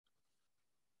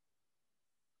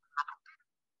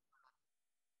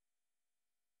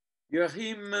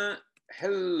Joachim,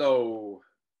 hello.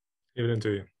 Evening to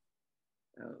you.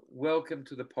 Welcome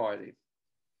to the party.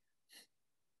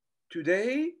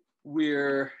 Today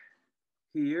we're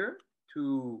here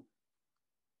to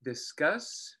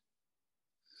discuss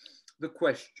the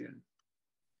question,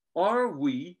 are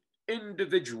we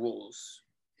individuals?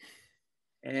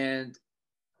 And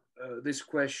this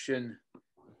question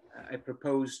I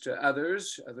propose to other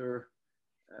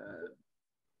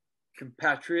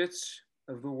compatriots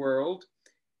of the world,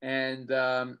 and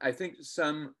I think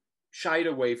some shied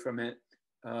away from it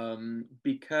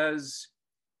because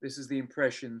this is the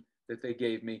impression that they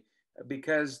gave me,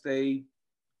 because they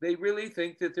really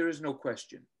think that there is no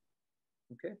question.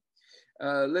 Okay,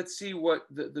 let's see what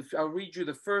I'll read you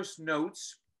the first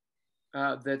notes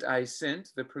that I sent,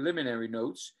 the preliminary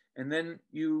notes, and then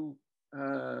you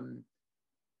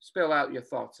spell out your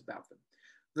thoughts about them.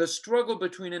 The struggle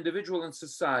between individual and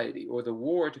society, or the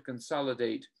war to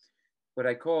consolidate what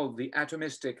I call the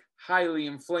atomistic, highly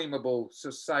inflammable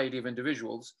society of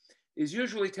individuals, is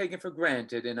usually taken for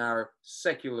granted in our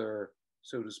secular,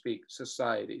 so to speak,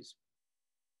 societies.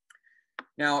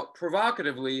 Now,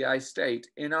 provocatively, I state,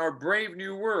 in our brave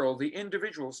new world, the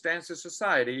individual stands to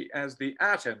society as the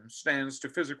atom stands to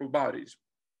physical bodies.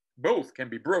 Both can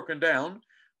be broken down,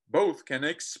 both can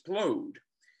explode.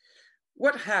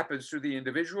 What happens to the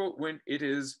individual when it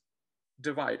is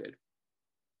divided?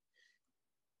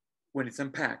 When it's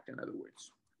unpacked, in other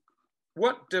words.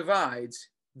 What divides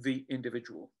the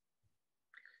individual?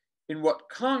 In what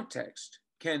context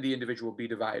can the individual be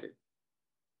divided?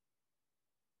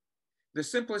 The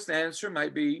simplest answer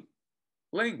might be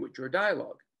language or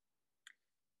dialogue.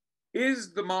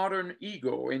 Is the modern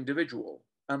ego or individual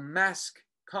a mask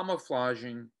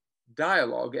camouflaging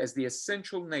dialogue as the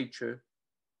essential nature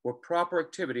or proper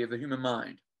activity of the human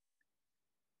mind?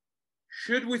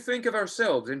 Should we think of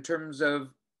ourselves in terms of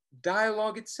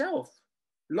dialogue itself,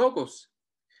 logos,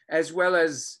 as well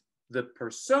as the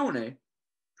personae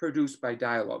produced by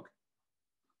dialogue?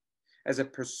 As a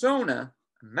persona,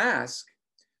 a mask,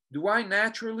 do I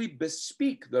naturally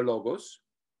bespeak the logos,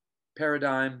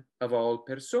 paradigm of all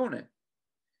personae?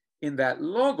 In that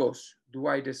logos, do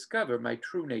I discover my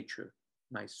true nature,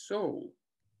 my soul,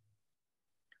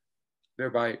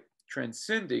 thereby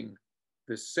transcending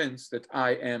the sense that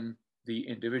I am the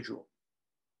individual?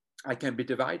 I can be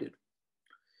divided.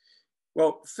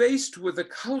 Well, faced with a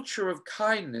culture of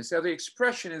kindness, now the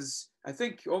expression is, I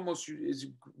think, almost is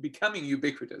becoming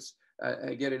ubiquitous.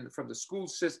 I get it from the school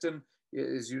system,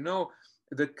 as you know,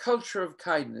 the culture of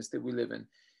kindness that we live in,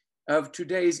 of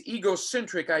today's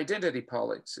egocentric identity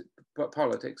politics.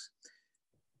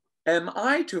 Am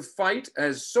I to fight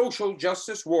as social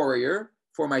justice warrior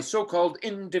for my so-called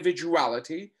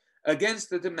individuality against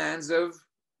the demands of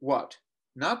what?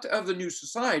 Not of the new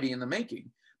society in the making,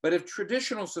 but of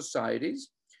traditional societies,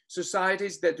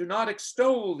 societies that do not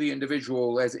extol the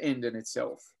individual as end in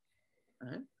itself,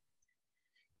 right?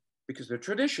 Because they're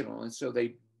traditional, and so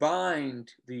they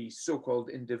bind the so-called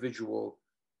individual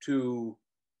to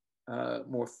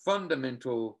more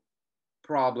fundamental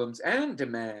problems and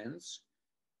demands,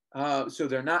 so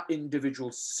they're not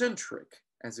individual-centric,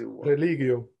 as it were.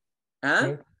 Religio. Huh?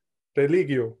 Right?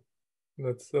 Religio.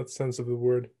 That's that sense of the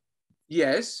word.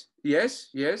 Yes.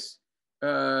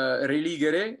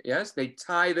 Religere, yes, they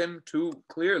tie them to,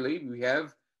 clearly, we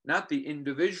have not the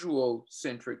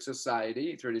individual-centric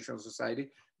society, traditional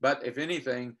society, but if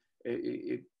anything,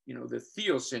 the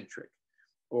theocentric,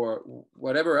 or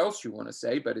whatever else you want to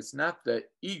say, but it's not the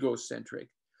egocentric.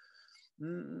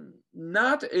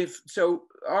 Not if, so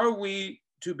are we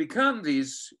to become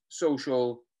these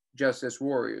social justice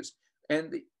warriors?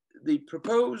 And the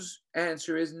proposed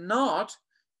answer is not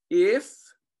if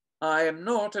I am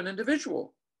not an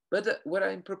individual, but what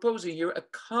I'm proposing here, a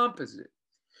composite.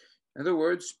 In other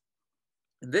words,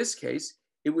 in this case,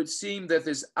 it would seem that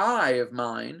this I of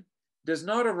mine does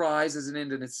not arise as an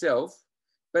end in itself,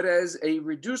 but as a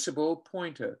reducible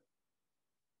pointer,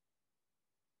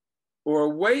 or a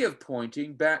way of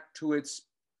pointing back to its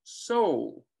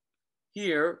soul.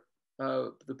 Here,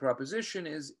 the proposition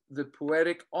is the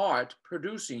poetic art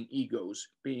producing egos,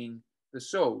 being the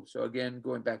soul. So again,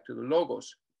 going back to the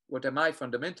logos, what am I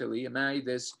fundamentally? Am I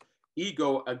this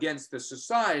ego against the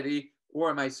society, or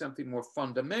am I something more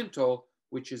fundamental,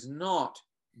 which is not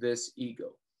this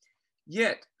ego?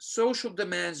 Yet, social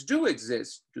demands do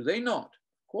exist, do they not?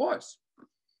 Of course.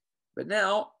 But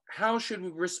now, how should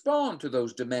we respond to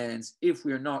those demands if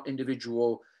we're not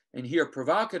individual? And here,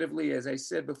 provocatively, as I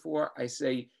said before, I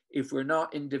say, if we're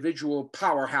not individual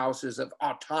powerhouses of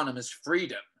autonomous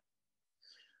freedom,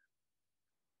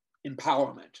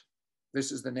 empowerment.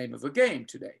 This is the name of a game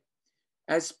today.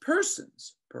 as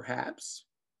persons, perhaps.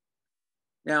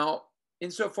 Now,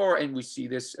 insofar, and we see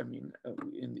this, I mean,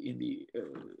 in the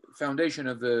foundation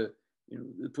of the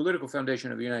political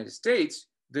foundation of the United States,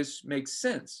 this makes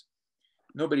sense.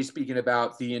 Nobody's speaking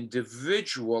about the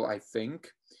individual, I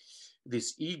think,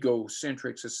 this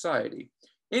egocentric society.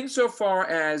 Insofar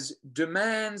as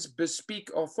demands bespeak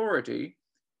authority,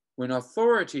 when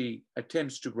authority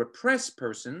attempts to repress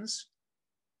persons,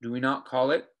 do we not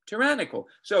call it tyrannical?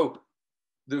 So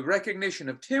the recognition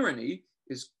of tyranny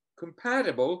is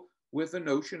compatible with the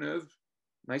notion of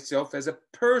myself as a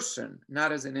person,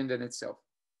 not as an end in itself.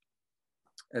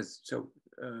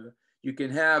 You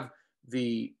can have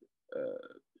the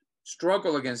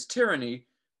struggle against tyranny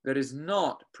that is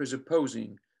not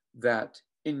presupposing that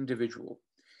individual.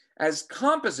 As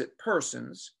composite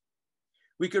persons,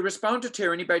 we could respond to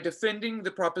tyranny by defending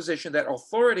the proposition that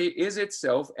authority is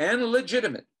itself and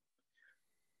legitimate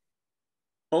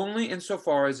only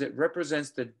insofar as it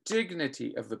represents the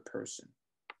dignity of the person.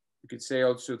 You could say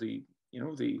also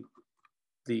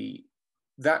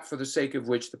that for the sake of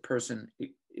which the person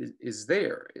is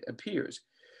there, appears.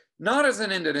 Not as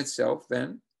an end in itself,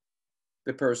 then,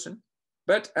 the person,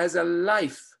 but as a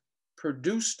life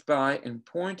produced by and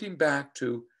pointing back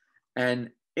to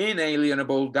an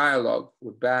inalienable dialogue.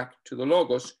 We're back to the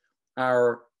logos,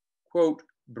 our, quote,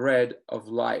 bread of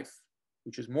life,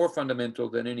 which is more fundamental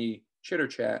than any chitter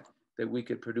chat that we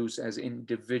could produce as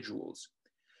individuals.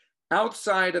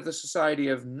 Outside of the society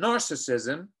of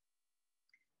narcissism,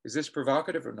 is this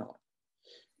provocative or not?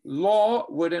 Law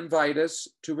would invite us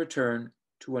to return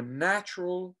to a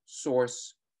natural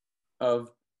source of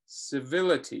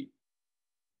civility,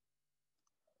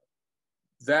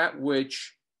 that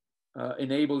which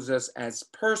enables us as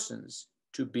persons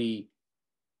to be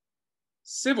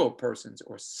civil persons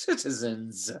or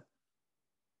citizens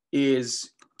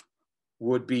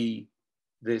would be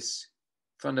this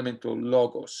fundamental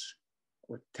logos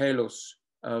or telos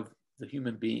of the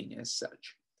human being as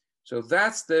such. So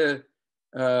that's the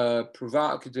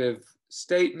provocative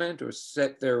statement or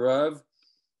set thereof.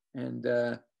 And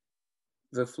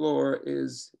the floor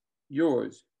is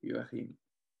yours, Joachim.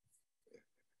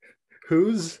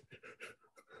 Whose?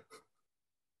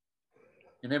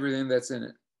 And everything that's in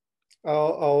it.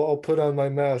 I'll put on my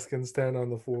mask and stand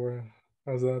on the floor.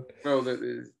 How's that? Well,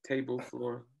 the table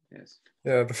floor, yes.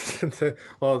 Yeah,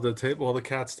 the table. Well, the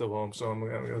cat's still home, so I'm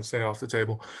gonna stay off the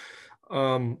table.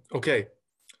 Okay.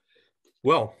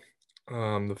 Well,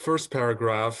 the first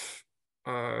paragraph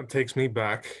takes me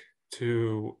back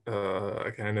to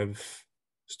a kind of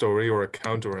story or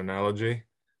account or analogy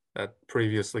that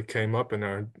previously came up in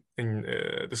our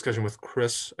discussion with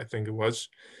Chris, I think it was,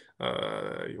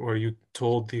 where you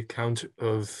told the account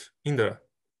of Indra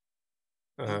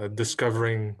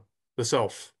discovering the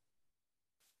self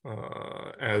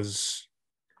as,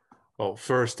 well,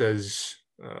 first as,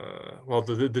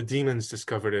 the demons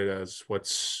discovered it as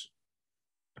what's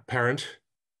apparent.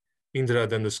 Indra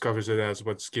then discovers it as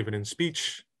what's given in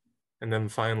speech, and then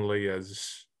finally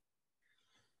as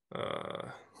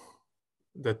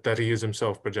that he is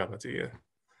himself Prajapati. Yeah.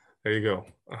 There you go.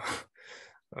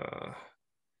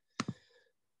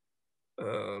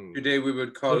 Today we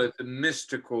would call it the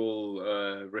mystical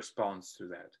response to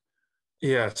that.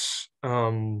 Yes,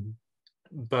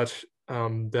 but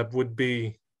that would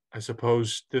be, I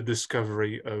suppose, the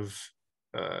discovery of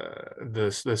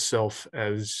the self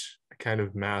as a kind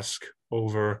of mask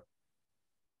over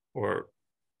or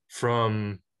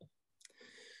from,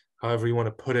 however you want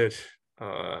to put it,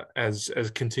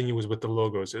 as continuous with the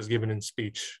logos, as given in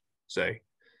speech, say.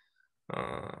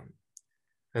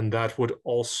 And that would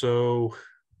also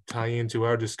tie into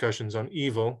our discussions on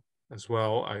evil as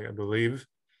well, I believe.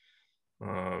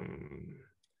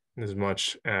 As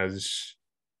much as,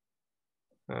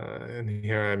 and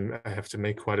here I have to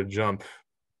make quite a jump,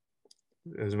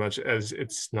 as much as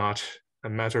it's not a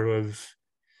matter of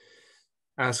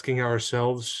asking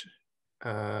ourselves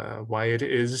why it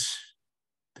is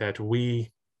that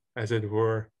we, as it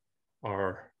were,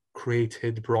 are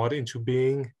created, brought into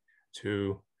being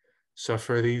to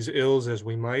suffer these ills as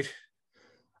we might,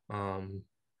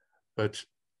 but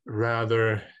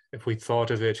rather, if we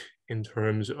thought of it in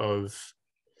terms of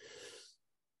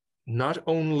not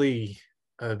only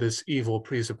this evil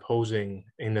presupposing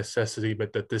a necessity,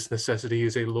 but that this necessity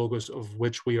is a logos of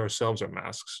which we ourselves are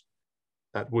masks,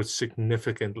 that would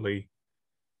significantly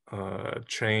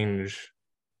change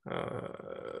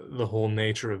the whole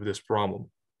nature of this problem.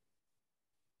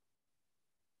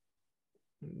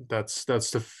 That's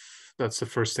the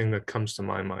first thing that comes to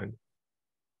my mind.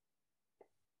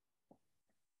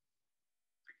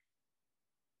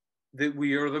 That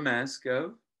we are the mask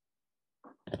of?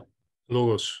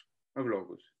 Logos. Of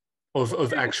logos.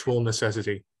 Of actual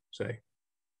necessity, say.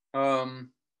 Yeah,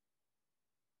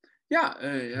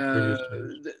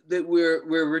 that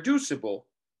we're reducible.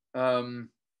 There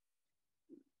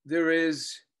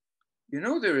is,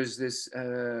 there is this.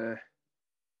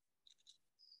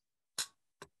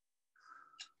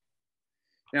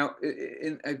 Now,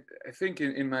 I think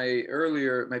in my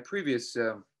previous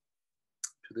to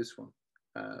this one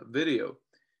video,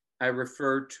 I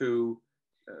referred to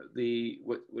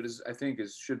what is, I think,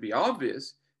 should be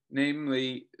obvious,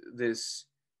 namely this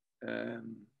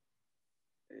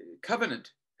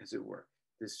covenant, as it were,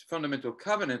 this fundamental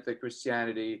covenant that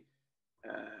Christianity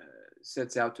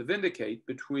sets out to vindicate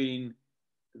between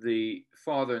the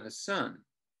Father and the Son.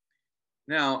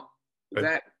 Now,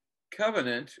 that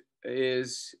covenant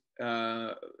is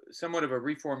somewhat of a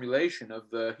reformulation of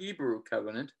the Hebrew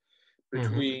covenant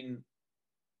between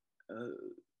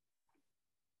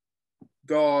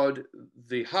God,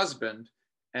 the husband,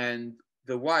 and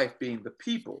the wife being the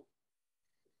people.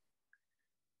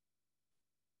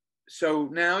 So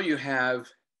now you have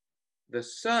the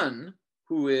Son,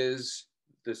 who is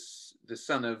the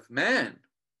Son of Man.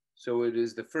 So it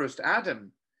is the first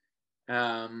Adam.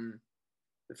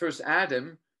 The first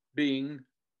Adam being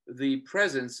the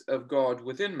presence of God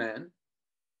within man,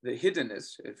 the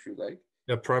hiddenness, if you like.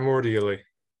 Yeah, primordially.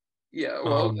 Yeah,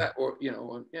 well,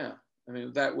 yeah. I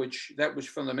mean, that which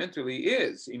fundamentally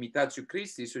is imitatio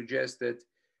Christi suggests that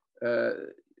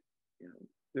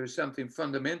there's something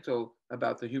fundamental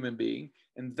about the human being,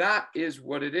 and that is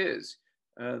what it is.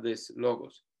 This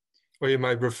logos. Or you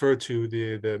might refer to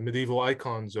the medieval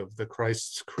icons of the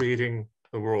Christ creating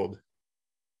the world.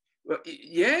 Well,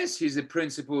 yes, he's a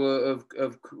principle of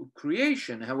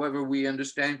creation. However, we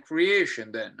understand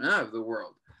creation then of the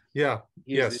world. Yeah.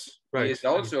 Yes. Right. He is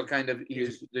also he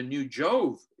is the new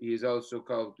Jove. He is also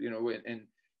called, and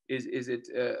is it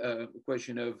a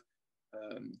question of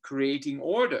creating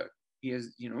order? He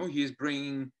is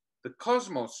bringing the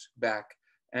cosmos back.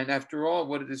 And after all,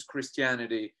 what is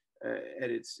Christianity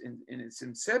in its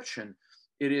inception?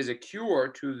 It is a cure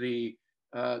to the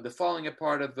falling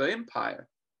apart of the empire.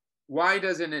 Why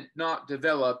doesn't it not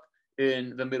develop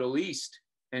in the Middle East?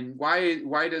 And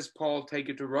why does Paul take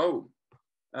it to Rome?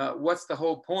 What's the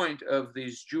whole point of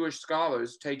these Jewish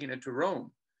scholars taking it to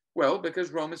Rome? Well,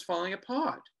 because Rome is falling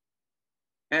apart.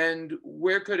 And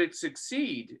where could it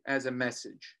succeed as a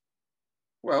message?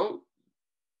 Well,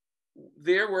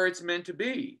 there where it's meant to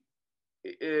be,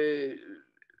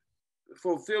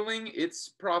 fulfilling its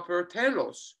proper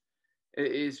telos,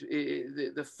 is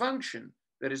the function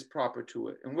that is proper to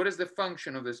it. And what is the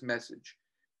function of this message?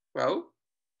 Well,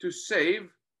 to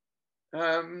save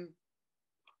the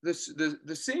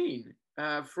scene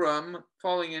from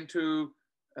falling into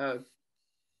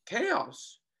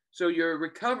chaos. So you're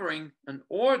recovering an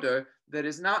order that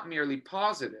is not merely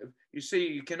positive. You see,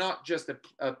 you cannot just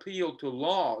appeal to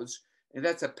laws, and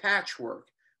that's a patchwork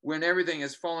when everything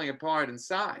is falling apart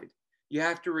inside. You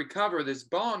have to recover this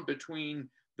bond between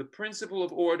the principle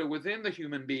of order within the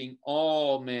human being,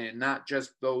 all men, not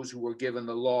just those who were given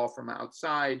the law from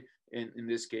outside, in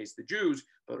this case the Jews,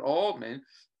 but all men,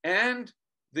 and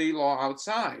the law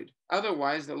outside.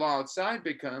 Otherwise, the law outside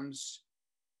becomes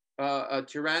a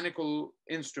tyrannical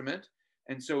instrument,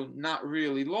 and so not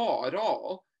really law at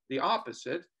all, the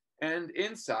opposite, and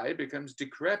inside becomes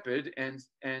decrepit and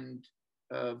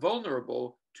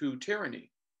vulnerable to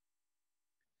tyranny.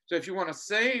 So if you want to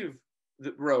save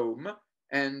Rome,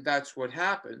 and that's what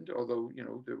happened, although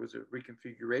there was a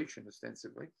reconfiguration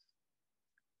ostensibly,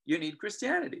 you need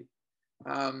Christianity.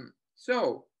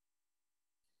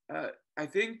 I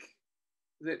think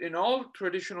that in all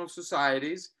traditional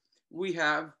societies, we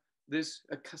have this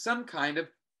some kind of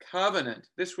covenant.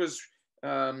 This was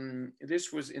in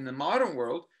the modern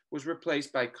world was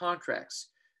replaced by contracts,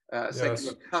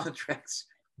 secular contracts.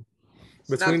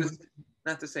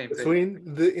 Not the same thing.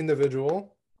 Between the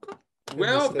individual.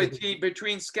 Well,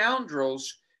 between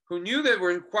scoundrels who knew they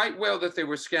were quite well that they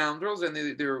were scoundrels, and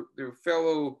their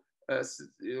fellow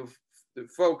the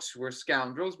folks were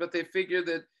scoundrels, but they figured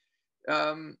that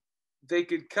they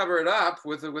could cover it up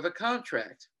with a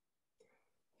contract.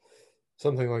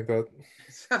 Something like that.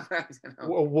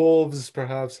 Wolves,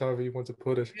 perhaps, however you want to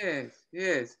put it.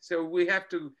 Yes. So we have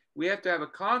to have a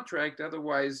contract,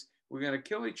 otherwise we're going to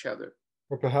kill each other.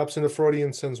 Or perhaps in the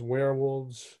Freudian sense,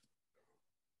 werewolves.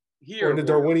 Here, or in the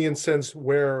Darwinian sense,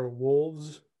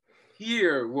 werewolves.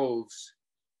 Here, wolves.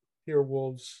 Here,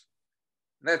 wolves.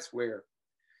 That's where.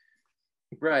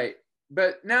 Right.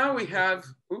 But now we have,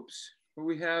 who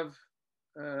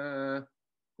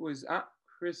is,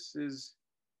 Chris is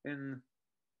in.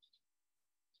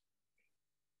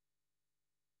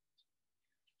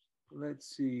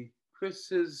 let's see.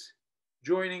 Chris is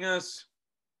joining us.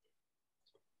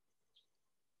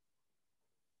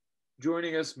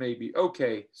 Joining us, maybe.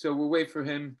 Okay, so we'll wait for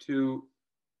him to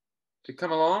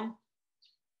come along.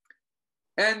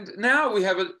 And now we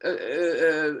have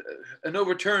an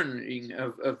overturning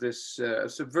of this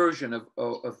subversion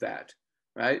of that,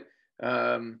 right?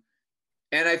 And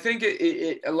I think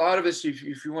a lot of us,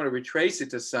 if you want to retrace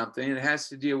it to something, it has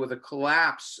to deal with the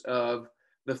collapse of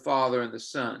the Father and the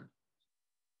Son.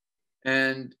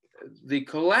 And the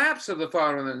collapse of the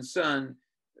Father and the Son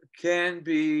can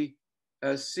be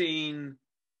seen,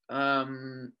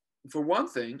 for one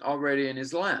thing, already in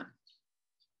Islam.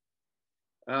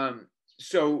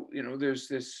 So, there's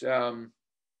this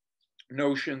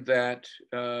notion that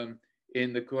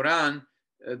in the Quran,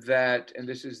 that, and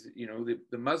this is,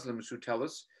 the Muslims who tell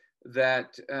us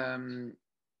that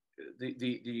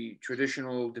the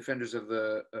traditional defenders of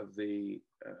the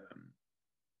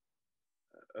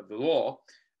law,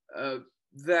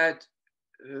 that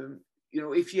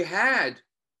if you had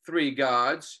three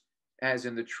gods, as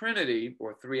in the Trinity,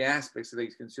 or three aspects that they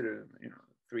consider,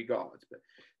 three gods, but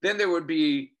then there would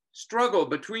be struggle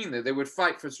between them. They would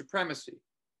fight for supremacy.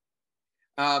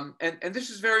 And this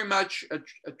is very much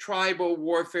a tribal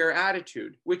warfare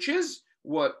attitude, which is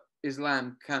what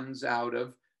Islam comes out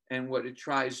of and what it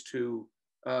tries to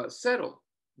settle,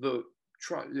 the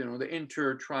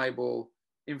inter-tribal,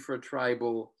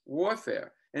 infra-tribal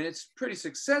warfare. And it's pretty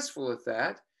successful at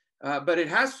that, but it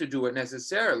has to do it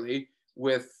necessarily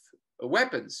with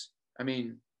weapons. I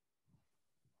mean,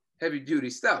 heavy-duty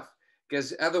stuff,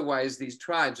 because otherwise these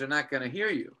tribes are not going to hear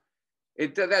you.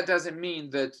 That doesn't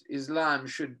mean that Islam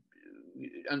should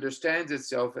understand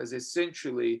itself as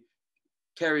essentially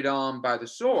carried on by the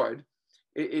sword.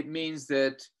 It means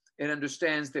that it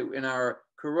understands that in our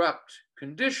corrupt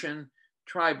condition,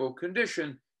 tribal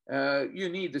condition, you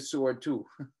need the sword too.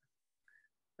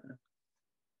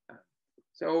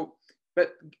 So,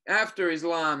 but after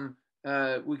Islam,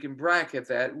 we can bracket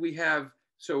that. We have,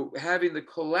 so having the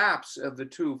collapse of the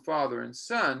two, Father and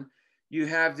Son, you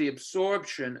have the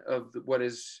absorption of what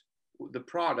is the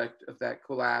product of that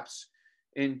collapse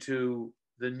into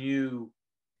the new,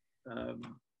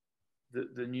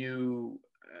 the new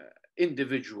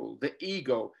individual, the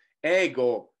ego,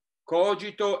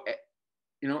 cogito,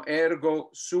 ergo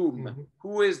sum. Mm-hmm.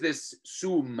 Who is this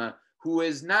sum? Who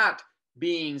is not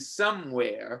being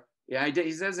somewhere? He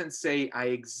doesn't say I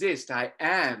exist, I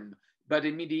am. But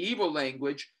in medieval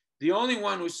language, the only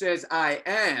one who says I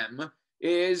am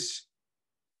is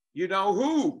you know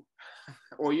who,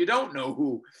 or you don't know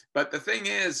who. But the thing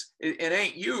is, it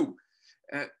ain't you.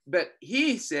 But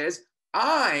he says,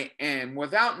 I am,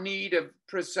 without need of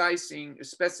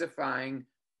specifying,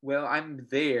 well, I'm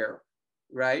there,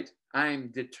 right? I'm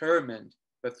determined,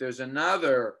 but there's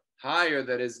another higher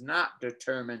that is not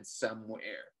determined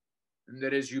somewhere, and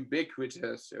that is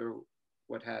ubiquitous or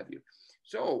what have you.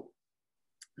 So,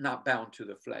 not bound to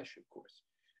the flesh, of course.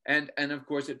 And of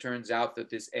course, it turns out that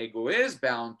this ego is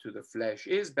bound to the flesh,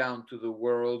 is bound to the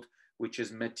world, which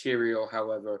is material,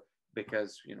 however,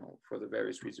 because, for the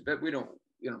various reasons. But we don't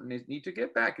need to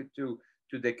get back to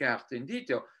Descartes in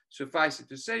detail. Suffice it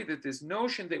to say that this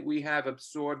notion that we have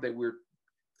absorbed, that we're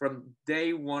from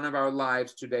day one of our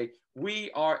lives today, we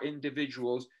are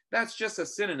individuals. That's just a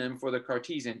synonym for the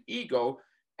Cartesian ego,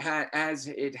 as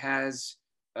it has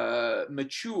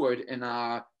matured in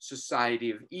our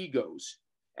society of egos.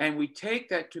 And we take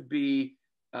that to be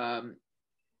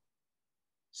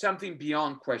something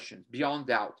beyond question, beyond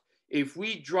doubt. If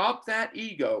we drop that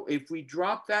ego, if we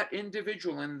drop that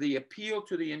individual and the appeal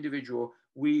to the individual,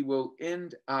 we will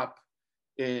end up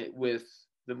with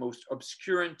the most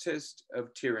obscurantist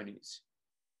of tyrannies.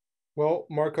 Well,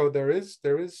 Marco, there is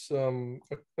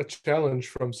a challenge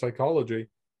from psychology,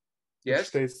 yes, which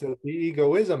states that the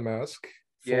ego is a mask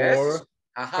for yes.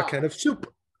 a kind of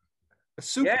soup. A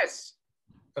soup. Yes.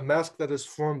 A mask that is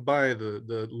formed by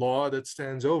the law that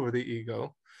stands over the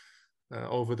ego,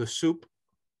 over the soup,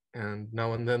 and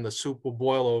now and then the soup will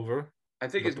boil over. I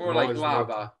think it's more like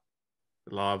lava.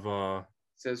 Lava.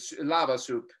 It says lava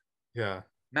soup. Yeah.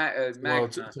 Well,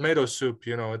 tomato soup,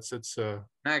 it's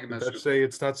magma the Dutch soup. say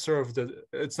it's not served,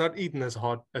 it's not eaten as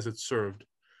hot as it's served.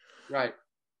 Right.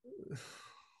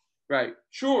 Right.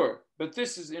 Sure. But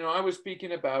this is, I was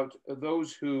speaking about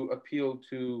those who appeal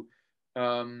to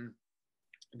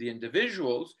the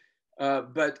individuals,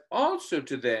 but also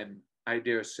to them, I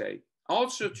dare say,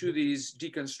 also to these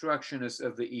deconstructionists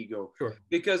of the ego. Sure.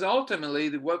 Because ultimately,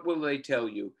 what will they tell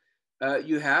you?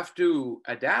 You have to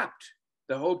adapt.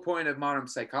 The whole point of modern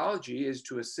psychology is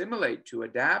to assimilate, to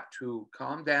adapt, to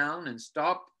calm down and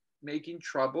stop making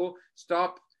trouble,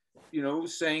 stop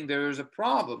saying there is a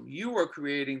problem. You are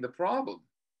creating the problem.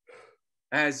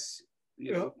 As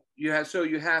you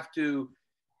have to.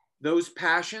 Those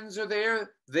passions are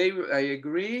there. I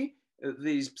agree.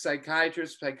 These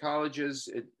psychiatrists, psychologists,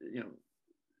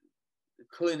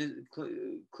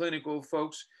 clinical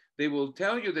folks, they will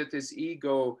tell you that this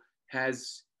ego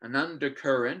has an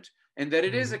undercurrent and that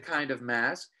it is a kind of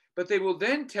mask, but they will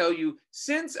then tell you,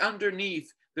 since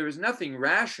underneath there is nothing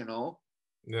rational,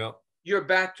 you're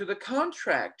back to the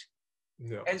contract.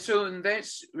 And so in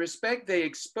this respect, they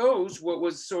expose what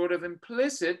was sort of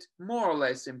implicit, more or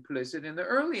less implicit in the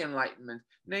early Enlightenment,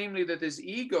 namely that this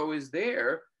ego is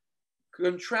there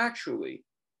contractually.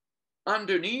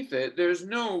 Underneath it, there's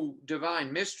no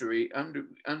divine mystery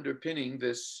underpinning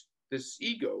this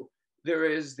ego.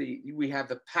 We have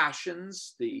the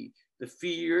passions, the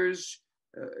fears,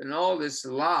 and all this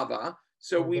lava.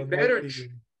 So we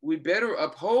better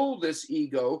uphold this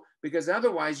ego, because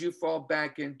otherwise you fall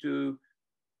back into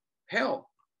hell.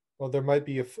 Well, there might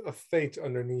be a fate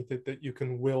underneath it that you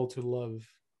can will to love.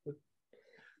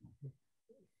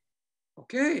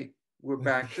 Okay, we're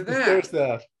back to that. There's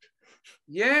that.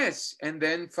 Yes, and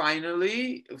then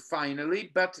finally,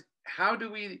 but how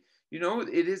do we,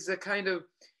 it is a kind of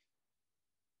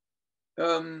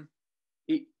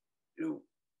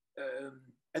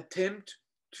attempt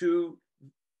to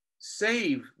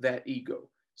save that ego.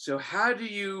 So how do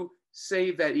you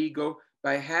save that ego?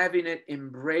 By having it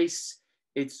embrace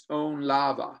its own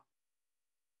lava.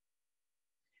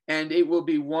 And it will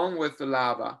be one with the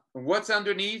lava. And what's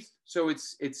underneath? So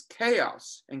it's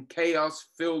chaos, and chaos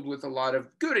filled with a lot of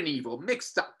good and evil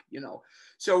mixed up,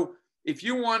 So if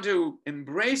you want to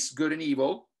embrace good and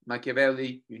evil,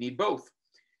 Machiavelli, you need both.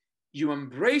 You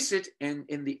embrace it, and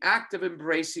in the act of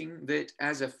embracing it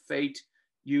as a fate,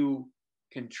 you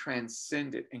can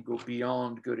transcend it and go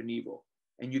beyond good and evil.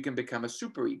 And you can become a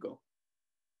superego,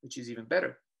 which is even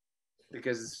better,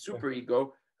 because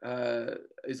superego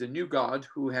is a new god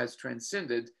who has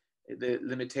transcended the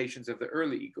limitations of the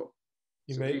early ego.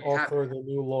 You may author the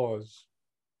new laws.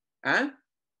 Huh?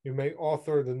 You may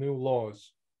author the new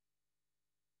laws.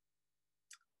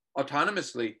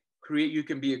 Autonomously, you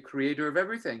can be a creator of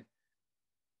everything.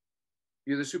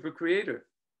 You're the super creator.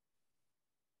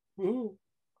 Woo-hoo.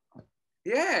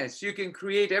 Yes, you can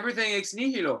create everything ex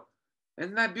nihilo.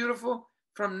 Isn't that beautiful?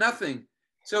 From nothing.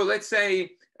 So let's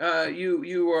say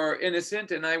you are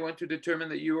innocent, and I want to determine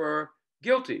that you are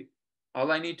guilty.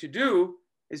 All I need to do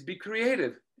is be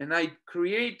creative, and I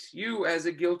create you as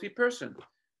a guilty person.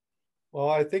 Well,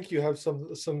 I think you have some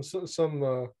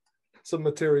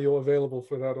material available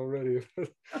for that already.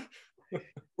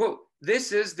 Well,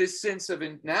 this is this sense of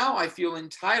now I feel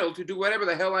entitled to do whatever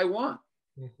the hell I want.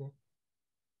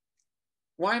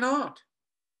 Why not?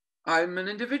 I'm an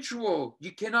individual.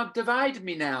 You cannot divide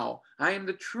me now. I am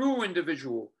the true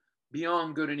individual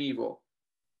beyond good and evil.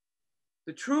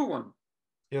 The true one.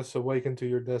 Yes, awaken to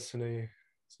your destiny,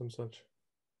 some such.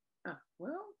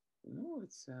 Well,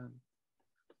 it's...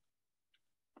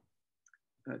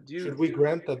 Should we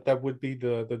grant that would be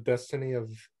the destiny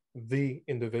of the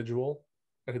individual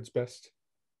at its best?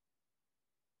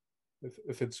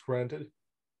 If it's granted?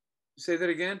 Say that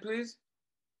again, please.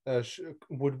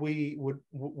 Would we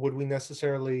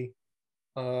necessarily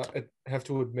have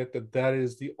to admit that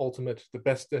is the ultimate, the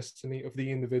best destiny of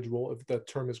the individual if that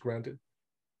term is granted?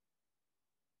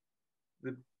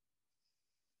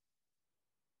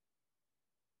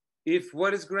 If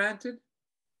what is granted?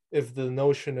 If the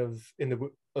notion of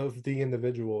the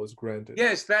individual is granted.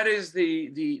 Yes, that is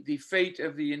the fate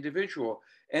of the individual,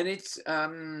 and it's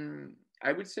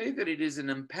I would say that it is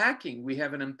an unpacking. We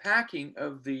have an unpacking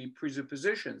of the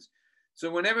presuppositions.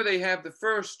 So whenever they have the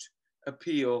first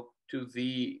appeal to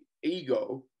the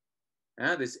ego,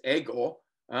 this ego,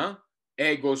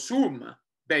 ego sum,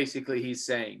 basically he's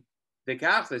saying.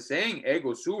 Descartes is saying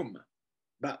ego sum,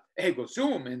 but ego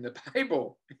sum in the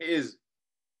Bible is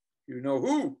you know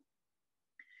who.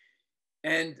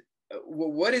 And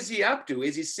what is he up to?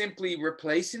 Is he simply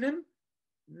replacing him?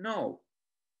 No.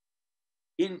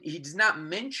 He's not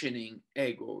mentioning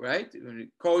ego, right?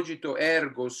 Cogito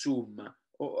ergo sum.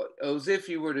 As if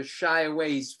he were to shy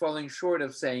away, he's falling short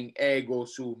of saying ego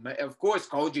sum. Of course,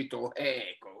 cogito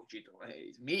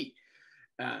is me.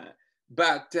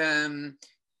 But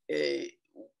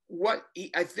what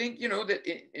I think, that,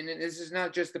 and this is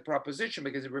not just the proposition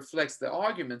because it reflects the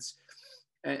arguments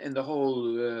and the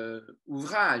whole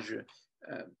ouvrage.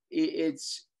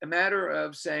 It's a matter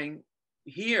of saying,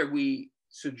 here we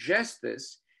suggest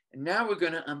this, and now we're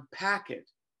going to unpack it.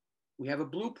 We have a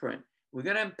blueprint. We're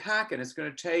going to unpack it. It's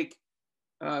going to take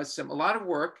a lot of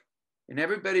work, and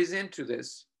everybody's into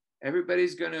this.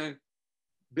 Everybody's going to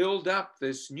build up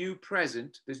this new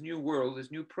present, this new world,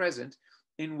 this new present,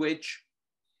 in which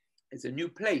it's a new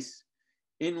place,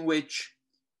 in which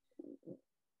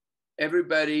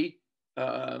everybody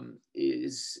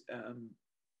is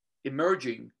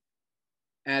emerging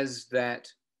as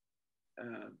that,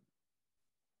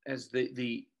 as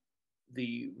the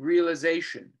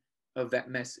realization of that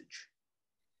message.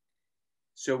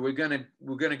 So we're gonna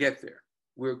get there.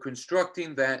 We're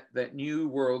constructing that new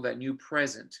world, that new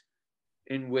present,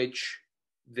 in which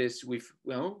this we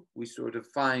sort of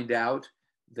find out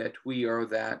that we are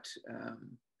that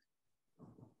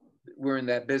we're in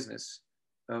that business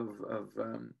of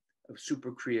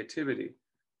super creativity.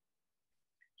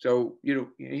 So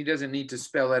he doesn't need to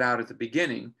spell it out at the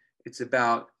beginning. It's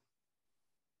about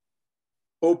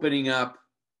opening up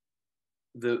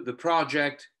the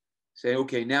project. Say,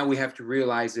 okay, now we have to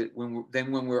realize it. When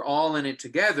we're all in it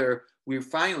together, we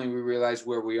realize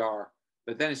where we are.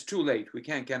 But then it's too late. We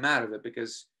can't come out of it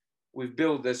because we've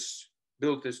built this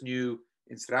new,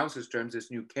 in Strauss's terms,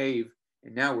 this new cave,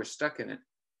 and now we're stuck in it.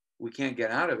 We can't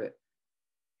get out of it.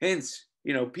 Hence,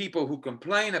 people who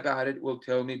complain about it will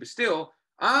tell me, but still,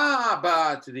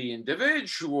 but the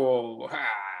individual,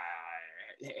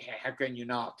 how can you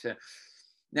not?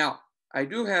 Now, I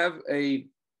do have an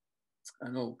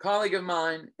old colleague of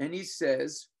mine, and he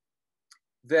says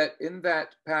that in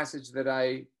that passage that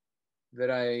I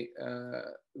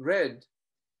read,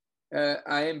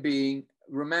 I'm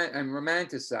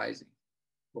romanticizing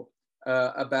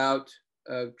about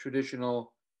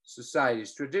traditional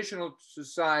societies. Traditional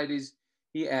societies,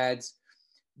 he adds,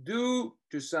 do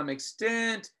to some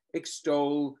extent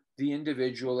extol the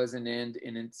individual as an end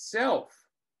in itself.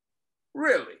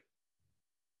 Really?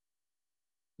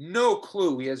 No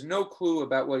clue. He has no clue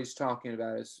about what he's talking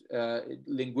about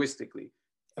linguistically.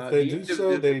 If they do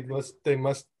so, they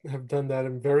must have done that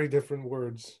in very different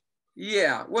words.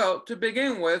 Yeah, well, to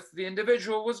begin with, the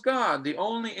individual was God, the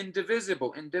only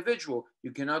indivisible individual.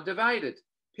 You cannot divide it.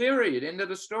 Period. End of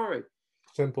the story.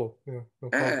 Simple. Yeah.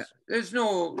 No there's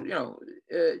no,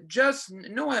 just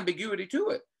no ambiguity to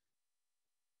it.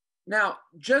 Now,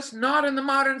 just not in the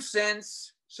modern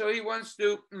sense. So he wants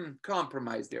to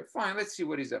compromise there. Fine, let's see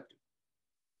what he's up to.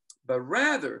 But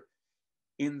rather,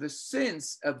 in the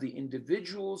sense of the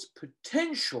individual's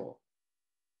potential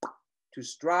to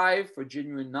strive for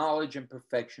genuine knowledge and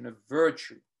perfection of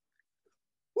virtue.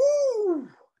 Woo!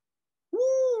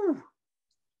 Woo!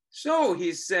 So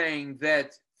he's saying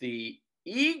that the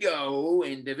ego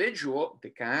individual,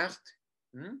 Descartes,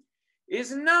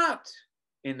 is not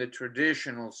in the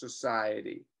traditional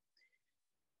society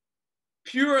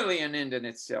purely an end in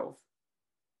itself.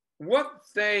 What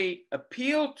they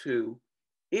appeal to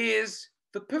is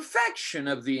the perfection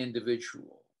of the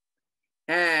individual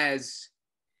as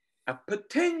a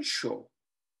potential.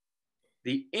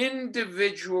 The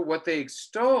individual, what they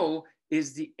extol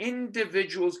is the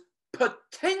individual's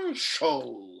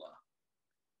potential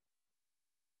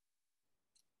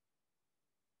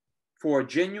for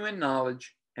genuine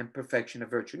knowledge and perfection of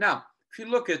virtue. Now, if you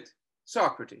look at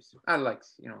Socrates, I like,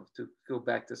 to go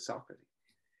back to Socrates.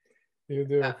 You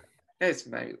do. He's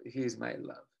my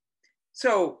love.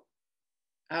 So,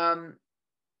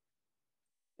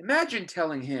 imagine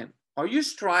telling him, are you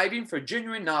striving for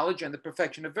genuine knowledge and the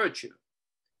perfection of virtue?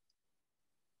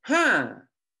 Do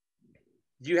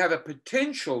you have a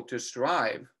potential to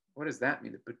strive? What does that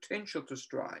mean? The potential to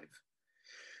strive.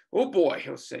 Oh boy,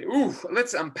 he'll say,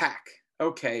 let's unpack.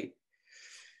 Okay.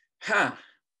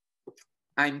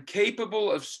 I'm capable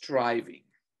of striving.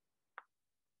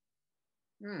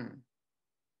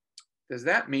 Does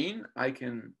that mean I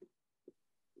can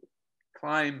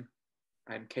climb?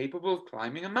 I'm capable of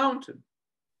climbing a mountain.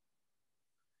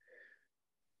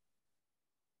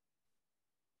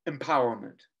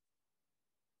 Empowerment.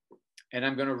 And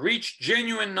I'm going to reach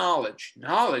genuine knowledge.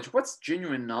 Knowledge, what's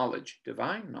genuine knowledge?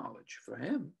 Divine knowledge for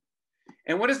him.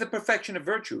 And what is the perfection of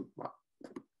virtue? Well,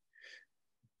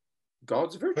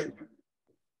 God's virtue.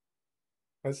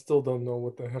 I still don't know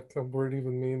what the heck that word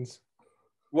even means.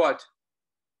 What?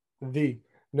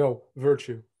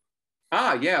 Virtue.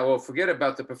 Yeah, well, forget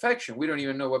about the perfection. We don't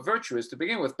even know what virtue is to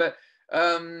begin with. But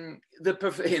and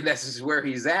this is where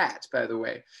he's at, by the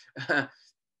way.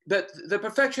 But the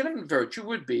perfection of virtue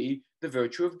would be the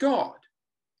virtue of God.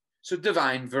 So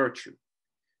divine virtue.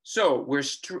 So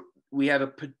we have a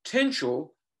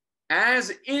potential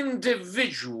as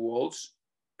individuals,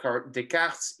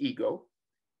 Descartes' ego,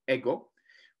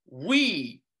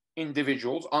 we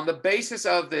individuals, on the basis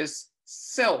of this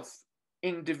self,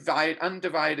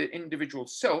 undivided individual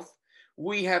self,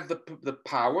 we have the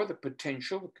power, the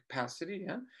potential, the capacity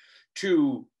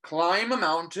to climb a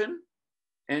mountain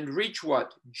and reach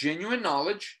what? Genuine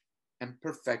knowledge and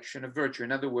perfection of virtue.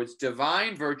 In other words,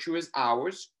 divine virtue is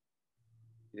ours.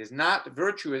 It is not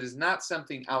virtue. It is not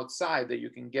something outside that you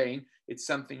can gain. It's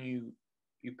something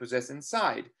you possess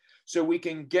inside. So we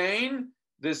can gain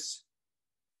this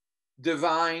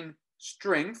divine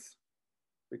strength,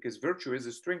 because virtue is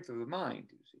the strength of the mind,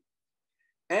 you see,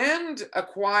 and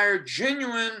acquire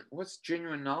genuine, what's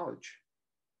genuine knowledge?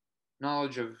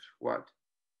 Knowledge of what?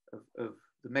 Of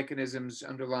the mechanisms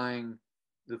underlying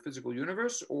the physical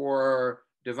universe, or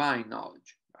divine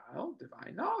knowledge? Well,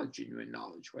 divine knowledge, genuine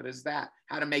knowledge. What is that?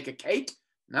 How to make a cake?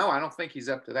 No, I don't think he's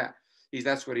up to that.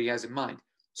 That's what he has in mind.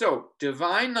 So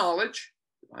divine knowledge,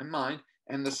 divine mind,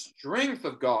 and the strength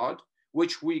of God,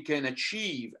 which we can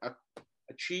achieve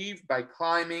by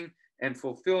climbing and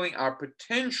fulfilling our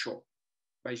potential,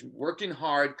 by working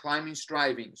hard, climbing,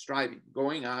 striving,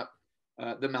 going up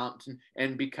the mountain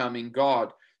and becoming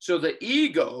God. So the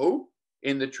ego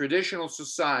in the traditional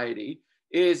society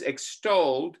is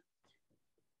extolled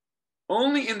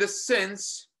only in the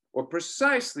sense, or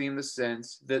precisely in the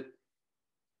sense, that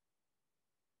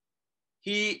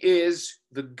he is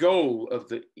the goal of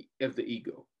the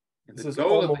ego. And this is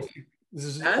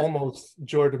huh? almost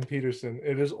Jordan Peterson.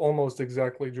 It is almost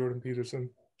exactly Jordan Peterson.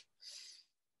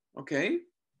 Okay.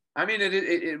 I mean,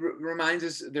 it reminds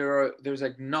us there's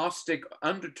agnostic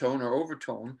undertone or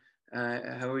overtone,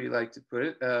 however you like to put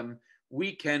it.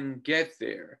 We can get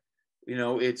there. You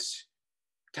know, it's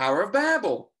Tower of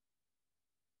Babel.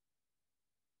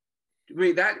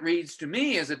 That reads to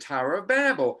me as a Tower of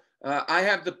Babel.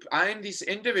 I am this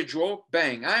individual,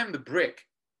 bang, I am the brick.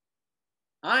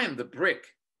 I am the brick.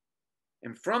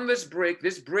 And from this brick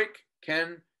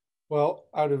can... Well,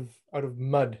 out of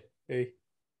mud, eh?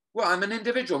 Well, I'm an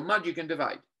individual. Mud you can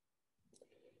divide.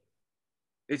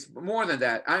 It's more than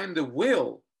that. I am the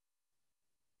will.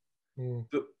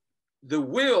 The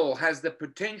will has the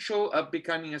potential of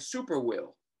becoming a super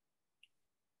will.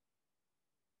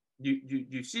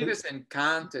 You see this in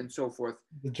Kant and so forth.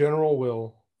 The general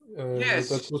will. Yes.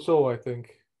 That's Rousseau, I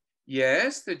think.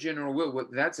 Yes, the general will.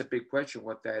 That's a big question,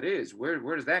 what that is. Where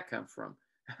does that come from?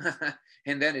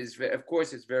 And then, of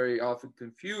course, it's very often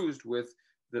confused with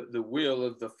the will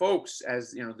of the folks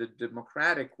as, you know, the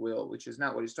democratic will, which is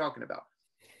not what he's talking about.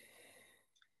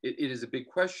 It is a big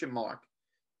question mark.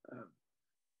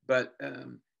 But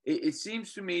it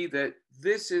seems to me that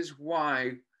this is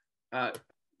why that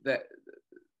a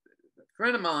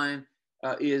friend of mine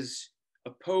is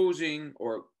opposing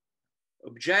or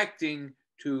objecting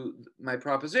to my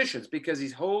propositions, because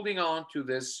he's holding on to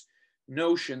this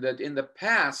notion that in the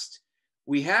past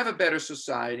we have a better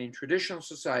society. In traditional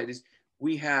societies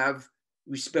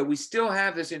but we still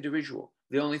have this individual.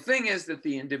 The only thing is that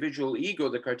the individual ego,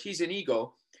 the Cartesian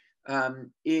ego,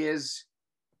 is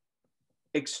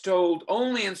extolled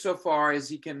only insofar as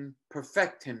he can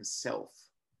perfect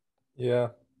himself. Yeah,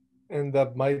 and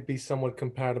that might be somewhat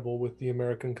compatible with the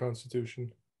American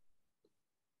Constitution.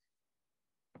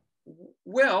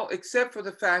 Well, except for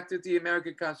the fact that the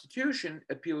American Constitution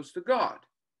appeals to God.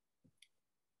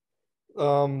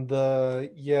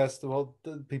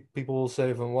 People will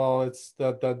say, well, it's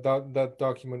that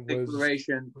document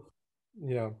Declaration. was,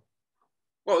 yeah.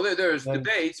 Well, there's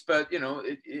debates, but you know,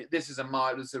 this is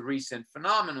a recent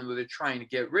phenomenon where they're trying to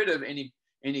get rid of any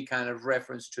kind of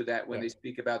reference to that when they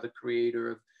speak about the creator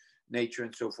of nature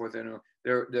and so forth.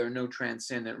 There are no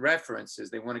transcendent references.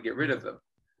 They want to get rid of them.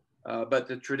 But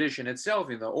the tradition itself,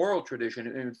 in the oral tradition,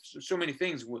 and so many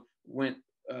things went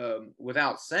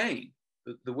without saying.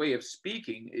 The way of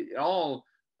speaking, it all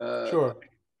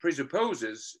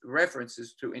presupposes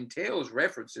entails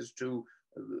references to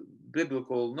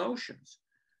biblical notions.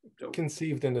 So,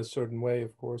 conceived in a certain way,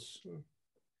 of course.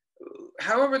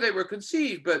 However they were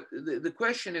conceived, but the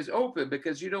question is open,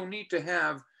 because you don't need to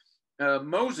have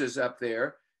Moses up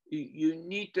there. You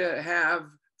need to have,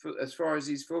 as far as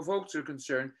these folks are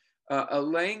concerned, a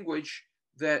language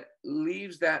that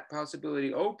leaves that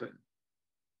possibility open.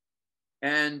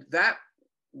 And that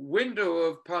window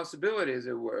of possibility, as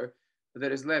it were,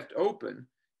 that is left open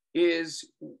is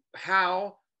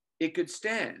how it could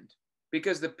stand.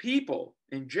 Because the people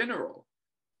in general,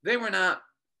 they were not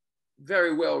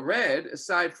very well read,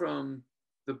 aside from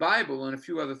the Bible and a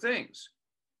few other things.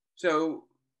 So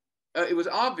it was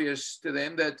obvious to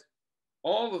them that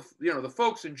all the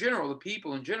folks in general, the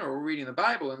people in general, were reading the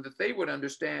Bible, and that they would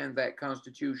understand that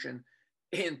Constitution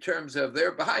in terms of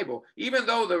their Bible, even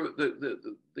though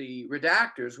the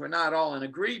redactors were not all in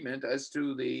agreement as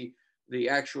to the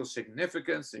actual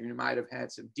significance, and you might have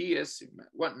had some deists and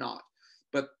whatnot.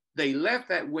 But they left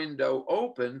that window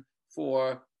open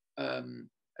for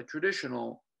a a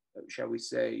traditional, shall we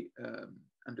say,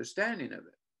 understanding of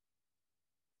it.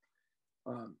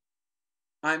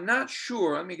 I'm not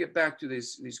sure, let me get back to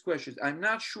these questions. I'm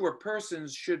not sure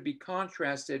persons should be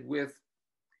contrasted with,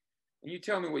 and you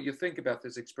tell me what you think about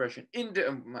this expression,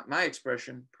 my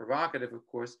expression, provocative of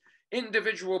course,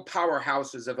 individual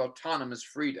powerhouses of autonomous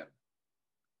freedom.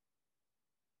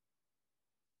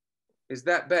 Is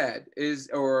that bad?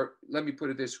 Or let me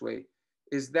put it this way,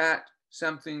 is that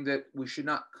something that we should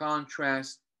not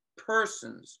contrast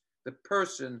persons, the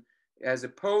person, as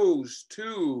opposed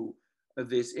to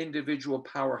this individual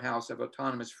powerhouse of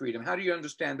autonomous freedom? How do you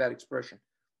understand that expression?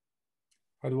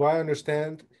 How do I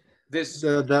understand this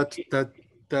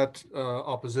that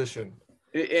opposition?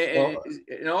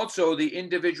 And also the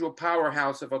individual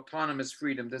powerhouse of autonomous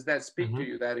freedom. Does that speak to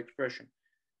you, that expression?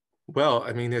 Well,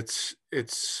 I mean, it's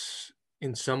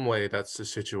in some way that's the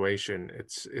situation.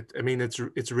 I mean,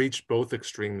 it's reached both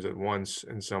extremes at once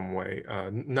in some way.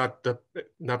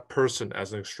 Not person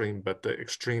as an extreme, but the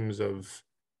extremes of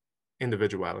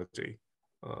individuality.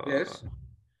 Yes.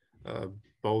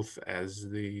 Both as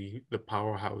the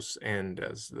powerhouse and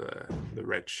as the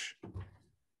rich.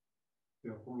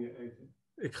 Ja, kom je eten?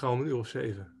 Ik ga om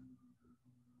 7:00.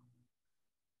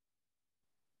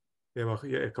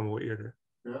 Ik kan wel eerder.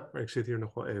 Ja? Maar ik zit hier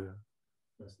nog wel even.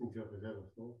 Dat is niet heel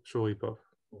gezellig, toch? Sorry,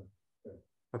 pap.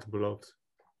 Had ik beloofd.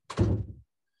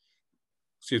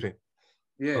 Excuse me.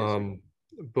 Yes.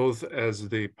 Both as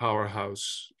the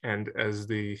powerhouse and as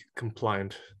the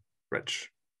compliant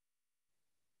rich.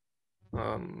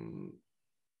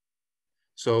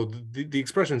 So the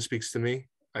expression speaks to me.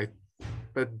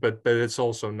 But it's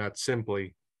also not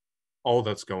simply all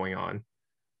that's going on,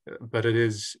 but it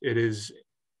is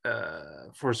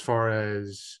for as far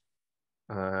as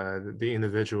the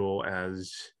individual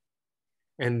as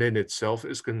and in itself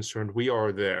is concerned, we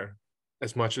are there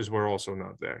as much as we're also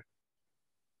not there.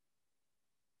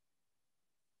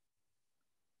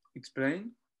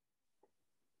 Explain.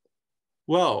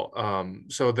 Well,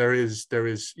 so there is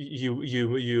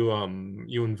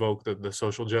you invoke the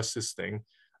social justice thing.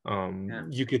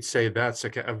 You could say that's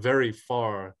a very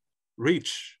far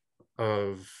reach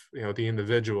of the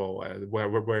individual,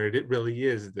 where it really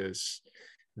is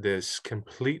this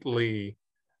completely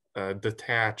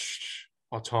detached,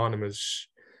 autonomous,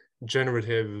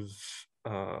 generative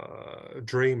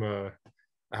dreamer,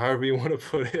 however you want to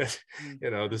put it,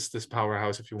 this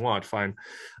powerhouse, if you want, fine.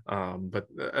 But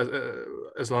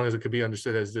as long as it could be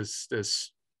understood as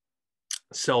this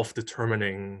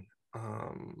self-determining,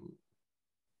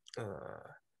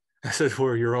 as it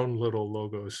were, your own little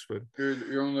logos, but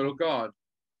your own little god.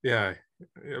 Yeah,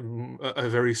 a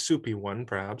very soupy one,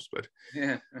 perhaps, but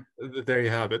yeah, there you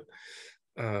have it.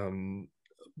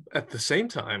 At the same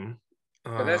time,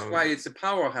 but that's why it's a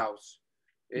powerhouse.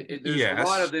 There's yes. a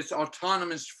lot of this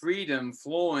autonomous freedom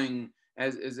flowing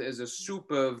as a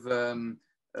soup of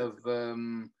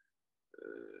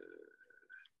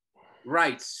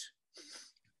rights,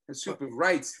 a soup of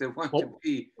rights that want to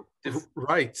be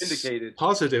rights, indicated.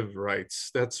 Positive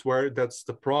rights. That's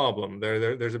the problem.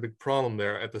 There's a big problem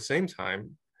there. At the same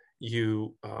time,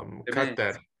 you cut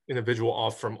that individual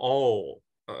off from all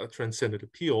transcendent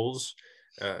appeals.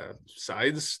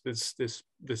 Besides this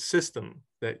system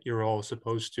that you're all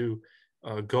supposed to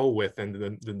go with, and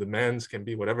the demands can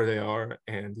be whatever they are,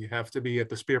 and you have to be at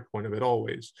the spear point of it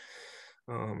always.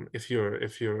 If you're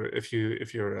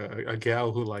a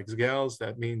gal who likes gals,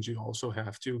 that means you also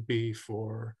have to be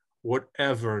for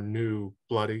whatever new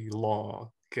bloody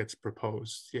law gets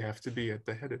proposed. You have to be at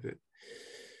the head of it.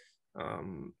 I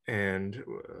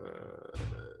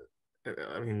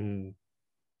mean,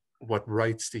 what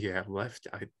rights do you have left?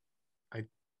 I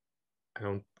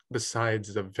don't,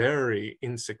 besides the very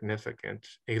insignificant,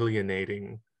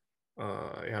 alienating,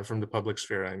 from the public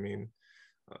sphere, I mean,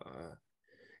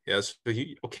 yes, but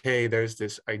okay, there's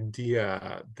this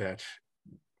idea that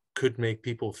could make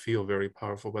people feel very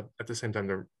powerful, but at the same time,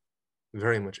 they're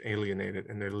very much alienated,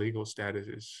 and their legal status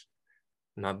is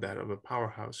not that of a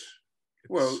powerhouse.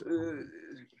 Well,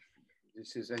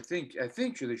 this is, I think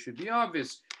really should be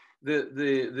obvious.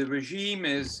 The regime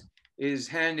is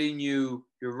handing you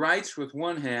your rights with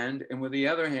one hand, and with the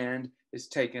other hand is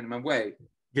taking them away.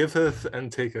 Giveth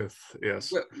and taketh,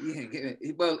 yes. Well, yeah,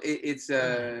 well, it's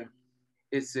a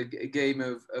game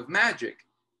of magic.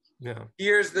 Yeah.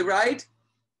 Here's the right.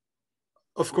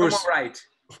 Of course. No more right.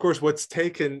 Of course, what's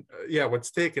taken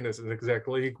isn't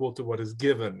exactly equal to what is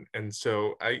given, and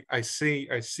so I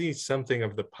see something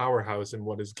of the powerhouse in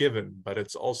what is given, but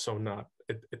it's also not.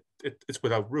 It's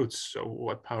without roots. So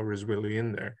what power is really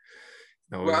in there?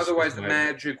 Well, otherwise the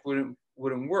magic wouldn't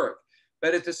work.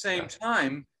 But at the same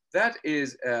time, that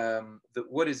is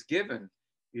what is given,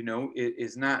 you know,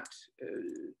 is not,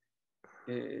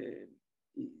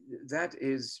 that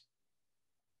is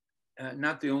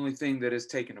not the only thing that is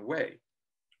taken away,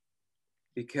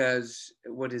 because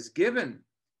what is given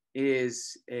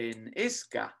is an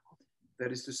iska,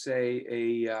 that is to say,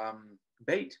 a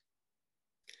bait.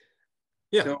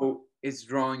 Yeah. So it's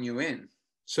drawing you in.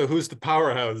 So who's the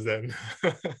powerhouse then?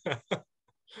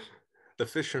 The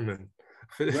fisherman,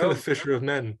 Well, the fisher of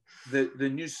men. The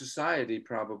new society,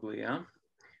 probably, huh?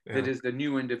 Yeah. That is the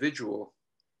new individual.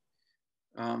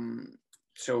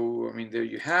 So I mean, there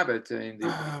you have it. In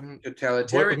the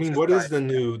totalitarian what is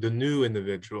society. the new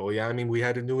individual? Yeah, I mean, we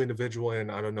had a new individual in,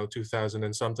 I don't know, 2000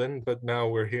 and something, but now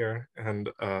we're here. And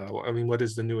I mean, what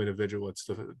is the new individual? It's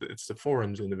the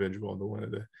forums individual, the one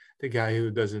of the guy who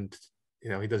doesn't, you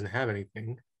know, he doesn't have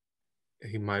anything.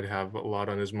 He might have a lot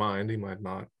on his mind. He might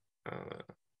not.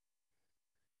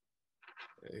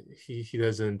 He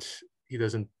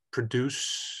doesn't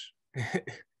produce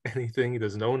anything. He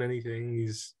doesn't own anything.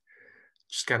 He's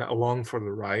just kind of along for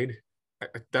the ride.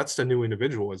 That's the new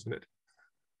individual, isn't it?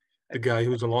 The guy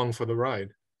who's along for the ride.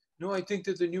 No, I think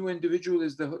that the new individual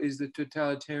is the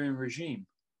totalitarian regime.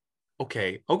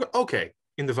 Okay. Okay.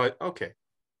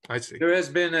 I see. There has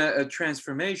been a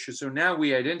transformation. So now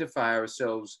we identify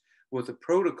ourselves with the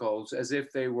protocols as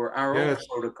if they were our own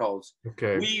protocols.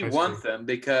 Okay. We want them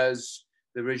because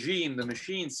the regime, the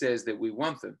machine, says that we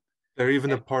want them. They're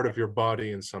even a part of your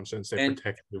body in some sense. They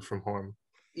protect you from harm.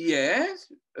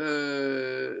 Yes,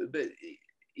 but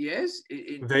yes,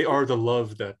 they are the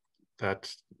love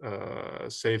that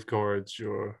safeguards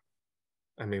your,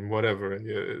 I mean, whatever,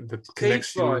 that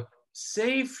connects you.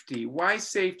 Safety. Why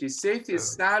safety? Safety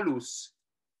is salus.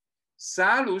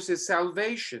 Salus is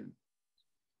salvation.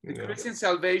 The Christian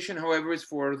salvation, however, is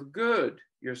for the good.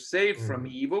 You're saved from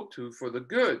evil for the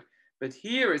good. But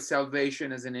here it's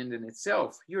salvation as an end in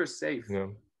itself. You're safe.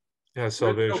 Yeah,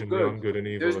 salvation beyond good and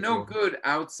evil. There's no good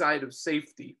outside of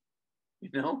safety. You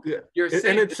know? Yeah. You're safe.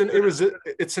 And it's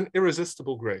an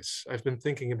irresistible grace. I've been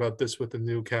thinking about this with the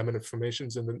new cabinet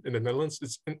formations in the Netherlands.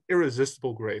 It's an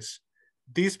irresistible grace.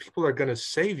 These people are going to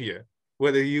save you,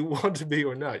 whether you want to be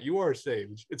or not. You are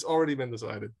saved. It's already been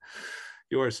decided.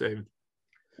 You are saved.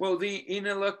 Well, the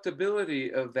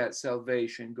ineluctability of that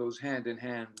salvation goes hand in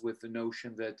hand with the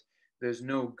notion that there's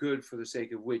no good for the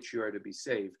sake of which you are to be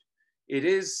saved. It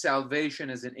is salvation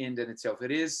as an end in itself.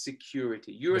 It is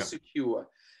security. You're secure.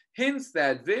 Hence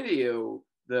that video,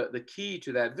 the key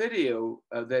to that video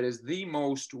that is the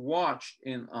most watched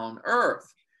on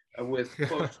Earth with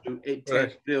close to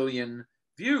 10 billion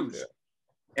views.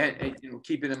 And you know,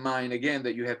 keeping in mind, again,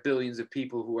 that you have billions of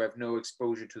people who have no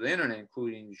exposure to the internet,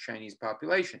 including the Chinese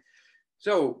population.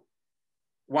 So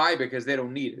why? Because they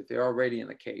don't need it. They're already in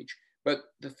the cage. But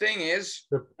the thing is,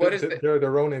 they're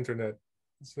their own internet.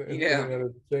 It's the internet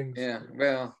of things. Yeah,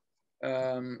 well,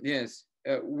 yes.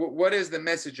 What is the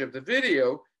message of the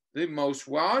video? The most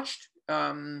watched?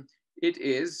 It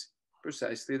is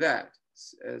precisely that,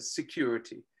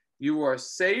 security. You are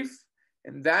safe,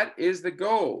 and that is the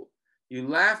goal. You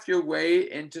laugh your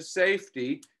way into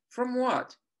safety from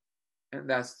what? And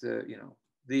that's the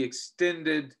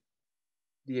extended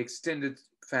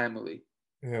family.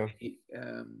 Yeah.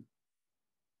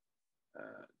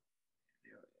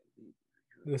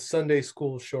 The Sunday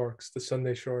school sharks, the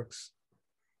Sunday sharks.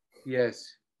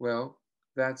 Yes. Well,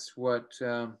 that's what.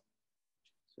 Sorry,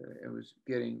 I was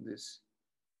getting this.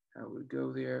 How would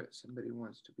go there? Somebody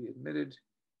wants to be admitted.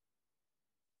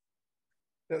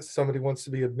 Yes, somebody wants to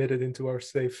be admitted into our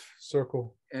safe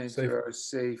circle. Enter our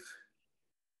safe.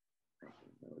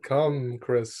 Come,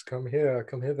 Chris. Come here.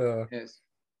 Come hither. Yes.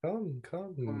 Come.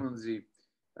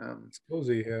 It's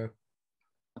cozy here.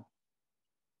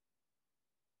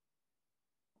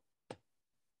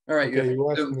 All right. Okay,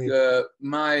 so,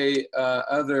 my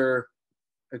other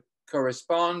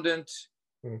correspondent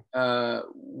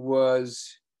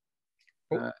was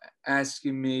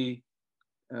asking me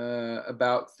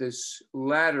about this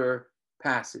latter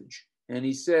passage. And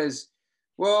he says,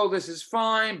 well, this is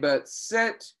fine, but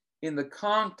set in the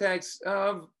context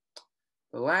of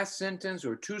the last sentence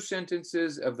or two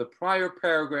sentences of the prior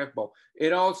paragraph. Well,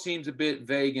 it all seems a bit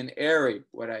vague and airy,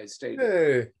 what I stated.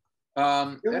 Hey,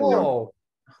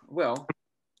 well,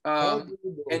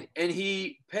 and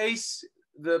he pastes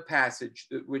the passage,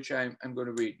 which I'm going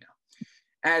to read now.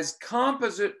 As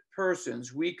composite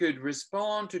persons, we could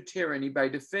respond to tyranny by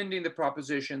defending the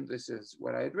proposition, this is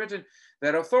what I had written,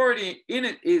 that authority in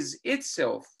it is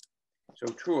itself, so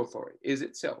true authority is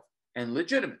itself, and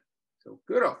legitimate, so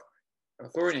good authority.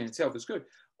 Authority in itself is good,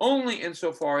 only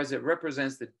insofar as it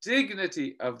represents the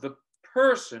dignity of the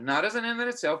person, not as an end in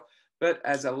itself, but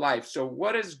as a life. So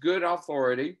what is good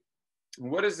authority?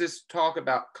 What does this talk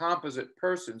about composite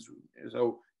persons?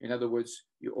 So in other words,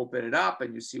 you open it up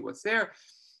and you see what's there.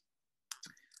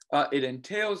 It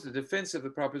entails the defense of the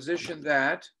proposition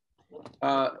that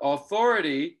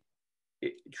authority,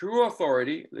 true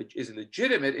authority, is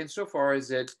legitimate insofar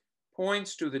as it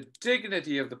points to the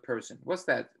dignity of the person. What's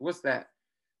that? What's that?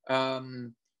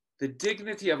 The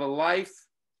dignity of a life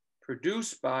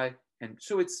produced by, and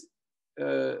so it's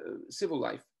civil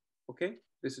life, okay?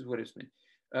 This is what it's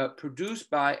meant. Produced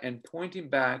by and pointing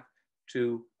back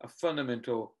to a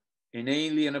fundamental,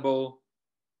 inalienable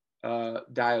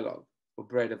dialogue or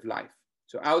bread of life.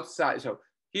 So outside, so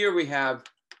here we have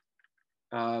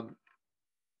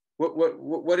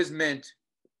what is meant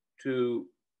to,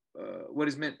 what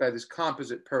is meant by this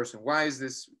composite person. Why is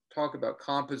this talk about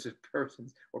composite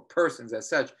persons or persons as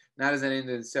such, not as an end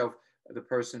in itself, the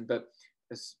person, but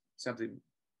as something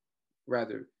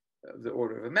rather of the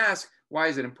order of a mask? Why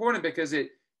is it important? Because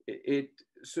it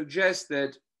suggests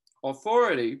that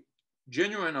authority,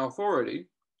 genuine authority,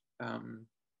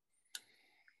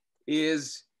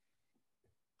 is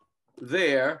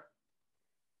there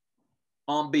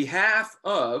on behalf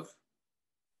of,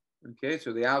 okay,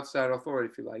 so the outside authority,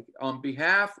 if you like, on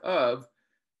behalf of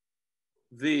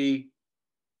the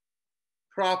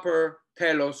proper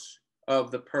telos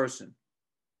of the person.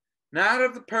 Not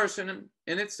of the person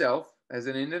in itself, as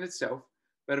an end in itself,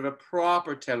 but of a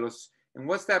proper telos. And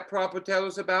what's that proper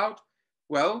telos about?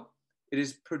 Well, it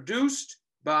is produced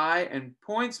by and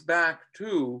points back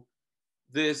to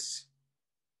this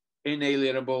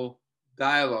inalienable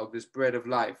dialogue, this bread of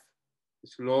life,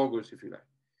 this logos, if you like.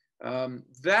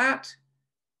 That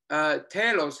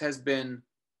telos has been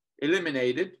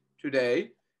eliminated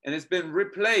today, and it's been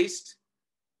replaced,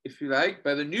 if you like,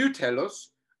 by the new telos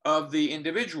of the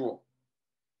individual,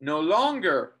 no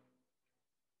longer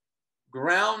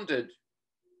grounded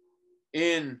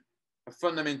in a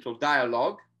fundamental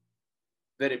dialogue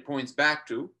that it points back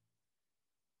to,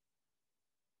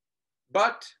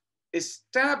 but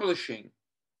establishing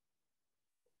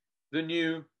the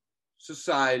new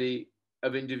society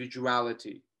of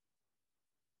individuality.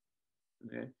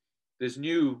 Okay? This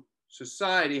new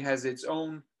society has its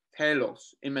own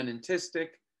telos, immanentistic,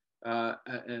 a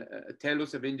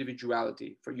telos of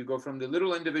individuality. For you go from the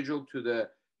little individual to the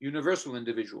universal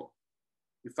individual.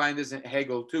 You find this in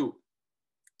Hegel too.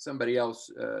 Somebody else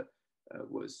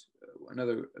was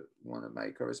another one of my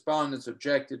correspondents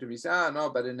objected to me, said, no,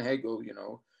 but in Hegel, you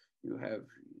know,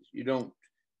 you don't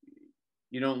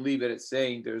leave it at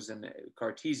saying there's a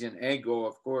Cartesian ego.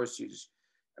 Of course,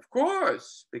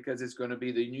 because it's going to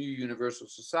be the new universal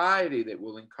society that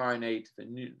will incarnate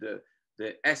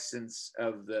the essence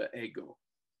of the ego.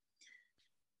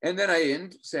 And then I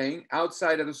end saying,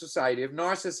 outside of the society of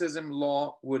narcissism,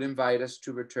 law would invite us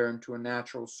to return to a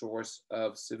natural source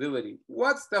of civility.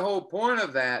 What's the whole point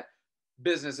of that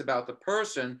business about the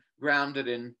person grounded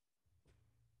in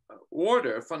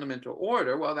order, fundamental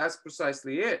order? Well, that's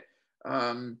precisely it.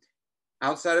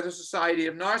 Outside of the society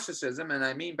of narcissism, and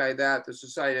I mean by that the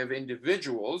society of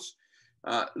individuals,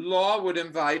 law would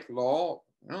invite,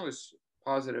 this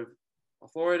positive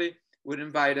authority, would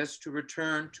invite us to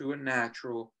return to a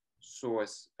natural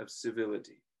source of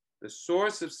civility. The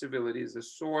source of civility is the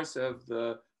source of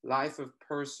the life of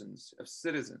persons, of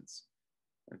citizens,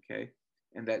 okay?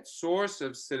 And that source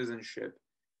of citizenship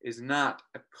is not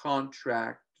a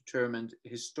contract determined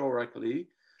historically,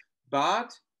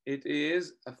 but it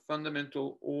is a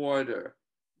fundamental order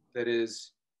that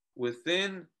is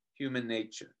within human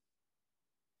nature.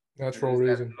 Natural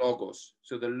reason. Logos.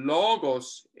 So the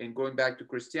logos, and going back to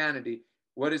Christianity,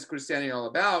 what is Christianity all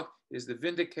about? Is the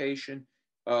vindication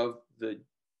of the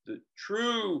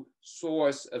true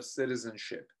source of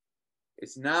citizenship.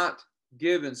 It's not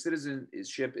given,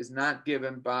 citizenship is not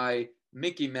given by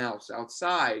Mickey Mouse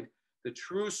outside. The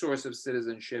true source of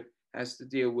citizenship has to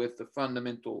deal with the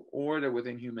fundamental order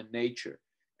within human nature.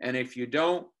 And if you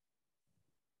don't,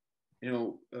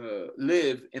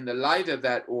 live in the light of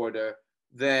that order,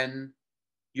 then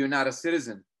you're not a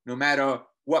citizen, no matter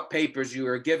what papers you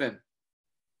are given.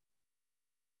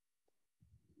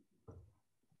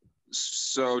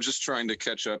 So just trying to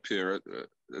catch up here,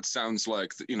 it sounds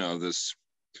like, this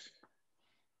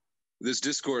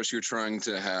discourse you're trying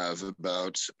to have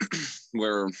about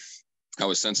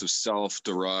how a sense of self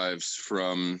derives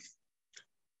from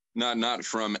not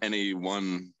from any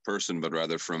one person, but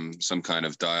rather from some kind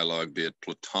of dialogue, be it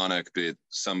Platonic, be it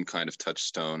some kind of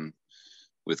touchstone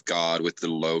with God, with the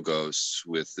logos,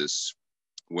 with this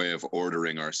way of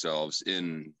ordering ourselves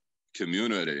in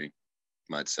community,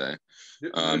 might say,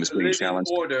 A is being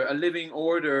challenged. a living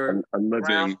order A living,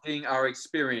 grounding our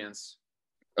experience.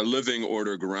 a living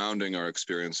order grounding our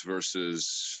experience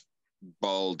versus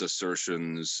bald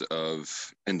assertions of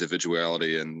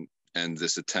individuality and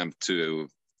this attempt to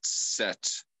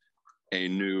set a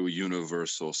new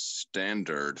universal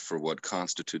standard for what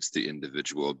constitutes the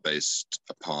individual based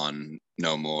upon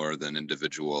no more than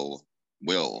individual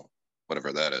will,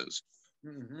 whatever that is.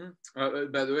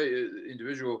 By the way,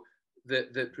 individual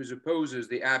that presupposes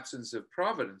the absence of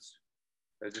providence,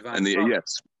 a divine And providence.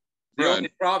 yes, The right.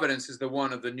 only providence is the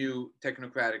one of the new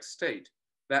technocratic state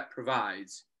that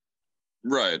provides.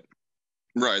 Right.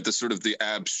 The sort of the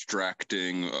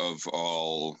abstracting of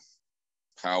all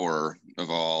power, of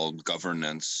all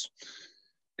governance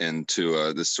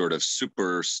into this sort of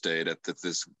super state at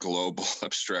this global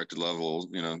abstracted level.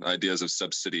 You know, ideas of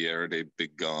subsidiarity be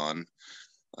gone,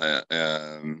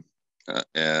 and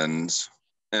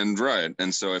right.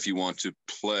 And so, if you want to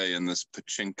play in this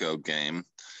pachinko game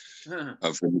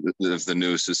of the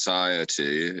new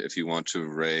society, if you want to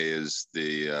raise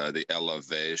the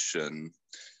elevation,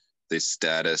 the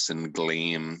status and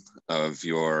gleam of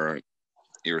your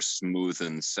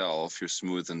smoothened self, your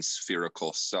smooth and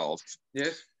spherical self,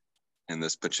 yes, in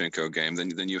this pachinko game,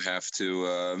 then you have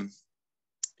to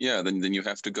then you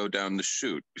have to go down the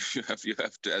chute. You have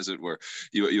to, as it were,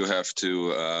 you have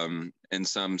to in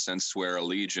some sense swear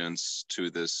allegiance to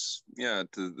this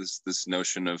this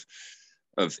notion of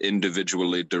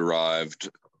individually derived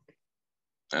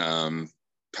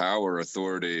power,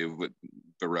 authority,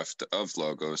 bereft of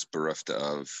logos, bereft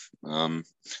of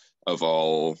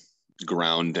all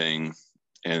grounding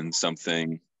in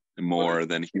something more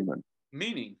than human.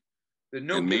 Meaning. There's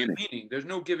no given meaning. There's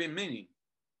no given meaning.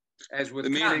 As with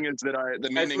the Kant. meaning is that I. The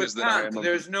meaning As is with that Kant, I am.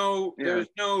 There's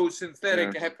no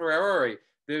synthetic a priori.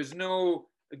 There's no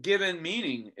given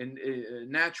meaning and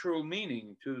natural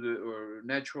meaning to the or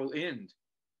natural end.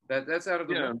 That's out of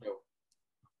the window.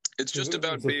 It's just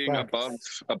about being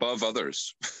above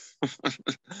others.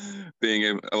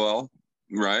 Being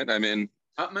right. I mean,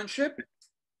 upmanship.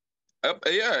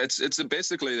 It's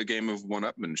basically a game of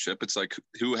one-upmanship. It's like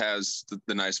who has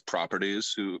the nice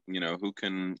properties, who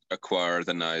can acquire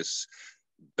the nice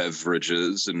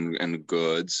beverages and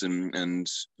goods, and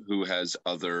who has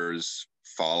others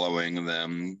following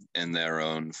them in their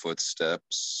own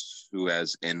footsteps, who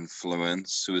has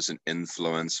influence, who is an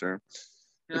influencer.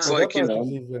 It's like,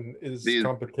 even is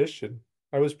competition.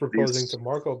 I was proposing to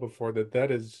Marco before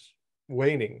that is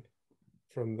waning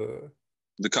from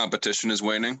the competition is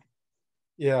waning.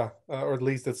 Yeah, or at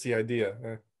least that's the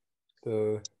idea.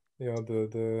 The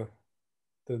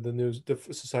new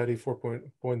society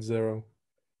 4.0. 4.0.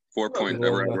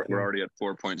 We're already at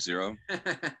 4.0.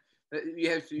 You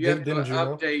have to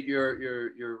update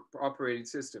your operating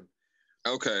system.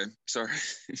 Okay, sorry.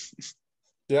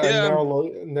 Yeah, I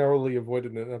narrowly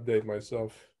avoided an update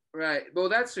myself. Right. Well,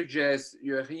 that suggests,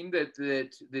 Joachim, that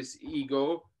this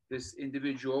ego, this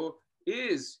individual,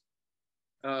 is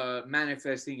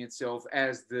manifesting itself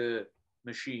as the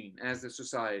machine, as the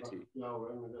society.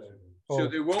 So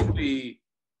there won't be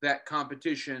that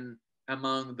competition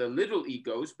among the little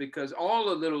egos, because all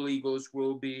the little egos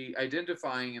will be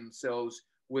identifying themselves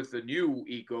with the new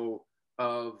ego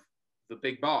of the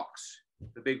big box,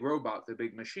 the big robot, the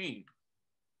big machine.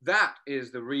 That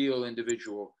is the real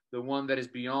individual, the one that is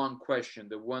beyond question,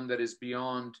 the one that is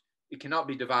beyond, it cannot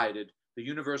be divided, the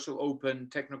universal open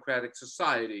technocratic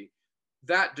society.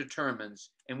 That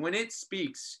determines, and when it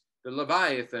speaks, the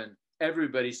Leviathan,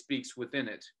 everybody speaks within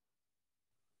it,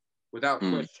 without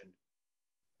question.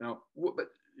 Now, but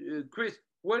Chris,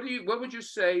 what would you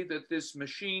say that this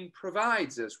machine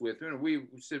provides us with? We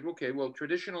said, okay, well,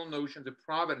 traditional notions of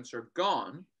providence are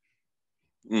gone.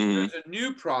 There's a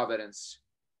new providence.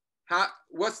 How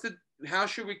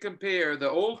should we compare the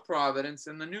old providence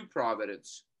and the new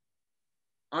providence?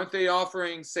 Aren't they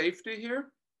offering safety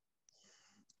here?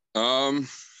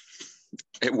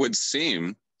 It would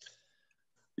seem.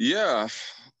 Yeah.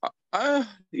 I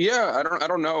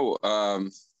don't know.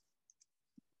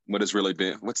 What has really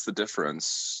been? What's the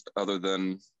difference other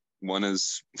than one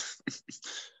has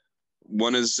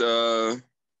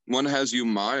you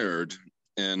mired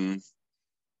in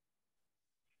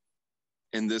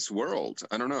this world.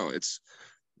 I don't know.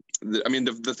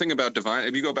 The thing about divine,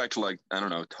 if you go back to, like, I don't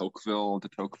know, Tocqueville,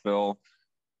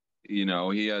 he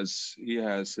has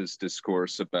his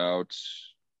discourse about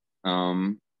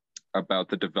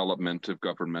the development of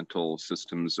governmental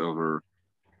systems over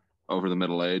the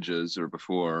Middle Ages or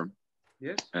before.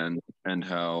 Yes. And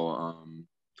how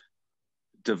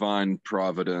divine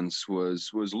providence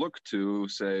was looked to,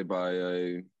 say,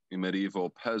 by medieval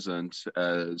peasant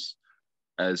as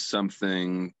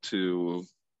something to,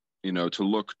 you know, to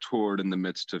look toward in the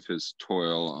midst of his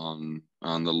toil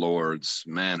on the Lord's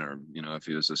manor, you know, if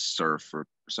he was a serf or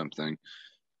something.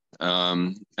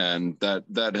 And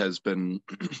that has been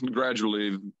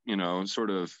gradually, you know, sort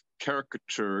of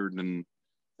caricatured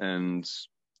and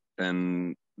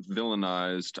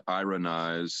villainized,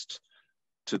 ironized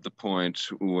to the point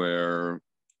where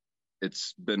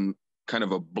it's been kind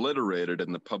of obliterated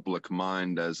in the public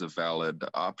mind as a valid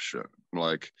option.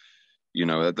 Like, you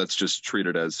know, that's just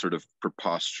treated as sort of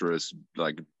preposterous,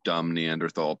 like dumb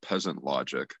Neanderthal peasant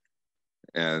logic.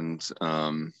 And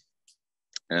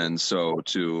so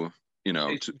to, you know,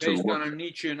 based on a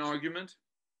Nietzschean argument,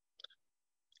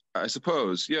 I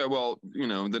suppose, yeah. Well, you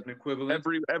know, that equivalent.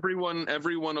 everyone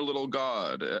a little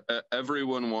god,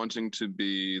 everyone wanting to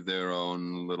be their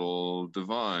own little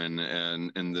divine,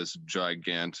 and in this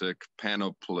gigantic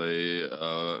panoply,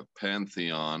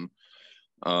 pantheon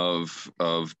of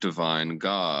divine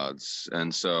gods.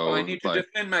 And so, well, I need to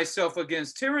defend myself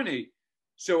against tyranny,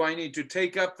 so I need to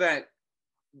take up that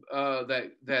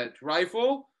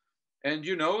rifle, and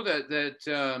you know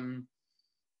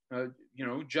you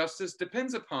know, justice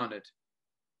depends upon it.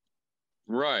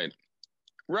 Right.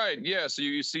 Yeah. So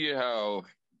you see how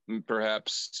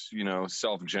perhaps, you know,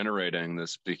 self-generating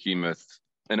this behemoth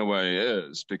in a way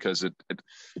is, because it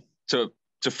to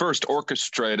first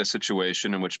orchestrate a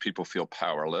situation in which people feel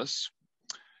powerless,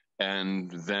 and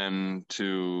then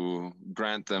to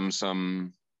grant them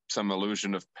some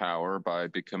illusion of power by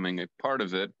becoming a part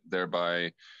of it,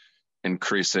 thereby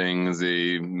increasing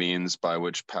the means by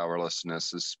which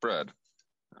powerlessness is spread.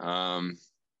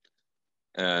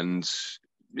 And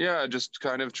yeah, just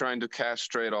kind of trying to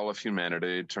castrate all of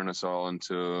humanity, turn us all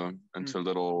into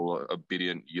little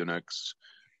obedient eunuchs.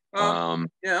 Yeah,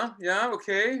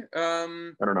 okay. I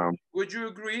don't know. Would you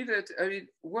agree that, I mean,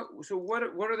 what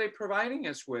are they providing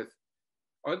us with?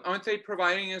 Aren't they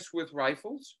providing us with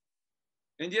rifles?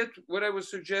 And yet, what I was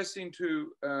suggesting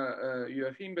to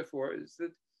Joachim before is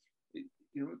that,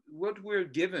 you know, what we're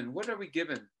given, what are we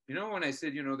given? You know, when I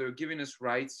said, you know, they're giving us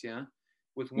rights, yeah,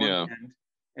 with one hand,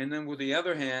 and then with the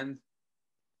other hand,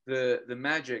 the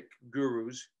magic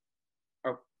gurus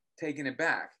are taking it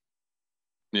back.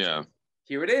 Yeah.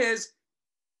 Here it is.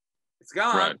 It's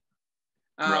gone.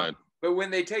 Right. But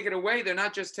when they take it away, they're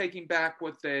not just taking back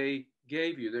what they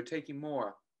gave you. They're taking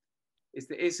more. It's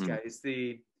the iska. It's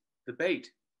the bait.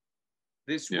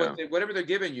 Whatever they're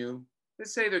giving you.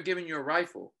 Let's say they're giving you a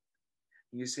rifle.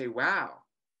 And you say, wow,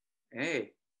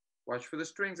 hey, watch for the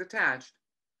strings attached.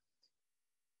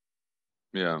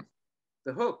 Yeah.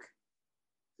 The hook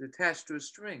is attached to a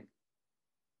string.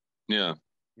 Yeah.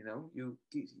 You know, you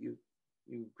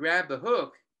grab the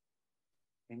hook,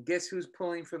 and guess who's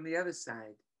pulling from the other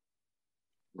side?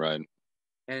 Right.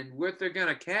 And what they're going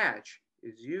to catch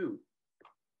is you.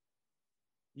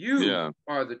 You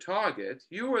are the target.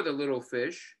 You are the little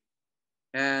fish.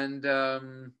 And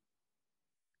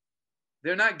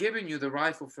they're not giving you the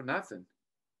rifle for nothing,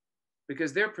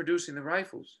 because they're producing the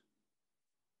rifles.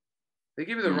 They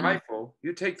give you the rifle.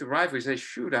 You take the rifle. You say,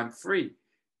 shoot, I'm free.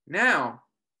 Now,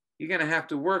 you're going to have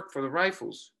to work for the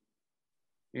rifles.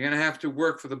 You're going to have to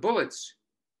work for the bullets.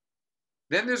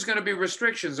 Then there's going to be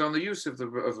restrictions on the use of the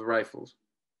rifles.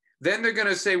 Then they're going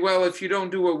to say, well, if you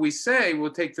don't do what we say, we'll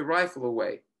take the rifle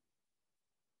away.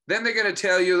 Then they're going to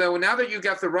tell you that, well, now that you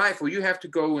got the rifle, you have to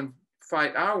go and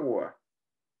fight our war.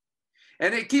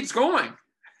 And it keeps going.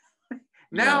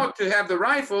 Now to have the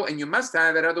rifle, and you must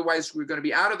have it, otherwise we're going to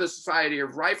be out of the society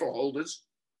of rifle holders,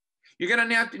 you're going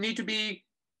to need to be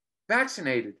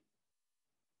vaccinated.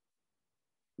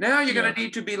 Now you're going to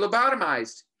need to be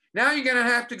lobotomized. Now you're going to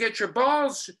have to get your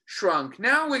balls shrunk.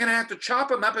 Now we're going to have to chop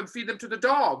them up and feed them to the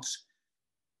dogs,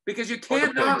 because you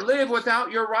cannot live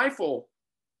without your rifle.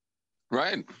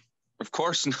 Right. Of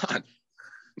course not.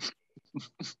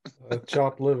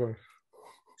 Chopped liver.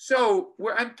 So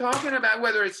I'm talking about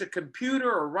whether it's a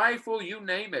computer or rifle, you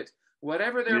name it.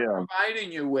 Whatever they're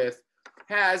providing you with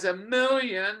has a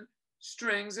million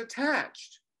strings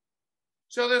attached.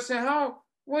 So they'll say, oh,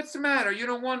 what's the matter? You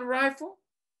don't want a rifle?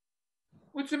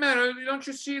 What's the matter? Don't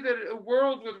you see that a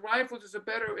world with rifles is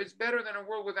better than a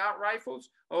world without rifles?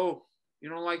 Oh, you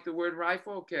don't like the word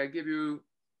rifle? Okay, I give you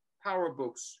power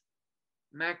books,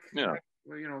 MacBooks,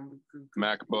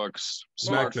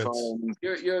 smartphones,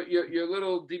 your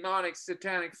little demonic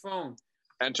satanic phone,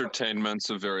 entertainments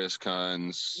of various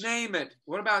kinds. Name it.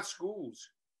 What about schools?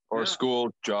 Or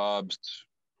school jobs,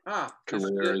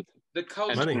 careers, the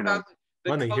culture,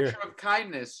 culture of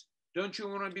kindness. Don't you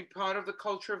want to be part of the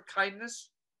culture of kindness?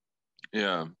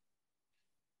 Yeah.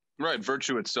 Right,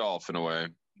 virtue itself, in a way.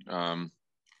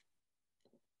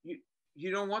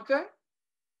 You don't want that?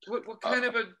 What kind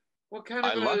of a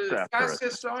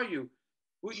fascist are you?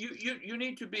 Well, you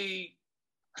need to be,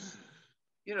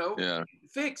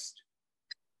 fixed.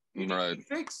 You need to be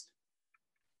fixed.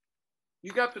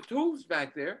 You got the tools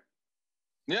back there.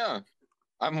 Yeah,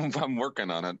 I'm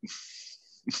working on it.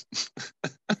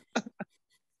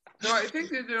 So I think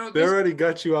that they already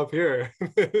got you up here.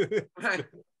 Right.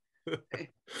 You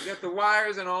got the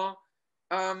wires and all.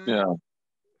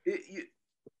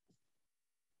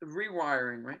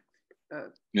 Rewiring, right? I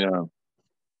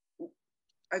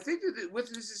think that what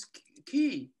this is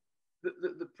key.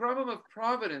 The problem of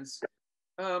providence.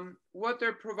 What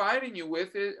they're providing you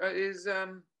with is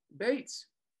baits.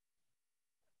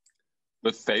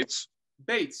 With fates?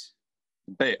 Baits.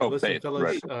 Listen, bait. Fellas,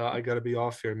 Right. I got to be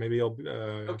off here. Maybe I'll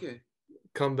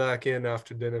come back in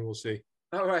after dinner. We'll see.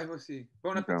 All right, we'll see.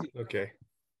 Bon appetit. Okay.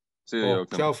 See you.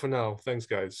 Ciao for now. Thanks,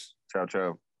 guys. Ciao,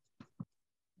 ciao.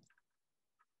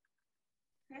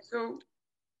 So,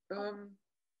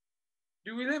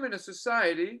 do we live in a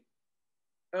society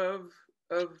of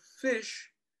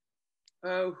fish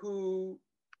who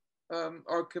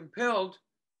are compelled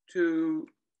to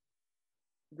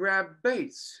grab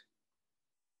baits?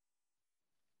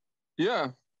 Yeah,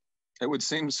 it would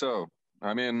seem so.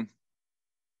 I mean,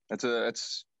 it's a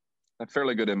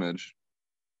fairly good image.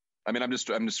 I mean, I'm just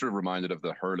sort of reminded of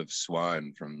the herd of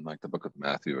swine from like the Book of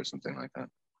Matthew or something like that.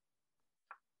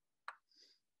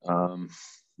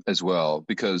 As well,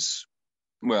 because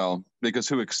who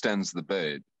extends the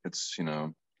bait? It's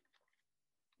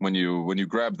when you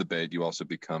grab the bait, you also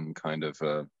become kind of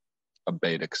a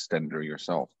bait extender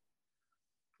yourself.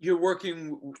 You're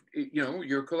working,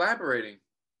 you're collaborating.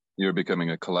 You're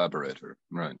becoming a collaborator,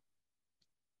 right?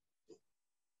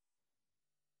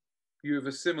 You've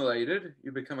assimilated,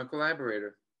 you become a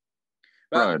collaborator.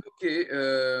 But, right. Okay.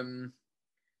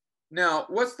 Now,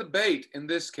 what's the bait in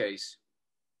this case?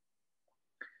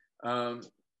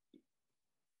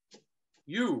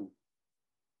 You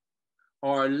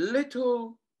are a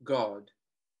little God.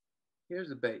 Here's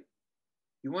the bait.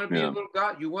 You want to be a little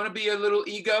God? You want to be a little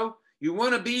ego? You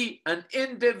want to be an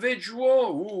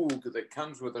individual? Ooh, because it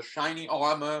comes with a shiny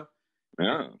armor.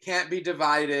 Yeah. It can't be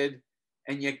divided,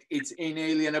 and it's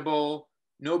inalienable.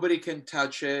 Nobody can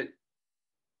touch it.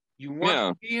 You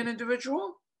want to be an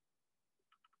individual?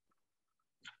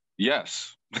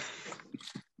 Yes.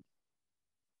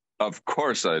 Of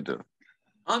course I do.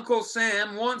 Uncle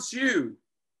Sam wants you.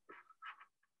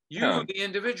 You, the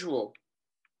individual.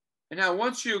 And now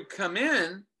once you come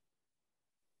into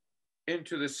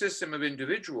the system of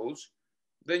individuals,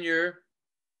 then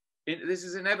this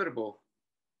is inevitable.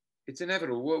 It's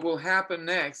inevitable. What will happen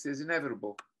next is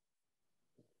inevitable.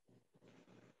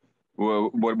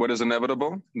 Well, what is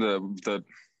inevitable? That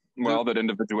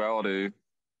individuality.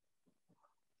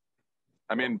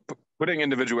 I mean, putting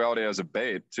individuality as a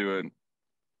bait to,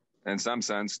 in some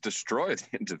sense, destroy the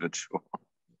individual.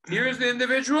 Here's the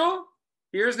individual.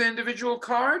 Here's the individual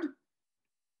card.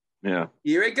 Yeah.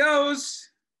 Here it goes.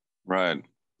 Right.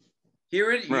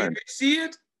 Here you see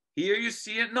it. Here you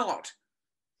see it not.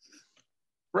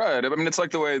 Right. I mean, it's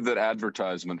like the way that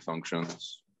advertisement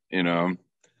functions.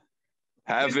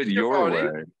 Have it your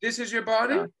way. This is your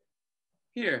body. Yeah.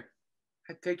 Here,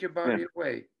 I take your body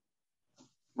away.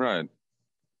 Right.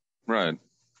 Right.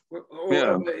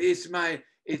 It's my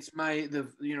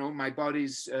my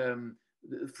body's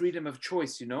freedom of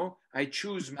choice. I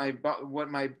choose what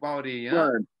my body.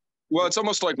 Right. Well, it's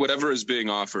almost like whatever is being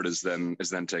offered is then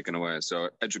taken away. So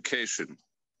education.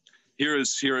 Here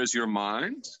is your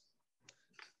mind.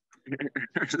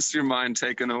 Here's your mind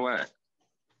taken away.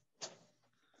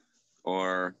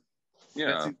 Or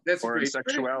that's or in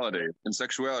sexuality. In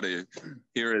sexuality,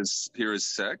 here is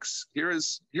sex. Here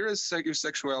is your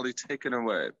sexuality taken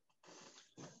away.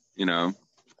 Well,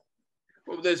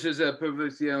 this is a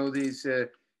these.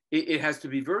 It has to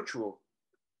be virtual.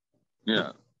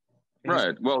 Yeah.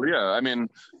 Right. Well, yeah. I mean,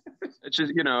 it's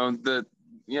just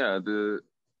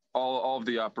all of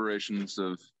the operations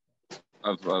of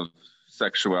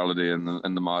sexuality in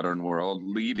the modern world,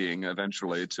 leading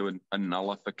eventually to a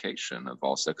nullification of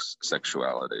all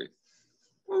sexuality.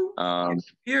 Well,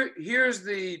 here's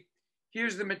the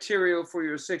material for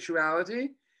your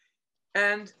sexuality,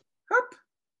 and hop,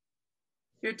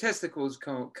 your testicles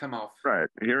come off. Right.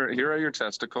 Here are your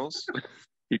testicles.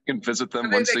 You can visit them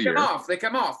once a year. They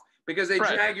come off because they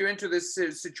drag you into this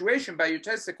situation by your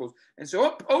testicles, and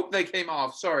so they came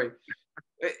off. Sorry,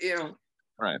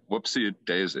 Right. Whoopsie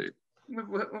daisy.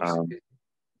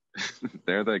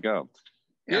 There they go.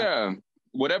 Yeah.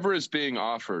 Whatever is being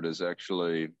offered is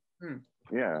actually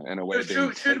yeah, in a way.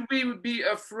 Should we be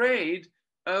afraid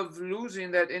of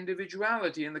losing that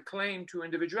individuality and the claim to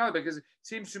individuality? Because it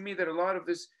seems to me that a lot of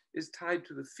this is tied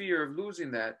to the fear of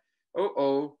losing that.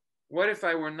 What if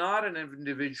I were not an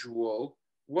individual?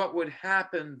 What would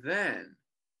happen then?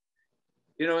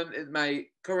 You know, in my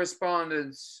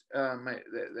correspondence,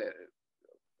 the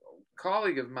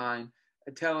colleague of mine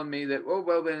telling me that, oh,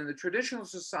 well, in the traditional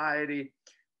society,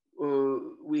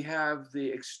 we have the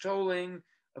extolling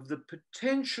of the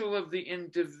potential of the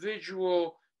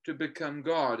individual to become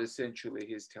God, essentially,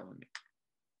 he's telling me.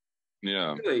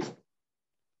 Yeah. Really?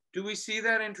 Do we see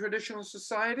that in traditional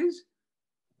societies?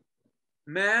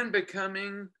 Man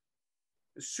becoming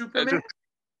Superman?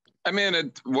 I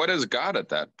mean, what is God at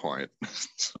that point?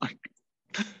 Like,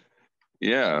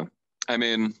 yeah. I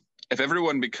mean, if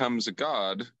everyone becomes a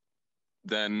god,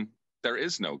 then there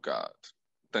is no God.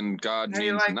 Then God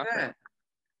means nothing. That?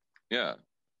 Yeah.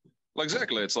 Well,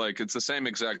 exactly. It's like it's the same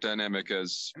exact dynamic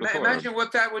as before. Imagine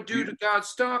what that would do to the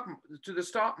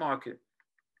stock market.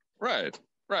 Right.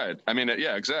 Right. I mean,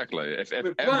 yeah, exactly. If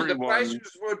everyone, the prices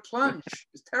would plunge.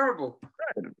 It's terrible.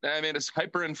 Right. I mean, it's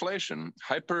hyperinflation,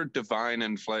 divine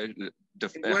inflation,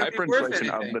 hyperinflation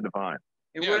of the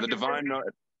divine.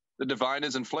 The divine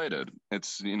is inflated.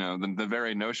 It's, the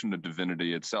very notion of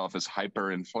divinity itself is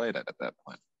hyperinflated at that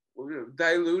point.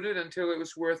 Diluted until it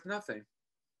was worth nothing.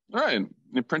 Right.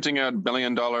 You're printing out $1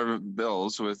 billion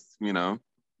bills with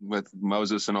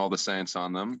Moses and all the saints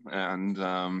on them,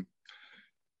 and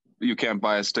you can't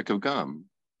buy a stick of gum.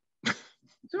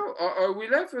 So are we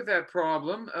left with that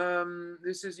problem?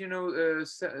 This is,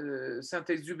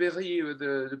 Saint-Exupéry, or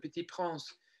the Petit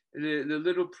Prince, the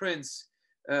Little Prince.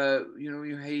 The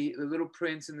Little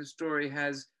Prince in the story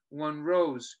has one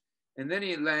rose, and then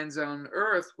he lands on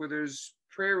Earth where there's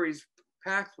prairies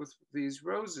packed with these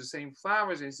roses, same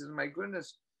flowers, and he says, "My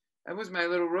goodness, that was my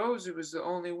little rose. It was the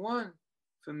only one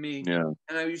for me, and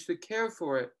I used to care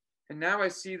for it. And now I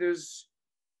see there's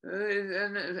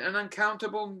an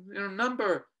uncountable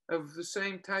number of the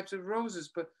same types of roses.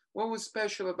 But what was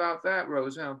special about that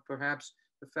rose? Well, perhaps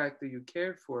the fact that you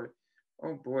cared for it.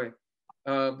 Oh boy!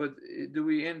 But do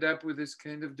we end up with this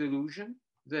kind of delusion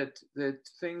that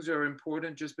things are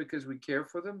important just because we care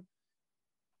for them?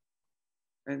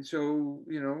 And so,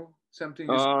 something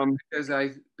is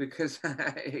because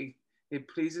it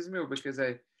pleases me, or because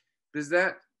is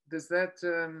that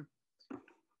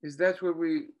what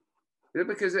we?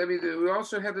 Because I mean, we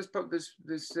also have this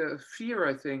fear.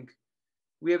 I think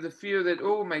we have the fear that,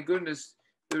 oh my goodness,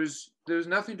 there's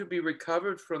nothing to be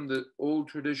recovered from the old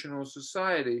traditional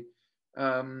society.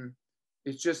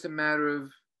 It's just a matter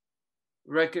of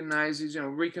recognizing,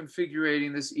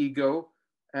 reconfiguring this ego,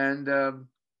 and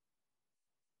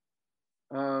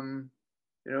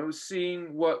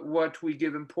seeing what we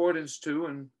give importance to,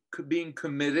 and being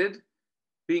committed,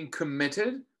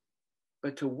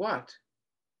 but to what?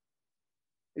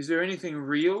 Is there anything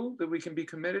real that we can be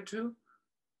committed to?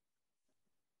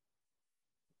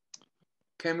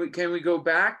 Can we go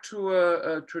back to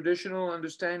a traditional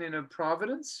understanding of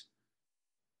providence?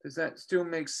 Does that still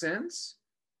make sense?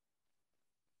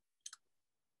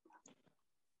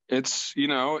 It's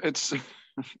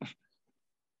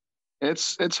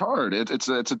it's hard.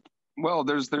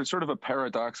 There's sort of a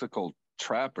paradoxical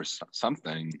trap or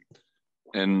something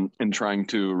in trying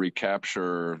to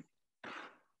recapture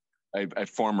a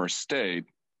former state.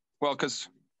 Well, because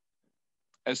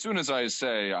as soon as I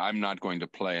say I'm not going to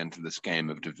play into this game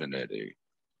of divinity,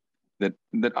 that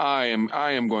I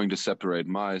am going to separate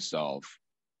myself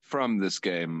from this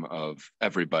game of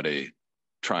everybody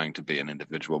trying to be an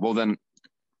individual. Well, then,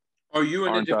 are you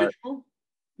an individual?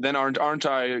 Then aren't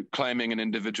I claiming an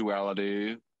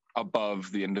individuality above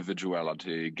the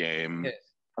individuality game? Yes.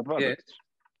 Above it.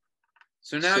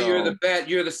 So now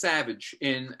you're the savage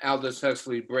in Aldous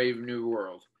Huxley's Brave New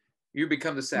World. You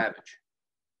become the savage.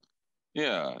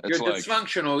 Yeah, you're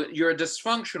dysfunctional. You're a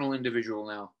dysfunctional individual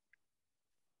now.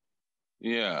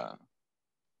 Yeah.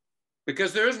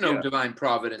 Because there is no divine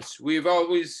providence. We've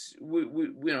always,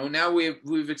 now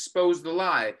we've exposed the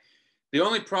lie. The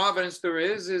only providence there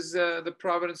is the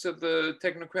providence of the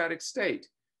technocratic state.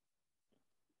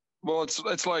 Well,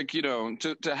 it's like,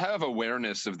 to have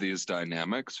awareness of these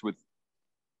dynamics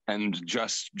and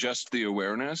just the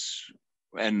awareness,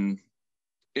 and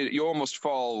you almost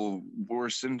fall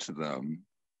worse into them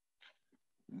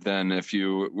than if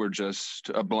you were just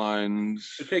a blind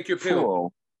so take your pill.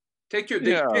 Fool. Did you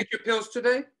take your pills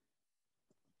today?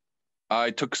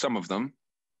 I took some of them.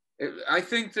 I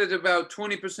think that about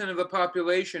 20% of the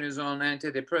population is on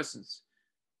antidepressants.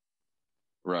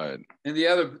 Right. And the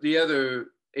other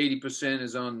 80%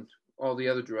 is on all the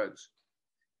other drugs.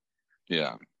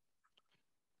 Yeah.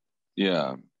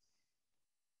 Yeah.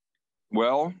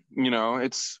 Well,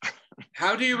 it's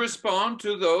How do you respond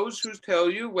to those who tell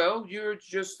you, well, you're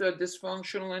just a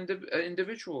dysfunctional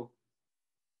individual?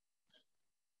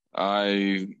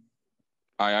 I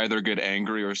either get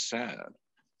angry or sad.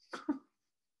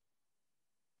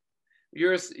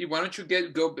 Why don't you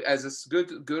go as a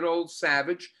good old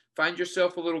savage, find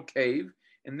yourself a little cave,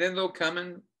 and then they'll come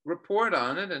and report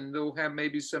on it, and they'll have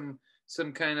maybe some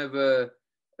kind of a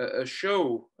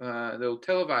show. They'll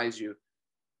televise you.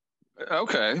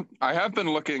 Okay, I have been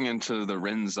looking into the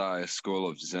Rinzai school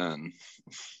of Zen.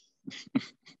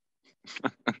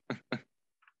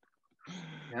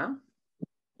 Yeah.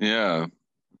 Yeah,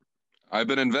 I've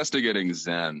been investigating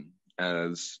Zen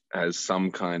as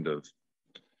some kind of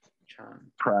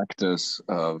practice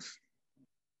of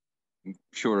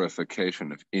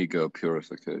purification, of ego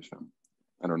purification.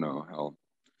 I don't know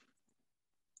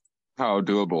how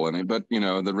doable any, but the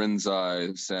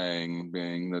Rinzai saying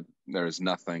being that there is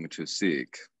nothing to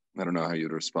seek. I don't know how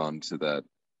you'd respond to that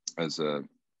as a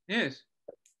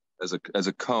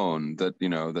cone that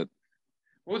that.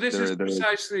 Well, this is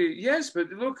precisely yes,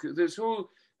 but look, this whole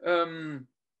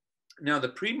now the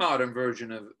pre-modern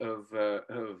version of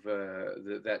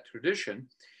that tradition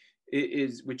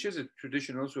which is a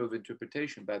tradition also of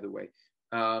interpretation, by the way,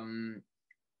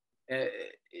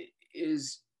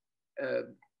 is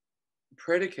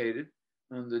predicated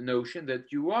on the notion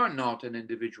that you are not an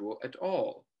individual at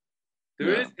all.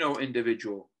 There is no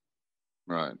individual.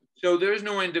 Right. So there is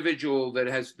no individual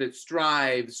that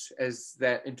strives, as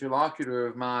that interlocutor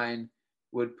of mine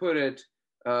would put it,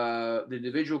 the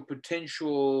individual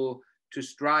potential to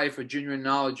strive for genuine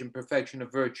knowledge and perfection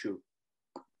of virtue.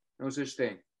 No such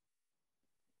thing.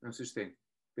 No such thing.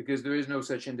 Because there is no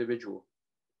such individual.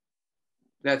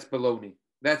 That's baloney.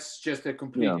 That's just a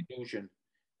complete illusion.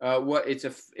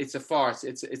 It's a farce.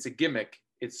 It's a gimmick.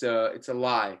 It's a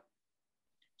lie.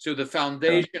 So the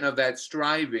foundation of that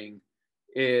striving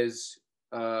is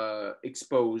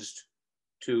exposed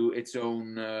to its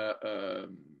own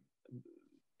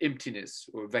emptiness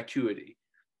or vacuity.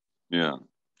 Yeah.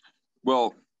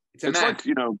 Well, it's like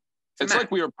it's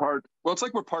like we are part. Well, it's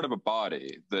like we're part of a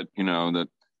body that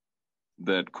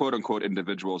that quote unquote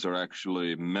individuals are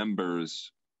actually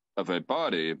members of a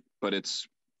body, but it's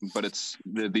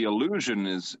the illusion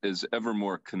is ever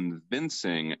more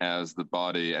convincing as the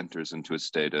body enters into a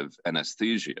state of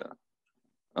anesthesia.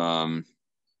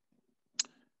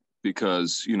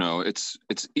 Because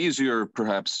it's easier,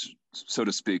 perhaps, so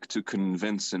to speak, to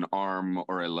convince an arm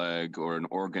or a leg or an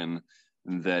organ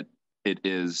that it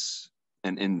is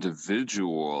an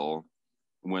individual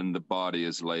when the body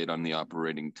is laid on the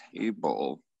operating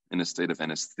table in a state of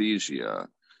anesthesia,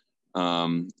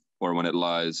 or when it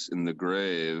lies in the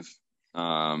grave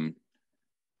in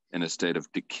a state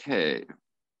of decay,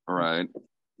 right?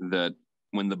 That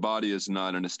when the body is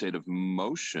not in a state of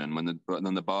motion, when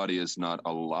the body is not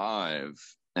alive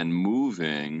and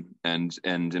moving and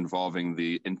involving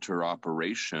the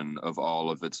interoperation of all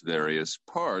of its various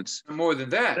parts. More than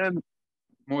that.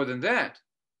 When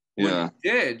it's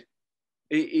dead,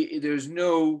 there's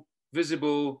no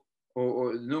visible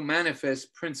or no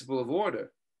manifest principle of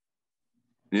order.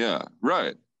 Yeah,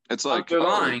 right. It's like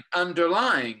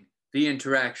underlying the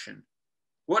interaction.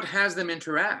 What has them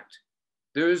interact?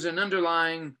 There is an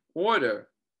underlying order,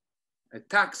 a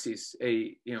taxis,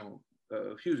 husos.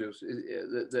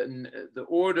 The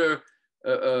order.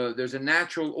 There's a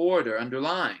natural order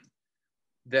underlying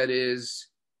that is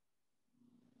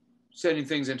setting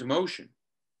things into motion.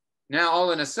 Now,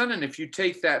 all of a sudden, if you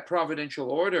take that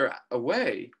providential order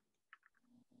away,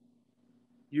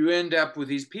 you end up with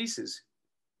these pieces.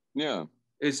 Yeah.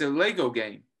 It's a Lego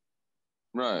game.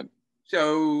 Right.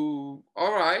 So,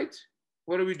 all right,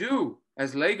 what do we do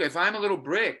as Lego? If I'm a little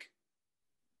brick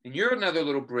and you're another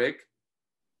little brick,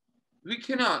 we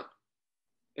cannot,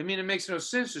 it makes no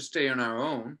sense to stay on our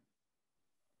own.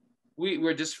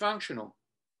 We're dysfunctional.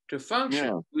 To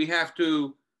function, we have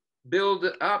to build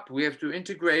up, we have to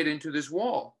integrate into this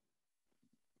wall.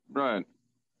 Right.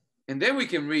 And then we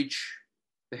can reach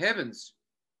the heavens.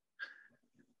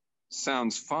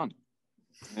 Sounds fun.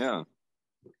 Yeah.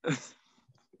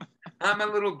 I'm a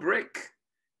little brick.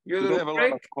 You're a Do little they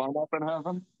have brick. a lot of climb up in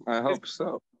heaven? I hope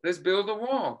so. Let's build a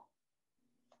wall.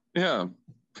 Yeah.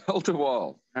 Build a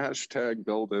wall. Hashtag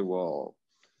build a wall.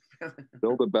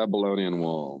 Build a Babylonian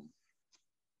wall.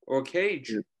 Or a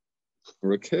cage.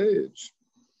 Or a cage.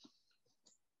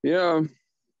 Yeah.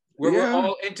 Where we're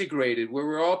all integrated, where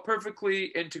we're all perfectly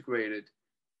integrated.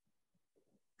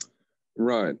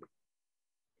 Right.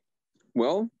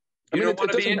 Well, you don't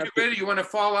want to be integrated. You want to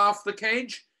fall off the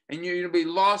cage and you're going to be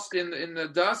lost in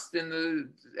the dust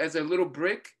as a little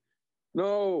brick?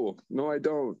 No, I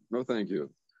don't. No, thank you.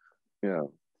 Yeah.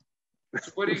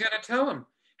 So what are you going to tell them?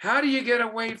 How do you get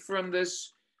away from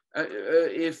this,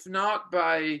 if not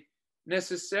by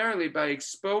necessarily by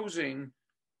exposing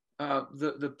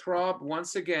the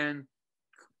once again,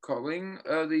 calling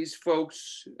these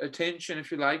folks attention,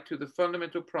 if you like, to the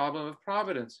fundamental problem of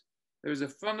providence. There's a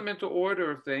fundamental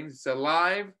order of things. It's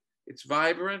alive, it's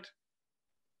vibrant,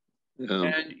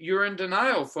 and you're in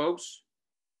denial, folks.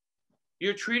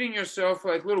 You're treating yourself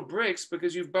like little bricks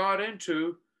because you've bought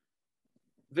into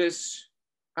this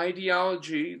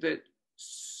ideology that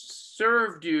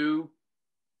served you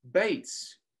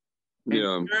baits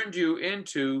and turned you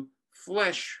into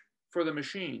flesh for the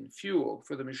machine, fuel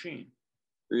for the machine.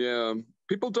 Yeah,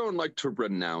 people don't like to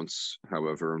renounce,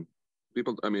 however.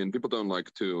 People don't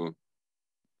like to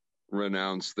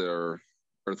renounce their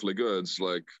earthly goods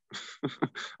like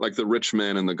like the rich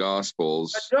man in the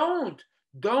Gospels. But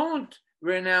don't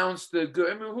renounce the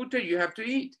good. I mean, who told you have to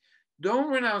eat?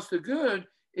 Don't renounce the good.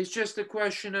 It's just a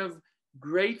question of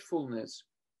gratefulness,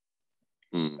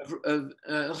 of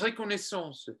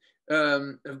reconnaissance,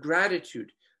 of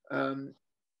gratitude.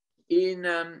 In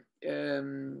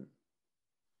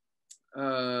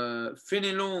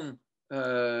Fénelon,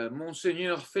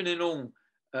 Monseigneur Fénelon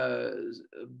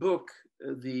book,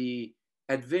 The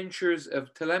Adventures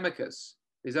of Telemachus,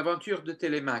 Les Aventures de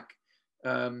Télémaque.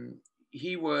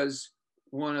 He was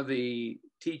one of the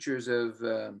teachers of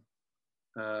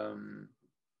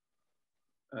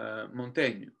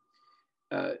Montaigne.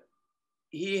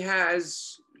 He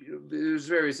has, there's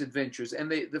various adventures, and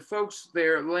the folks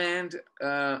there land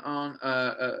on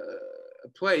a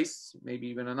place, maybe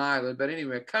even an island, but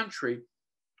anyway, a country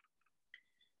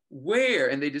where,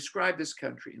 and they describe this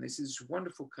country, and this is a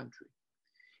wonderful country.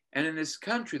 And in this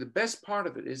country, the best part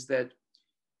of it is that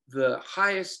the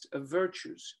highest of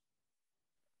virtues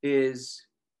is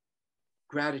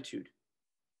gratitude.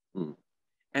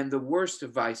 And the worst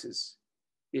of vices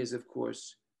is, of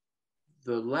course,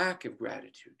 the lack of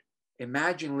gratitude.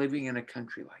 Imagine living in a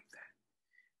country like that.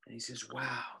 And he says,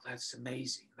 wow, that's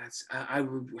amazing. I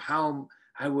would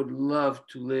love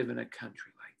to live in a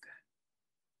country like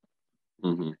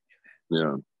that.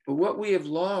 Yeah. But what we have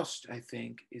lost, I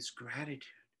think, is gratitude.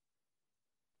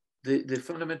 The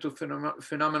fundamental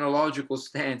phenomenological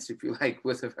stance, if you like,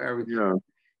 with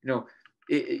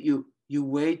you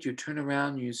wait, you turn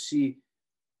around, you see,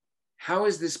 how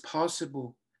is this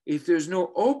possible? If there's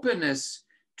no openness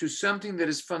to something that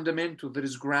is fundamental, that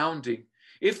is grounding,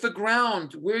 if the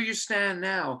ground where you stand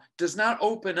now does not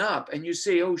open up and you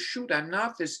say, oh, shoot, I'm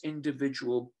not this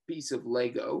individual piece of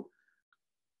Lego.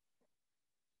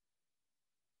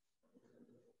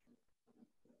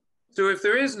 So if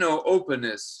there is no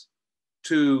openness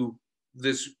to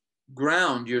this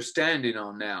ground you're standing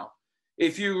on now,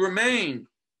 if you remain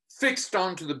fixed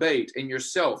onto the bait and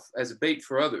yourself as a bait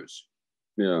for others,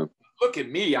 look at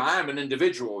me, I'm an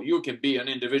individual, you can be an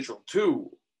individual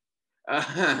too.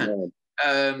 You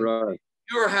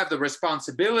have the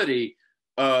responsibility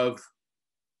of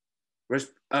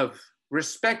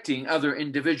respecting other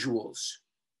individuals.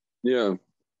 Yeah.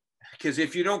 Because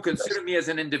if you don't consider me as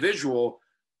an individual,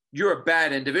 you're a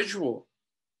bad individual.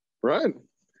 Right.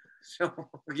 So,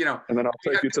 and then I'll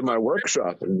take you to my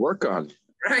workshop and work on it.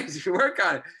 Right, you work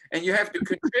on it. And you have to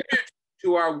contribute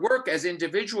to our work as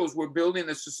individuals. We're building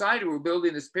the society, we're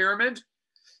building this pyramid,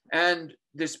 and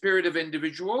this pyramid of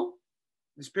individuals,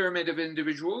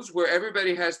 where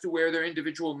everybody has to wear their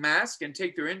individual mask and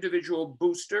take their individual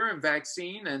booster and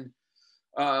vaccine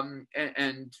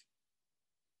and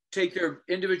take their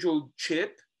individual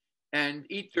chip and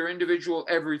eat their individual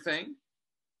everything.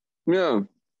 Yeah.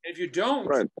 If you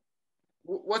don't,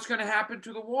 what's going to happen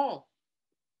to the wall?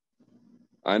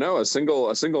 I know, a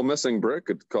single missing brick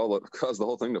could cause the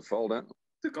whole thing to fall down.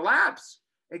 To collapse.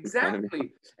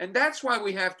 Exactly. And that's why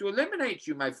we have to eliminate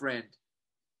you, my friend,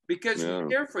 because we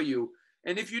care for you.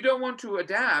 And if you don't want to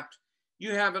adapt,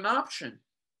 you have an option.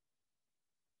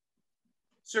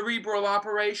 Cerebral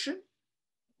operation.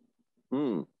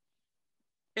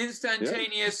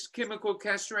 Instantaneous chemical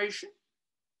castration.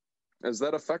 Is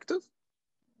that effective?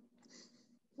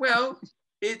 Well,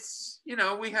 it's,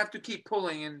 we have to keep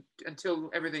pulling until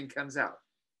everything comes out.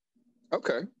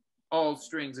 Okay. All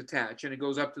strings attach and it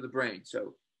goes up to the brain.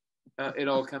 So it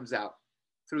all comes out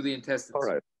through the intestines. All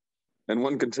right. And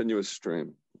one continuous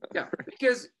stream. Yeah,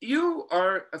 because you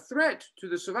are a threat to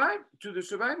the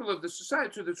survival of the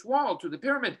society, to this wall, to the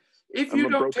pyramid. If you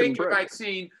don't take your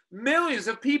vaccine, millions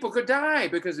of people could die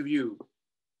because of you.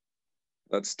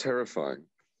 That's terrifying.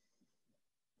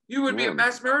 You would be a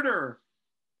mass murderer.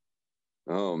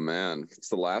 Oh man, it's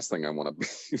the last thing I want to be.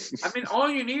 I mean, all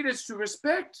you need is to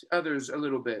respect others a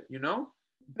little bit, you know?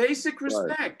 Basic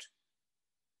respect.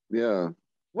 Yeah.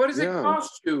 What does it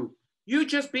cost you? You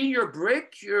just be your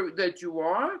brick that you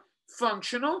are,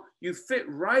 functional. You fit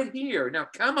right here. Now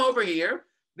come over here.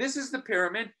 This is the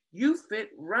pyramid. You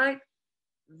fit right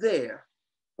there.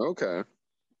 Okay.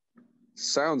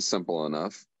 Sounds simple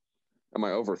enough. Am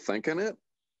I overthinking it?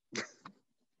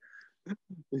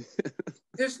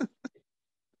 Just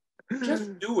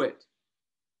do it.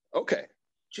 Okay.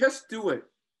 Just do it.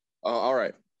 All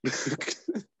right.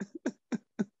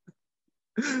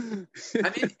 I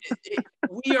mean,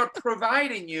 we are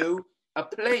providing you a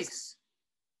place.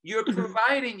 You're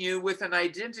providing you with an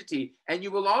identity, and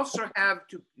you will also have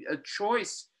a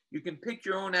choice. You can pick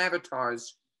your own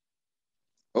avatars.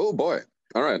 Oh boy.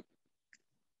 All right.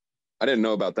 I didn't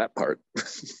know about that part.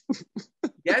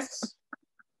 Yes.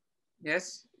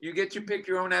 Yes. You get to pick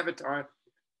your own avatar.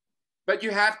 But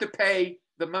you have to pay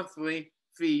the monthly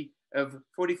fee of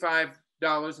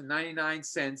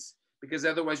 $45.99 because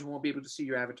otherwise you won't be able to see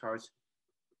your avatars.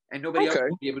 And nobody else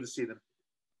will be able to see them.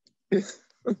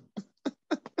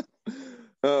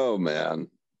 Oh man.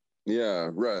 Yeah,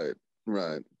 right.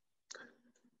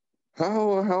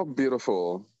 How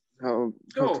beautiful. How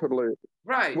totally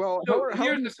right. Well, how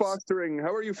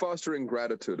are you fostering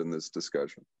gratitude in this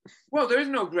discussion? Well, there's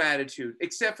no gratitude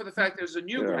except for the fact there's a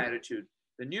new gratitude.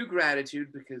 The new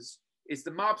gratitude because it's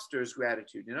the mobster's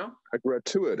gratitude, you know? A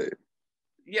gratuity.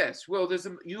 Yes. Well,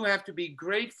 you have to be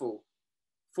grateful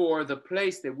for the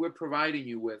place that we're providing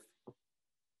you with.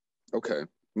 Okay.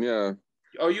 Yeah.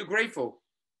 Are you grateful?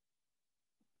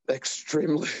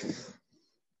 Extremely.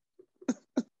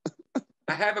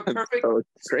 I have a perfect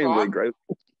extremely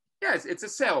grateful. Yes, it's a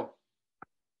cell.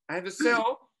 I have a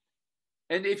cell,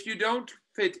 and if you don't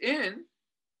fit in,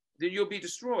 then you'll be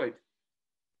destroyed.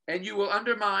 And you will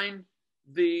undermine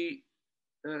the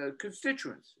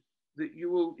constituents.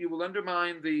 You will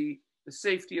undermine the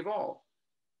safety of all.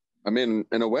 I mean,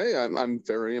 in a way, I'm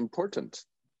very important.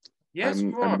 Yes, I'm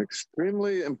you are. an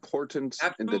extremely important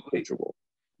individual.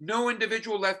 No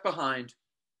individual left behind.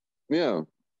 Yeah.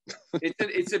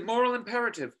 It's a moral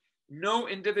imperative. No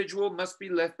individual must be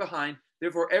left behind.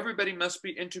 Therefore, everybody must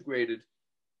be integrated.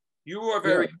 You are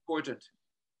very important.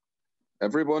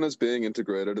 Everyone is being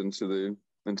integrated into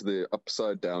the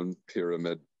upside down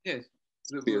pyramid. Yes.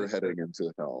 Spearheading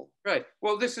into hell. Right.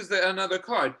 Well, this is another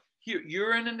card. Here,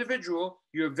 you're an individual.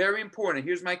 You're very important.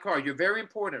 Here's my card. You're very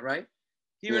important, right?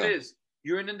 Here it is.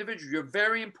 You're an individual. You're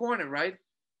very important, right?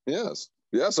 Yes.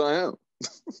 Yes, I am.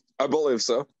 I believe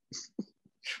so.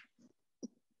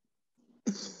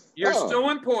 You're so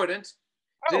important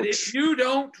that if you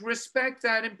don't respect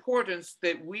that importance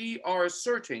that we are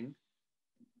asserting,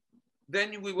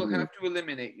 then we will have to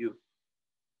eliminate you.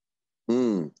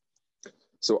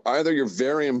 So either you're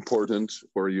very important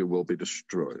or you will be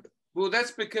destroyed. Well,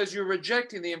 that's because you're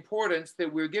rejecting the importance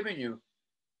that we're giving you.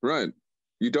 Right.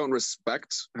 You don't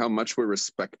respect how much we're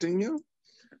respecting you?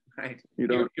 Right.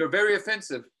 You're very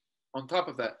offensive on top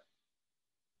of that.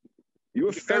 You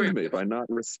offend me by not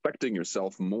respecting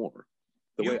yourself more.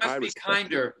 You must be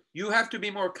kinder. You have to be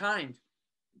more kind.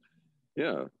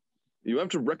 Yeah. You have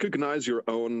to recognize your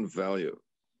own value.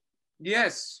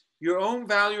 Yes. Your own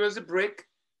value as a brick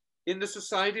in the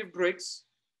society of bricks.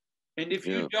 And if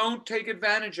you don't take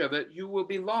advantage of it, you will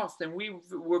be lost. And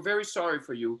we're very sorry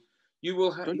for you. You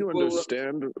will have. Don't you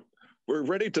understand? We're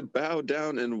ready to bow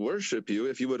down and worship you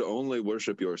if you would only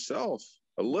worship yourself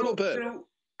a little bit. You know,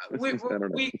 we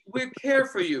care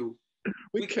for you.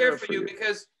 We care for you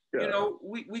because, you know,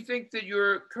 we think that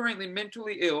you're currently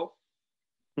mentally ill.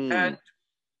 And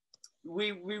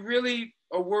we really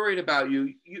are worried about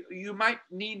you. You might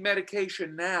need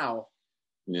medication now.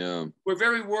 Yeah. We're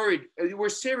very worried. We're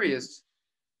serious.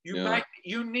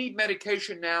 You need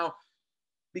medication now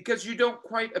because you don't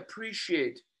quite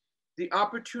appreciate the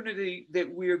opportunity that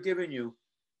we are giving you.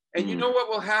 And you know what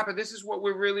will happen? This is what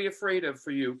we're really afraid of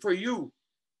for you, for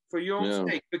your own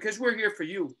sake, because we're here for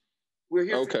you. We're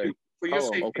here for you, for your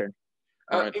safety. Okay.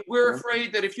 We're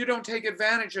afraid that if you don't take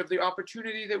advantage of the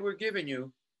opportunity that we're giving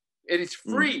you, and it's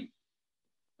free,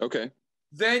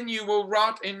 then you will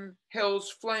rot in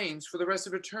hell's flames for the rest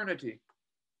of eternity.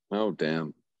 Oh,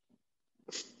 damn.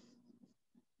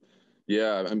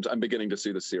 Yeah, I'm beginning to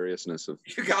see the seriousness of.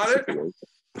 You got it?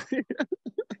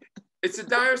 It's a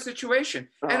dire situation.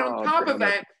 And on top of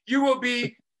that, you will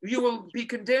be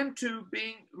condemned to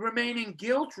remaining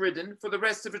guilt-ridden for the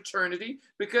rest of eternity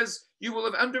because you will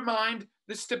have undermined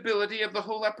the stability of the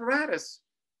whole apparatus.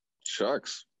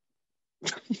 Shucks.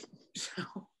 So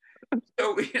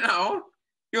you know,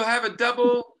 you'll have a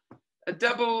double a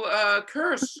double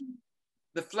curse.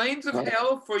 The flames of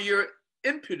hell for your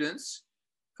impudence,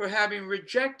 for having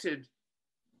rejected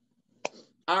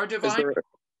our divine.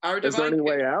 Is there any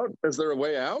way out? Is there a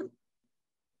way out?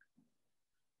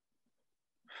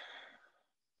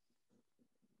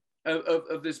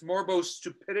 Of this morbo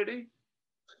stupidity?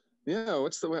 Yeah,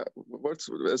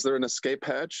 is there an escape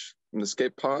hatch, an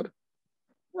escape pod?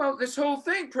 Well, this whole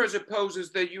thing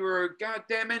presupposes that you are a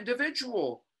goddamn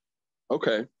individual.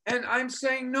 Okay. And I'm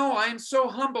saying, no, I'm so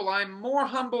humble. I'm more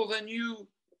humble than you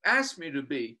asked me to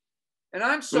be. And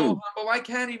I'm so humble, I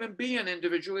can't even be an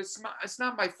individual. It's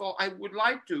not my fault. I would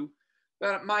like to,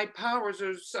 but my powers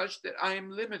are such that I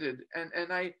am limited,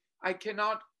 and I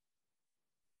cannot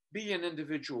be an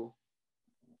individual.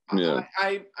 Yeah.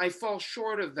 I fall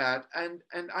short of that, and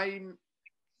I'm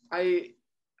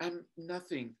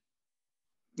nothing.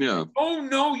 Yeah. Oh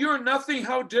no, you're nothing.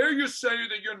 How dare you say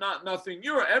that you're not nothing?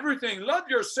 You're everything. Love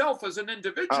yourself as an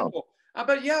individual.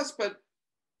 But yes, but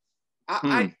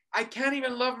I can't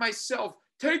even love myself.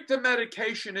 Take the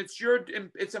medication.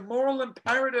 It's a moral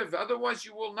imperative. Otherwise,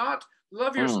 you will not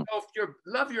love yourself.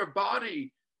 Love your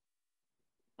body.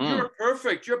 You're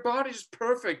perfect. Your body's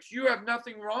perfect. You have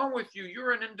nothing wrong with you.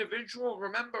 You're an individual,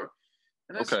 remember.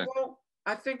 And I said, well,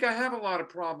 I think I have a lot of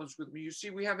problems with me. You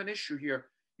see, we have an issue here.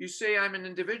 You say I'm an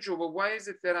individual, but why is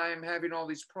it that I am having all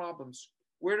these problems?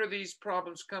 Where do these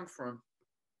problems come from?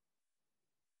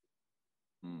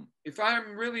 If I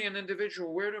am really an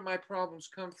individual, where do my problems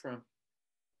come from?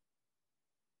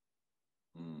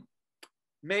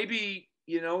 Maybe,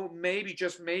 maybe,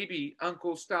 just maybe,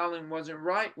 Uncle Stalin wasn't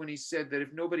right when he said that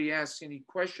if nobody asks any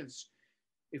questions,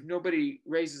 if nobody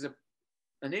raises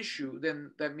an issue,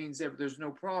 then that means that there's no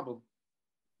problem.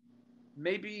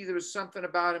 Maybe there was something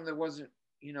about him that wasn't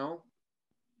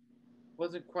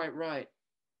quite right.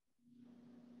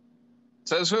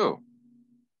 Says who?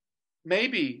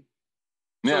 Maybe.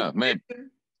 Yeah, maybe.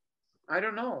 I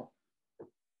don't know.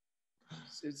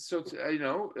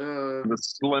 The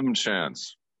slim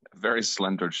chance, a very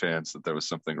slender chance that there was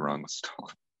something wrong with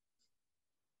Stalin.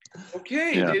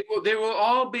 Okay, yeah. They will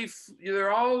all be.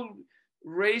 They're all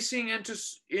racing into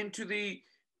a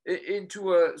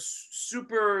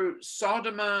super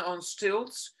Sodoma on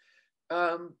stilts.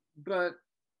 But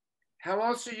how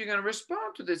else are you going to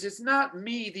respond to this? It's not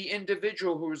me, the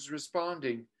individual, who is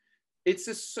responding. It's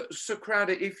a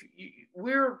Socratic. If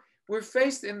we're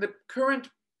faced in the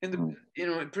current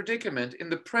predicament, in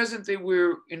the present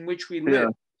that in which we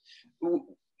live,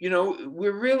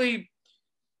 we're really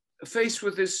faced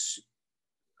with this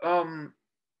hyper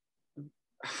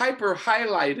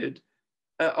highlighted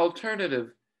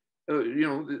alternative.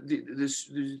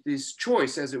 This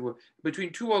choice, as it were,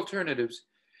 between two alternatives,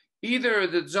 either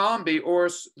the zombie or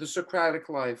the Socratic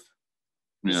life.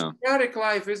 The Socratic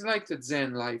life is like the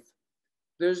Zen life.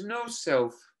 There's no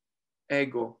self,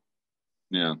 ego.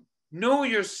 Yeah. Know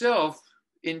yourself,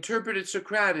 interpreted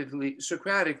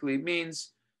Socratically,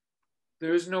 means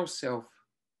there is no self.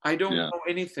 I don't know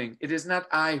anything. It is not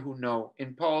I who know.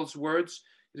 In Paul's words,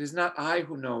 it is not I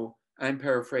who know. I'm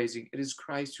paraphrasing. It is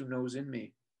Christ who knows in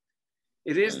me.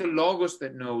 It is the Logos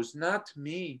that knows, not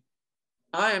me.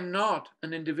 I am not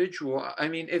an individual. I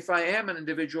mean, if I am an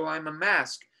individual, I'm a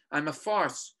mask. I'm a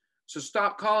farce. So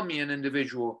stop calling me an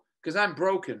individual, because I'm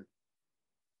broken.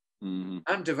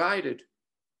 I'm divided.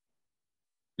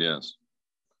 Yes.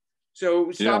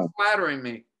 So stop flattering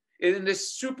me. In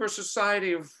this super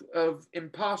society of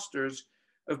imposters,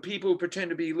 of people who pretend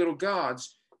to be little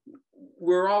gods,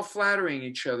 we're all flattering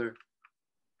each other.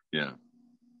 Yeah.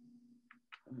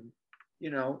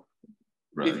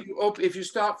 Right. If you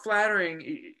stop flattering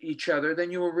each other, then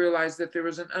you will realize that there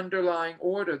is an underlying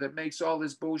order that makes all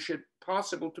this bullshit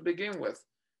possible to begin with.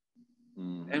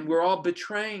 And we're all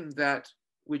betraying that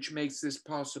which makes this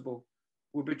possible.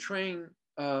 We're betraying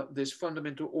this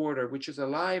fundamental order, which is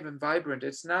alive and vibrant.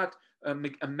 It's not a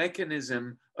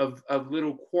mechanism of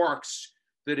little quarks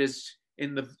that is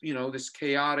in this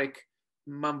chaotic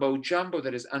mumbo jumbo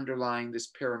that is underlying this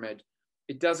pyramid.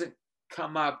 It doesn't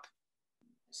come up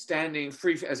standing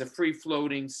free as a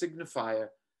free-floating signifier.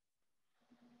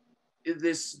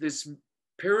 This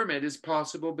pyramid is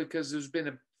possible because there's been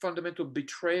a fundamental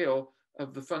betrayal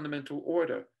of the fundamental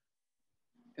order.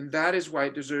 And that is why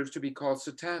it deserves to be called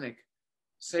satanic.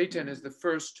 Satan is the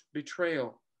first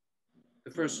betrayal,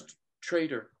 the first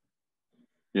traitor.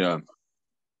 Yeah.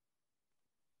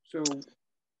 So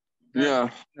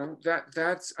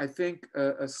that's, I think,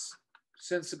 a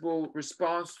sensible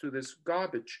response to this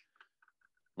garbage.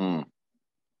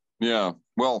 Yeah.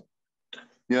 Well,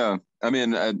 yeah. I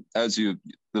mean, the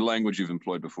language you've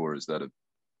employed before is that of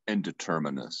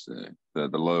indeterminacy, the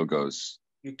Logos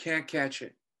You can't catch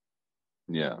it.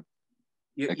 Yeah.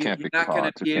 You're It can't be not going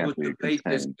to caught. It be able can't be to bait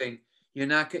this contained. thing. You're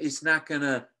not. It's not going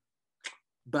to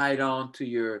bite onto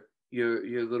your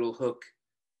little hook.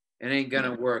 It ain't going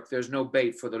to work. There's no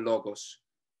bait for the logos.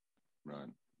 Right.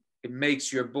 It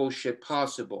makes your bullshit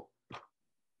possible.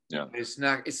 Yeah. It's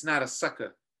not. It's not a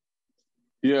sucker.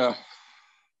 Yeah.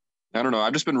 I don't know.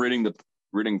 I've just been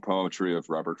reading poetry of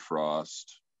Robert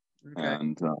Frost,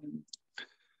 Okay.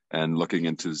 and looking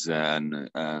into Zen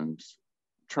and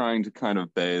trying to kind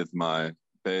of bathe my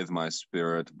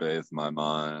spirit, bathe my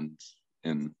mind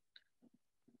in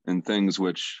things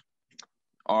which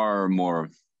are more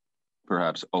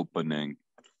perhaps opening,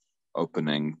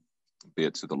 be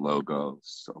it to the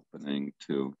logos, opening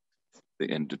to the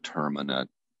indeterminate.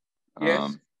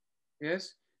 Yes.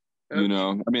 Yes. You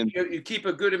know, I mean, you keep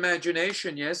a good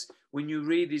imagination, yes, when you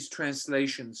read these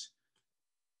translations.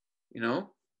 You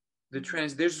know,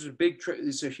 there's a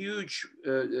it's a huge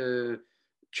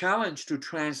challenge to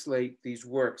translate these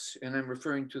works, and I'm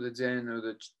referring to the Zen or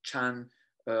the Chan.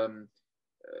 It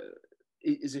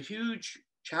is a huge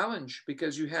challenge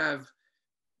because you have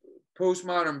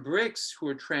postmodern bricks who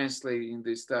are translating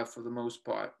this stuff for the most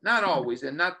part, not always,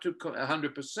 and not to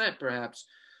 100% perhaps,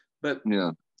 but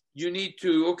yeah, you need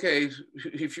to, okay,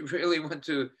 if you really want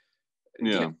to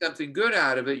get something good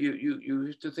out of it, you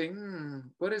have to think,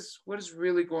 what is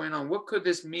really going on? What could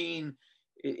this mean?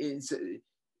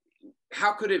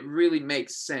 How could it really make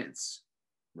sense?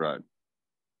 Right.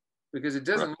 Because it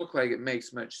doesn't look like it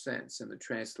makes much sense in the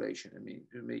translation. I mean,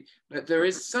 to me, but there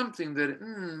is something that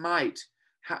might.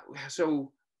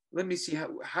 So let me see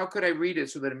how could I read it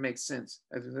so that it makes sense.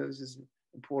 I think this is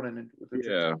important.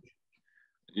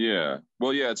 Yeah.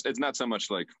 Well, yeah. It's not so much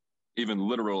like even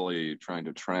literally trying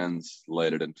to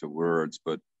translate it into words,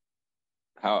 but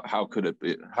how could it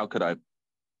be? How could I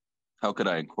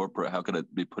incorporate? How could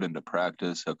it be put into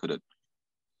practice? How could it?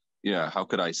 Yeah. How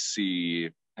could I see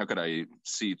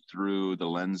through the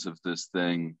lens of this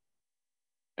thing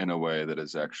in a way that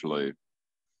is actually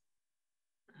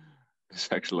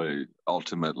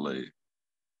ultimately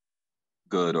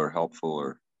good or helpful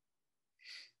or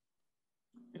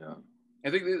yeah. I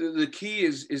think the key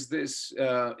is this: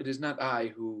 it is not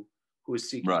I who is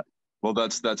seeking. Right. Well,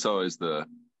 that's always the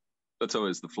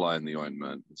fly in the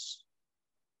ointment.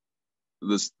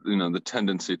 This the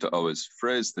tendency to always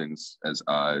phrase things as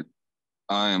I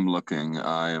am looking,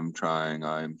 I am trying,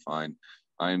 I am fine,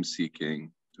 I am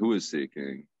seeking. Who is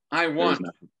seeking? I want.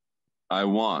 I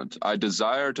want. I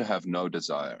desire to have no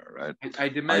desire. Right. I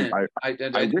demand.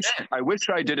 I wish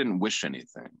I didn't wish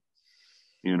anything.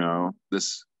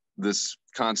 This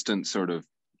constant sort of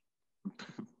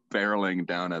barreling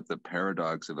down at the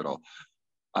paradox of it all.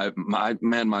 I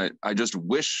just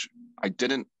wish I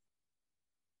didn't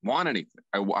want anything.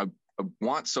 I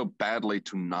want so badly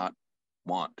to not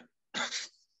want.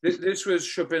 This was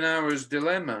Schopenhauer's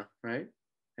dilemma, right?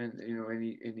 And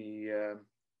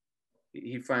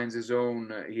he finds his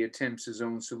own. He attempts his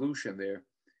own solution there.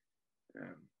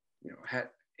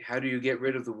 How do you get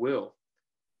rid of the will?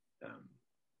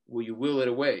 Will you will it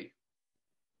away?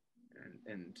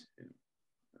 And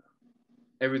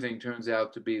everything turns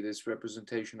out to be this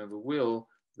representation of the will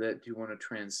that you want to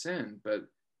transcend, but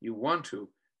you want to.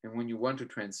 And when you want to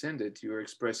transcend it, you're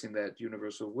expressing that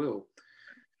universal will.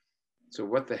 So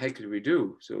what the heck do we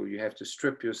do? So you have to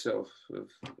strip yourself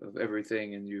of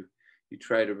everything, and you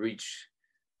try to reach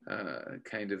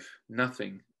kind of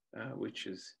nothing, which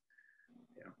is,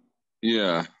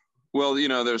 Yeah. Well,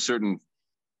 there's certain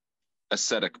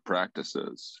ascetic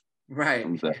practices. Right.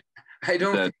 I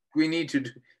don't think we need to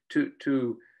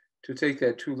take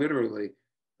that too literally.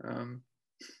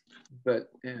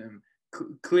 But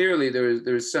clearly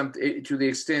there's something, to the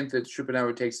extent that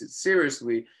Schopenhauer takes it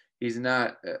seriously, he's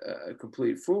not a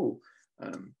complete fool.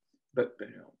 But at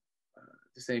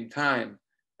the same time,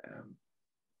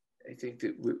 I think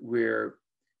that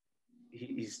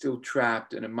he's still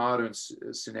trapped in a modern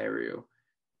scenario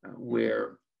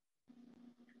where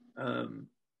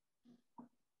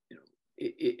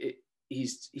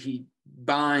he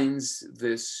binds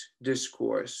this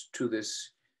discourse to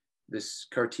this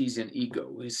Cartesian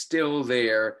ego. He's still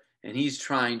there, and he's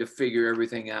trying to figure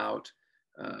everything out.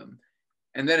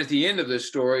 And then at the end of the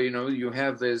story, you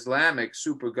have the Islamic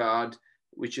super god,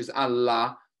 which is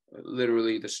Allah,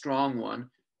 literally the strong one,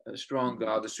 the strong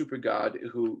god, the super god,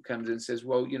 who comes and says,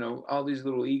 well, all these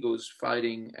little egos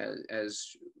fighting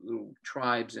as little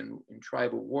tribes in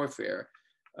tribal warfare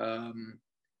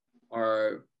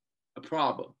are a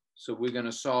problem. So we're going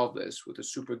to solve this with a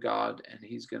super god, and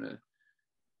he's going to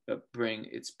bring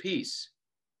its peace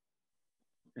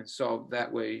and solve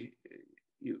that way,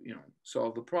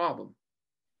 solve the problem.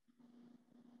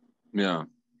 Yeah.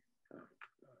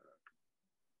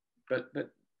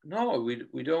 But no,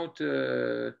 we don't.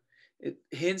 It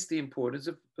hints the importance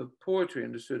of poetry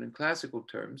understood in classical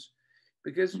terms,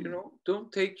 because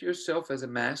don't take yourself as a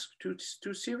mask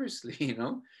too seriously.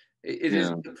 It is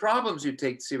Yeah. the problems you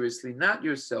take seriously, not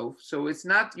yourself. So it's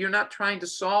not, you're not trying to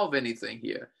solve anything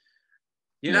here.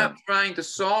 You're Yeah. not trying to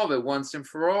solve it once and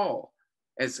for all,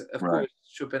 as of Right. course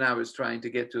Schopenhauer is trying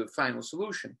to get to a final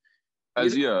solution.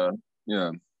 As You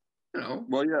yeah. know,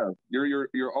 Well, yeah.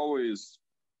 You're always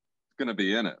gonna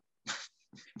be in it.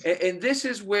 and this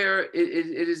is where it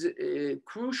is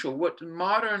crucial. What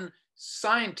modern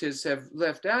scientists have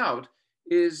left out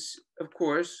is, of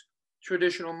course,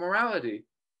 traditional morality.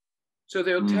 So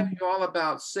they'll tell you all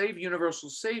about universal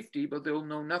safety, but they'll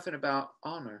know nothing about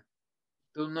honor.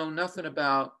 They'll know nothing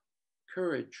about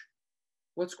courage.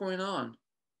 What's going on?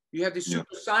 You have these Yeah.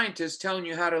 super scientists telling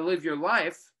you how to live your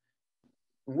life,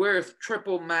 wear a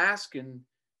triple mask and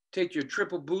take your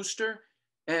triple booster,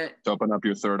 and To open up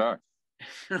your third eye.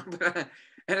 and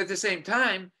at the same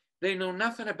time, they know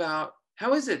nothing about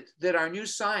how is it that our new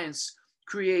science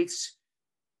creates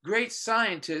great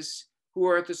scientists who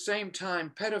are at the same time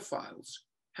pedophiles.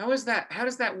 How is that? How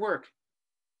does that work?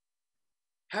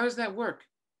 How does that work?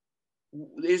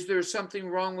 Is there something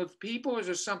wrong with people? Is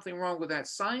there something wrong with that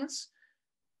science?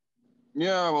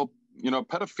 Yeah, well,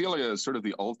 pedophilia is sort of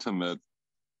the ultimate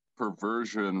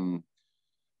perversion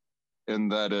in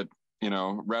that it,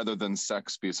 rather than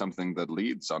sex be something that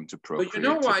leads on to But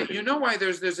procreativity. you know why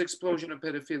there's this explosion of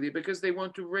pedophilia? Because they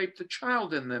want to rape the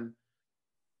child in them.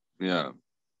 Yeah.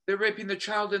 They're raping the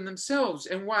child in themselves.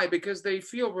 And why? Because they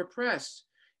feel repressed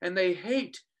and they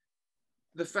hate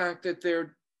the fact that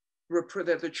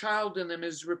that the child in them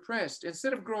is repressed.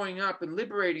 Instead of growing up and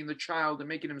liberating the child and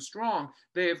making him strong,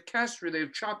 they have castrated, they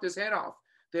have chopped his head off.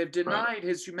 They have denied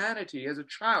his humanity as a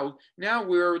child. Now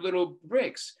we're little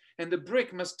bricks, and the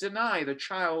brick must deny the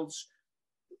child's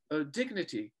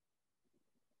dignity.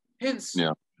 Hence,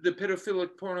 the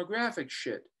pedophilic pornographic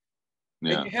shit.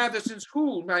 Yeah. And you have this in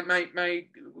school.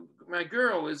 My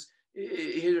girl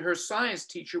her science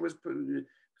teacher was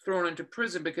thrown into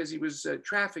prison because he was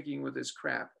trafficking with this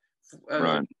crap.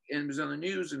 And it was on the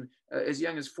news, and as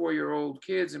young as 4-year-old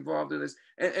kids involved in this.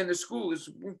 And the school is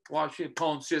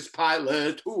Pontius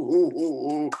Pilate.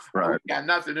 Right. Got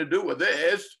nothing to do with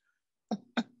this.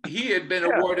 He had been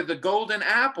awarded the Golden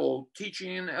Apple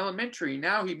teaching in elementary.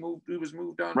 Now he was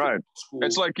moved on to school.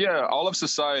 It's like, all of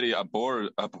society abhors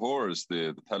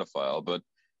the pedophile, but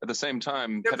at the same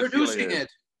time, they're producing it.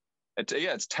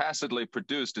 It's tacitly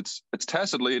produced. It's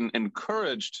tacitly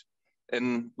encouraged,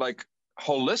 and like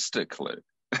holistically,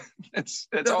 it's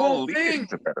all leading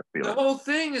to pedophilia. The whole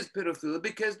thing is pedophilia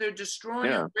because they're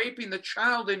destroying and raping the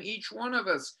child in each one of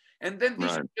us, and then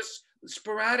these are just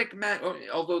sporadic,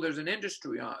 although there's an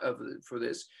industry for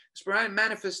this, sporadic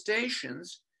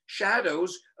manifestations,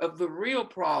 shadows of the real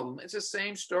problem. It's the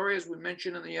same story as we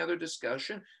mentioned in the other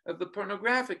discussion of the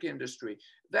pornographic industry.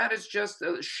 That is just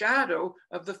a shadow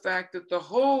of the fact that the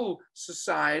whole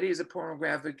society is a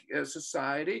pornographic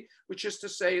society, which is to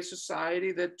say a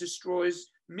society that destroys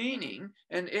meaning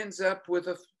and ends up with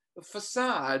a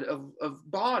facade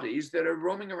of bodies that are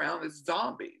roaming around as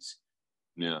zombies.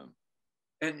 Yeah.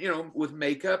 And, with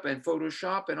makeup and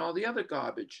Photoshop and all the other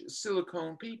garbage,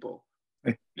 silicone people.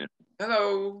 Yeah.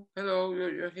 Hello,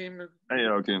 Joachim. Hey,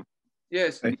 Joachim.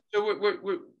 Yes. Hey. So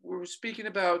we're speaking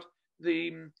about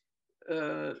the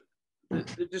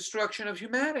destruction of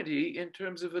humanity in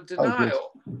terms of a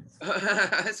denial.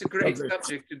 That's a great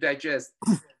subject to digest.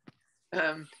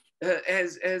 The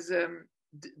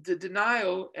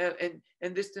denial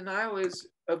and this denial is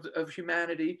of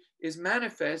humanity is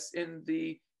manifest in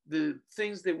the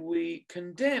things that we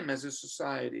condemn as a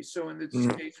society. So in this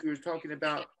case, we were talking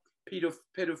about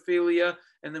pedophilia,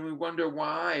 and then we wonder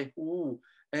why.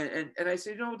 And I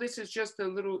say, no, this is just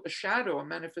a shadow, a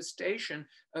manifestation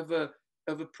of a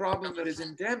problem that is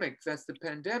endemic. That's the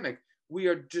pandemic. We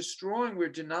are destroying, we're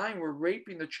denying, we're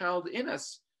raping the child in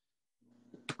us.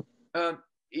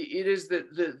 It is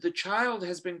that the child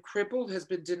has been crippled, has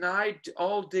been denied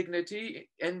all dignity,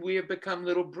 and we have become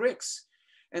little bricks.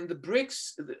 And the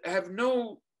bricks have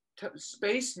no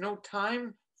space, no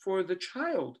time for the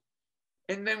child.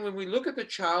 And then when we look at the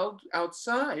child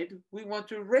outside, we want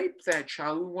to rape that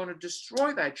child. We want to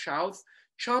destroy that child,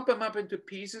 chop him up into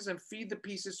pieces and feed the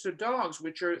pieces to dogs,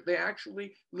 which they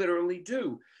actually literally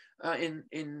do. And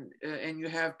you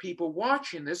have people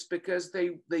watching this because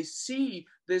they see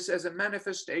this as a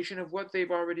manifestation of what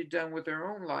they've already done with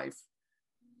their own life.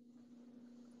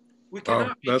 We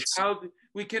cannot be child.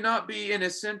 We cannot be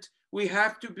innocent. We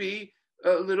have to be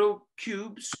little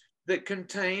cubes that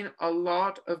contain a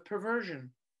lot of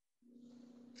perversion.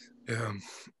 Yeah.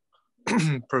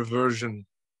 Perversion.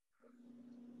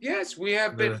 Yes, we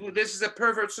have been, this is a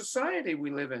pervert society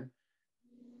we live in.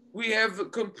 We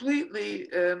have completely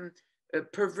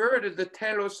perverted the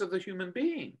telos of the human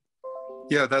being.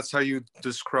 Yeah, that's how you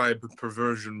describe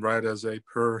perversion, right? As a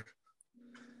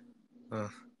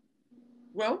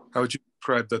well, how would you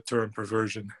describe the term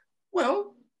perversion?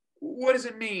 Well, what does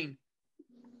it mean?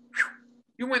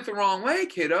 You went the wrong way,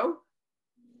 kiddo.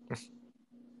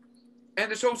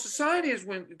 And this whole society has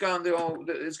gone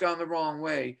the wrong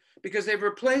way because they've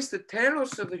replaced the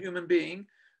telos of the human being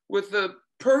with the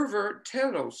pervert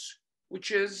telos,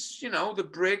 which is, the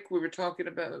brick we were talking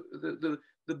about,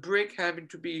 the brick having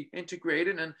to be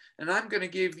integrated. And I'm going to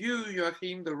give you,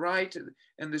 Joachim, the right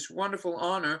and this wonderful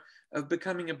honor of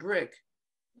becoming a brick.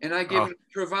 And I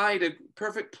provide a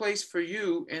perfect place for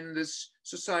you in this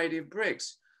society of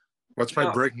bricks. What's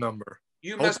my brick number?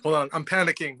 Hold on, I'm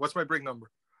panicking. What's my brick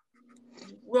number?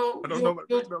 Well, I don't know my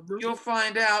brick number. You'll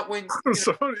find out when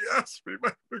somebody asked me.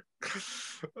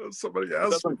 Somebody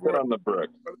asked me. Put on the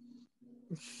brick.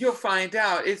 You'll find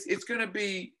out. It's going to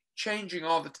be changing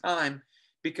all the time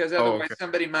because otherwise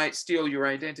somebody might steal your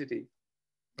identity.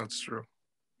 That's true.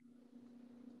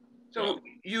 So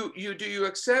do you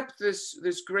accept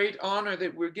this great honor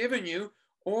that we're giving you,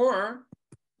 or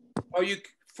are you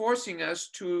forcing us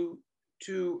to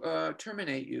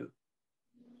terminate you?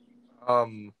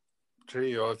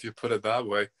 Gee, if you put it that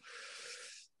way.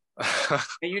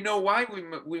 And you know why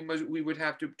we would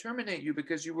have to terminate you,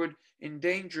 because you would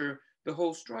endanger the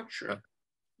whole structure.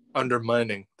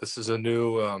 Undermining. This is a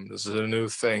new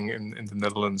thing in the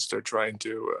Netherlands. They're trying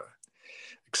to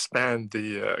expand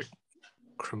the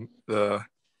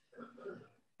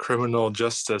criminal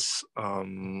justice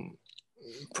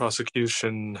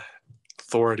prosecution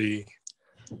authority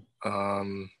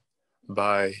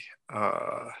by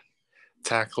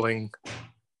tackling.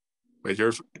 Wait,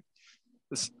 I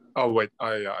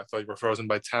thought you were frozen.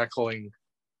 By tackling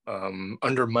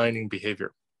undermining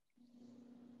behavior,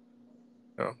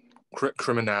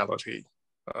 criminality.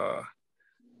 I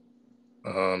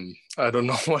don't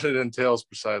know what it entails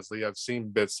precisely. I've seen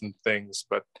bits and things,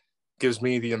 but gives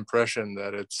me the impression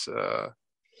that it's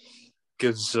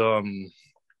gives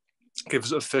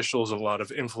officials a lot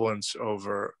of influence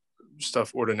over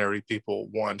stuff ordinary people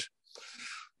want.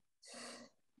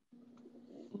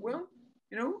 Well,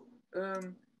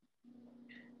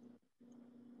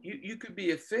 you could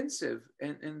be offensive,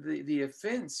 and the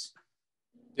offense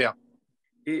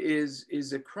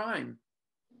is a crime.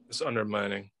 It's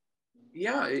undermining.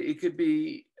 Yeah, it could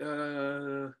be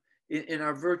in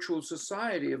our virtual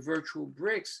society of virtual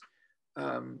bricks.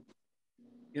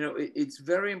 It's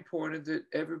very important that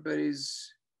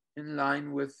everybody's in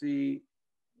line with the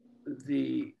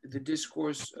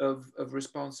discourse of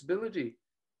responsibility.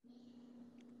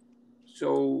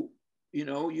 So,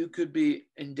 you could be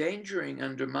endangering,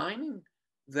 undermining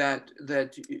that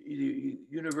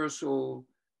universal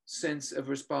sense of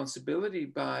responsibility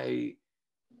by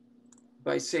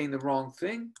saying the wrong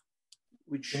thing,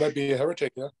 which you might be a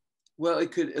heretic. Yeah. Well,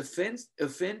 it could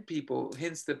offend people.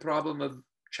 Hence the problem of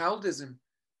childism.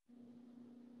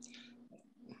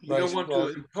 You don't want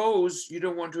to impose. You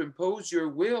don't want to impose your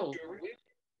will.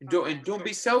 And don't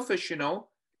be selfish.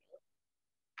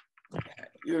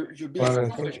 You're being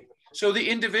selfish. So the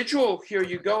individual. Here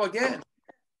you go again.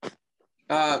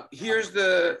 Here's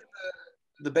the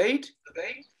bait,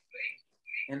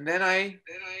 and then I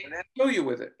kill you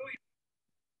with it.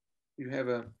 You have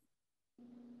a.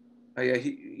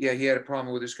 He had a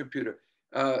problem with his computer.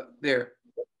 There.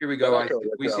 Here we go.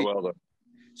 We see. Well,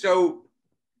 so.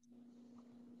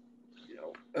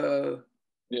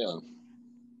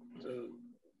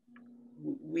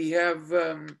 We have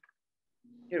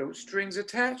strings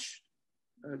attached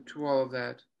to all of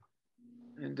that,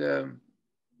 and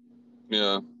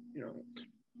you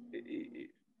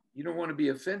don't want to be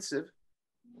offensive.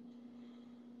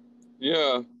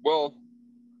 Yeah, well,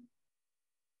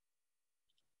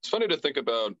 it's funny to think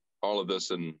about all of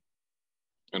this in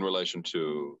relation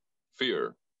to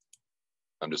fear.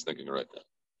 I'm just thinking right now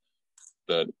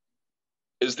that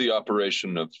is the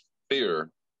operation of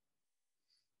fear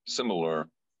similar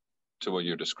to what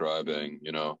you're describing?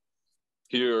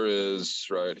 Here is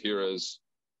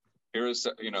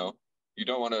you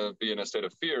don't want to be in a state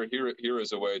of fear. Here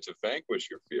is a way to vanquish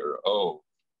your fear. Oh,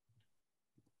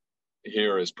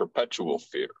 here is perpetual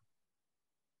fear,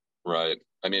 right?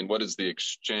 I mean, what is the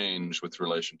exchange with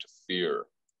relation to fear?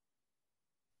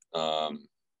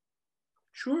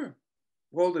 Sure.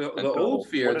 Well, the old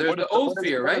fear. There's the old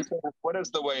fear, right? What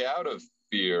is the way out of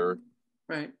fear?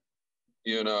 Right.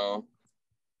 you know,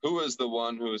 who is the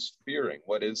one who is fearing?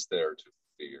 What is there to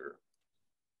fear?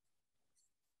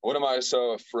 What am I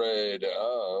so afraid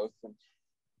of?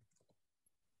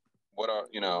 What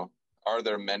are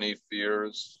there many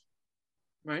fears?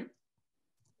 Right.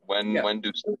 When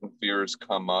do certain fears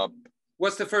come up?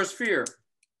 What's the first fear?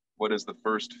 What is the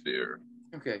first fear?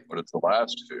 Okay. What is the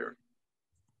last fear?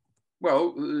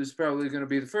 Well, it's probably going to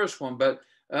be the first one, but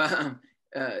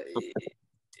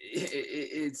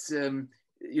it's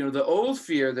the old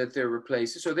fear that they're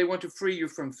replacing. So they want to free you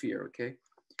from fear. Okay.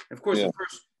 Of course,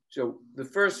 the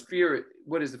first fear.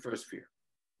 What is the first fear?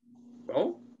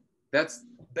 Well, that's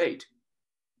bait.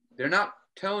 They're not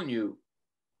telling you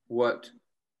what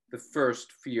the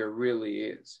first fear really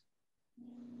is.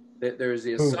 That there's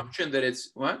the assumption that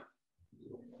it's what?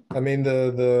 I mean,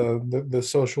 the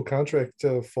social contract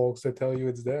folks that tell you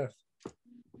it's death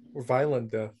or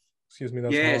violent death. Excuse me.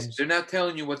 That's yes, Hobbes. they're not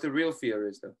telling you what the real fear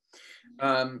is, though.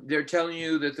 They're telling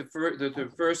you that the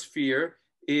first fear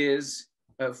is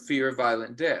a fear of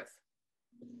violent death.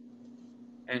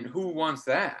 And who wants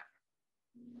that?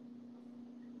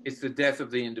 It's the death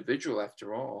of the individual,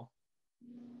 after all.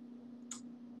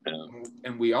 Yeah.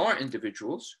 And we are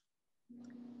individuals.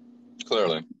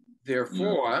 Clearly.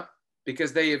 Therefore,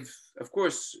 because they have, of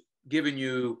course, given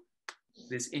you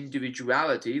this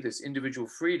individuality, this individual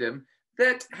freedom,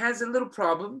 that has a little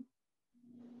problem.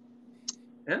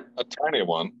 Yeah? A tiny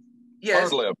one. Yes.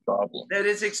 Hardly a problem. That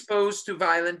is exposed to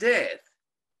violent death.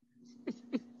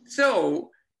 So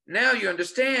now you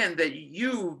understand that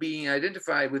you being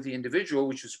identified with the individual,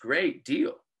 which is great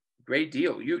deal.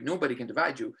 Nobody can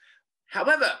divide you.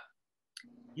 However,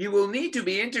 you will need to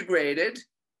be integrated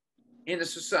in a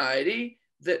society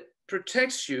that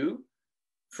protects you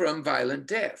from violent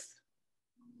death.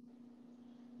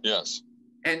 Yes.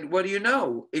 And what do you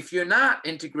know? If you're not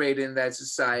integrated in that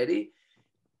society,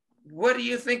 what do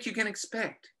you think you can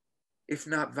expect if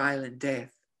not violent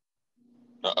death?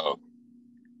 Uh-oh.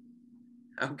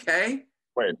 Okay?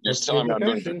 Wait, you're telling me I'm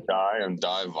going to die and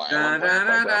die violently?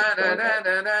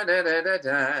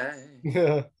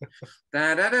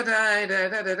 I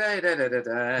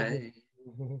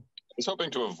was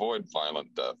hoping to avoid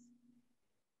violent death.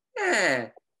 Yeah.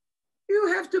 You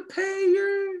have to pay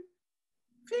your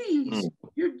fees.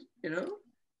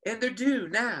 And they're due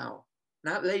now,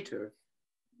 not later.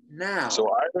 Now.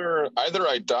 So either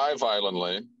I die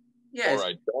violently, yes,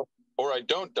 or I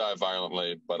don't die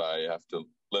violently, but I have to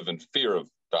live in fear of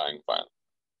dying violently.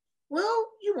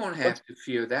 Well, you won't have to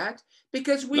fear that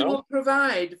because we will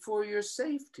provide for your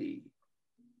safety.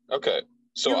 Okay.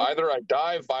 So either I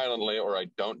die violently or I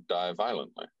don't die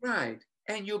violently. Right.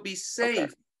 And you'll be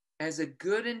safe as a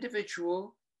good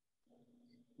individual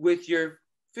with your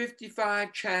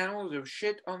 55 channels of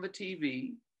shit on the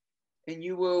TV, and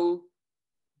you will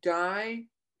die,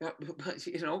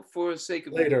 for the sake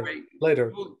of later.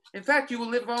 In fact, you will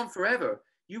live on forever.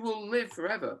 You will live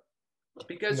forever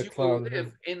because you will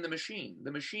live in the machine.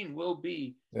 The machine will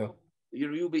be,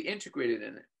 you'll be integrated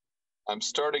in it. I'm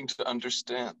starting to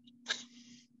understand.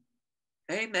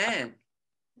 Amen.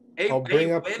 I'll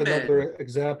bring up another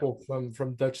example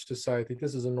from Dutch society.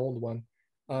 This is an old one.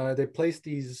 They place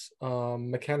these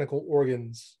mechanical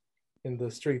organs in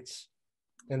the streets,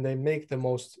 and they make the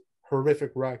most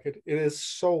horrific racket. It is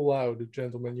so loud,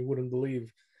 gentlemen, you wouldn't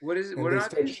believe. What is it? And they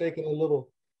start shaking a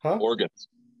little. Huh?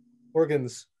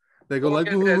 Organs. They go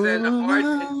like.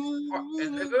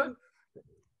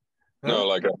 No,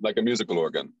 like a musical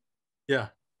organ. Yeah.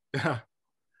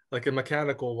 Like a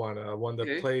mechanical one, one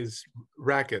that plays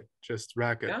racket, just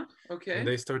racket. Yeah. Okay. And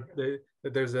they start.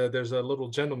 There's a little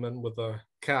gentleman with a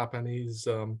cap, and he's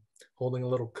holding a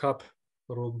little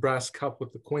brass cup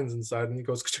with the coins inside, and he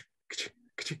goes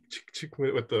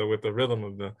with the rhythm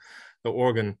of the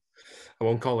organ. I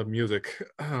won't call it music.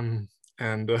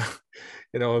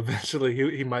 Eventually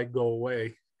he might go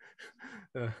away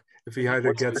if he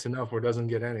either gets enough or doesn't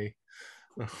get any.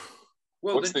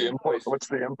 Well, what's the import? What's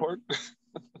the import?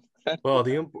 Well,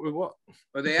 the import. What?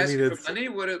 Are they asking for money?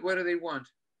 What do they want?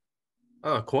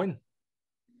 A coin.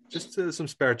 Just some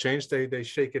spare change. They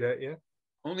shake it at you.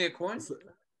 Only a coin?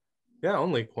 Yeah,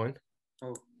 only a coin.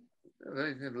 Oh,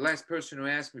 the last person who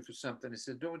asked me for something, I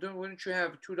said, wouldn't you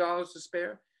have $2 to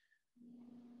spare?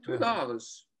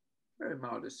 $2. Very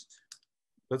modest.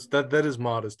 That is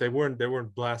modest. They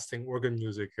weren't blasting organ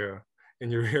music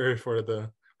in your ear for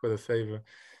the favor.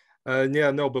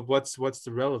 But what's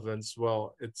the relevance?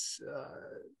 Well, it's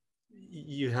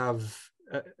you have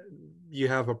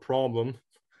a problem,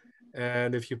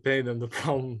 and if you pay them, the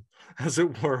problem, as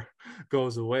it were,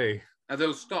 goes away.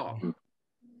 They'll stop.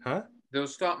 Huh? They'll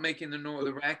stop making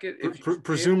the racket if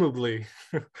presumably.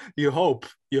 You hope.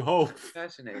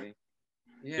 Fascinating.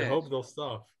 Yeah. You hope they'll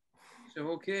stop. So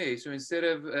okay, so instead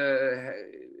of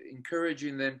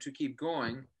encouraging them to keep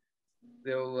going,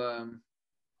 they'll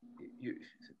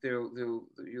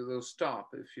they'll stop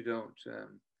if you don't.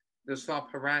 They'll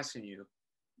stop harassing you.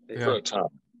 For a time.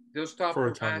 They'll stop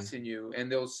harassing you,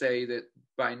 and they'll say that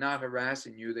by not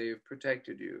harassing you, they have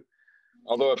protected you.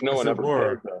 Although if no one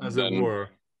ever paid them, then,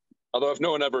 although if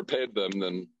no one ever paid them,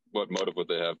 then what motive would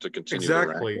they have to continue?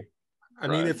 Exactly. I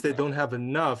mean, if they don't have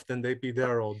enough, then they'd be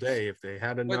there all day. If they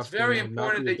had enough, well, it's very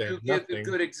important that you give a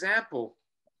good example.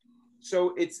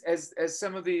 So it's as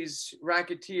some of these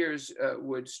racketeers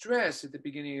would stress at the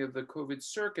beginning of the COVID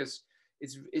circus.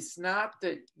 It's not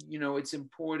that it's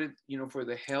important for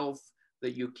the health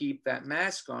that you keep that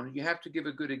mask on. You have to give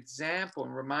a good example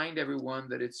and remind everyone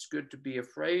that it's good to be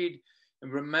afraid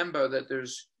and remember that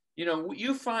there's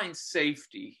you find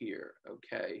safety here.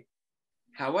 Okay.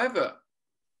 However,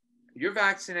 you're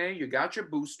vaccinated, you got your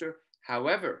booster.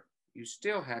 However, you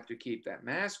still have to keep that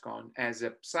mask on as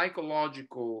a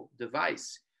psychological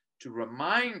device to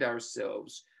remind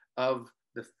ourselves of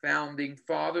the founding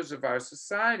fathers of our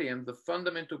society and the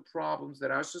fundamental problems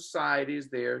that our society is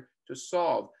there to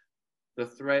solve, the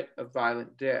threat of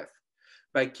violent death.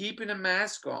 By keeping a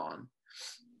mask on,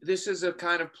 this is a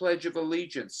kind of pledge of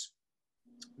allegiance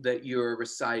that you're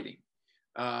reciting.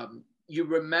 You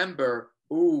remember,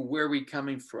 where are we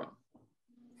coming from?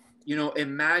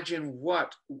 Imagine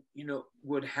what,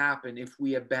 would happen if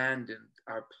we abandoned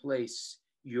our place,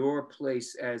 your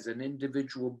place as an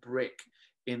individual brick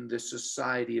in the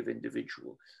society of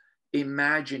individual.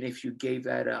 Imagine if you gave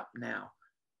that up now.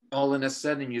 All of a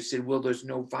sudden you said, well, there's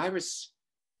no virus.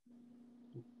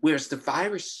 Where's the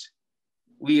virus?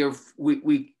 We're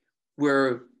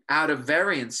out of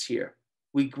variants here.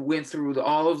 We went through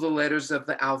all of the letters of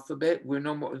the alphabet. We're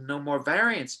no more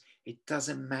variants. It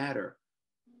doesn't matter.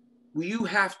 You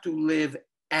have to live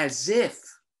as if,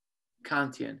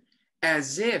 Kantian,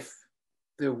 as if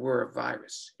there were a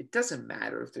virus. It doesn't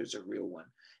matter if there's a real one.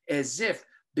 As if,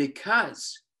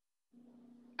 because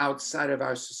outside of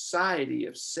our society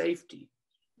of safety,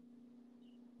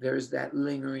 there's that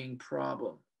lingering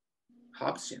problem.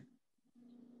 Hobbesian.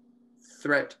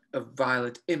 Threat of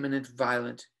imminent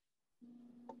violent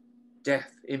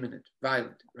death, imminent,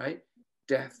 violent, right?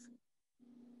 Death.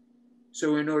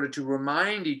 So in order to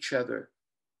remind each other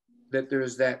that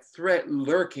there's that threat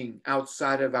lurking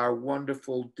outside of our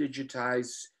wonderful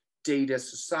digitized data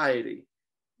society,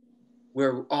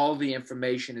 where all the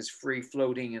information is free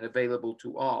floating and available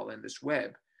to all in this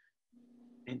web,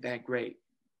 ain't that great?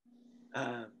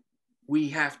 We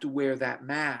have to wear that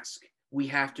mask. We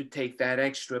have to take that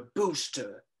extra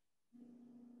booster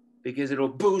because it'll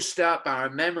boost up our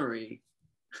memory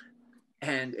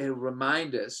and it'll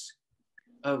remind us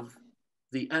of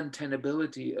the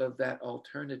untenability of that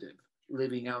alternative,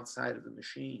 living outside of the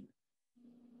machine.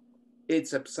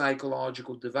 It's a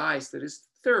psychological device that is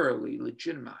thoroughly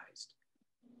legitimized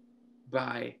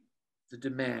by the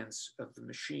demands of the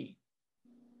machine.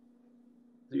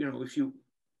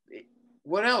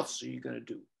 What else are you going to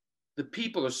do? The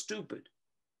people are stupid.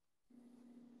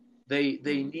 They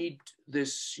need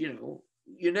this, you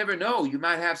never know. You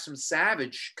might have some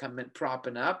savage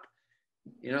propping up,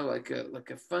 like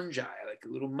a fungi, like a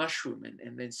little mushroom,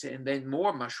 and then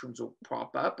more mushrooms will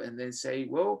prop up and then say,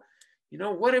 well,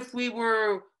 what if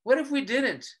we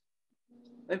didn't?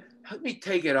 Let me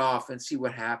take it off and see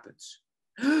what happens.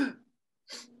 Nothing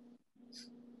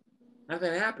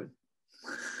happened.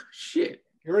 Shit.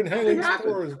 You're inhaling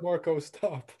spores, Marco,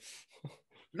 stop.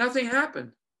 Nothing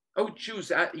happened. Oh,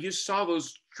 Jews, you saw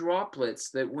those droplets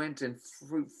that went and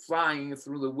flying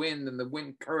through the wind and the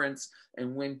wind currents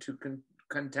and went to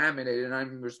contaminate, and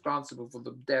I'm responsible for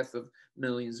the death of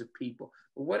millions of people.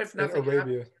 But what if nothing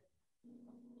happened?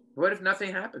 What if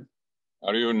nothing happened?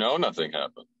 How do you know nothing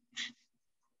happened?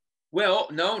 Well,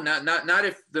 no, not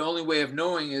if the only way of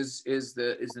knowing is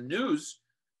the news.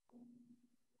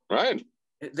 Right.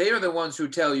 They are the ones who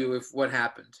tell you what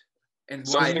happened and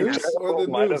why it happened.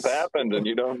 Might have happened and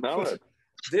you don't know it.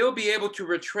 They'll be able to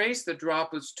retrace the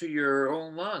droplets to your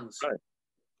own lungs.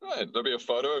 Right. There'll be a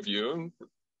photo of you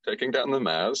taking down the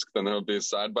mask. Then there'll be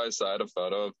side by side a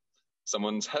photo of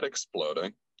someone's head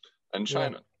exploding in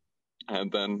China. Yeah.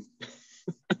 And then...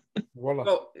 Voila.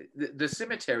 Well, the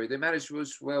cemetery, they might as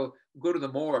well go to the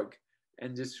morgue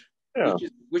and just... Yeah.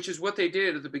 Which is what they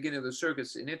did at the beginning of the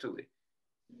circus in Italy.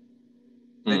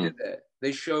 They did that.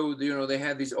 They showed, they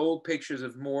had these old pictures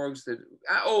of morgues that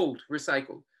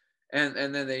recycled, and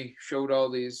then they showed all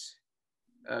these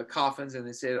coffins, and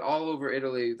they said all over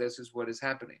Italy, this is what is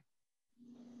happening.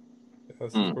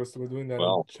 Because of course we're doing that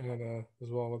Well, in China as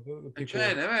well with the people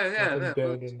China, up in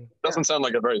bed and doesn't sound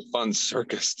like a very fun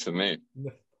circus to me.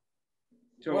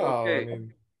 So, well, okay. I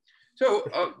mean,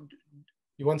 So,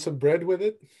 you want some bread with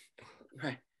it?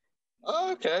 right.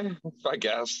 Okay, I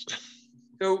guess.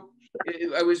 So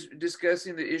I was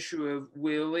discussing the issue of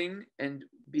willing and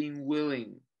being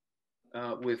willing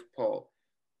with Paul.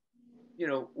 You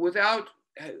know, without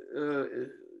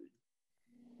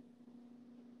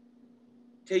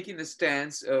taking the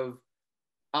stance of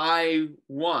I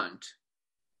want,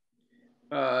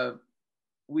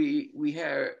 we're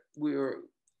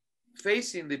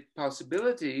facing the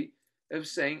possibility of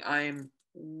saying I am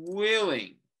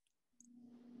willing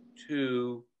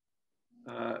to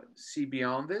see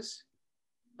beyond this.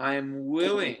 I am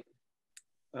willing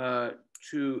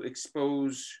to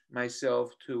expose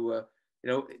myself to,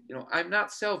 I'm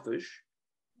not selfish.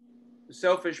 The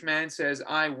selfish man says,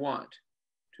 I want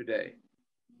today.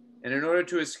 And in order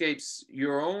to escape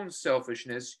your own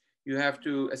selfishness, you have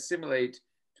to assimilate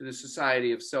to the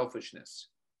society of selfishness,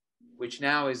 which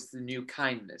now is the new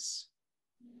kindness,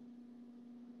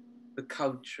 the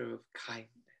culture of kindness.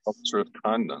 Culture of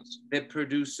kindness. That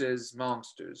produces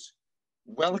monsters.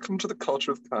 Welcome to the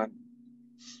culture of kindness.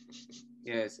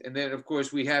 Yes, and then of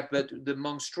course we have, but the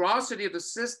monstrosity of the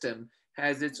system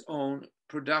has its own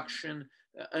production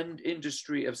and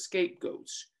industry of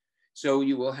scapegoats. So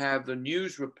you will have the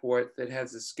news report that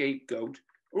has a scapegoat.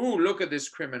 Ooh, look at this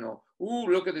criminal. Ooh,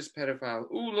 look at this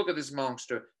pedophile. Ooh, look at this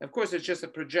monster. Of course, it's just a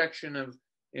projection of,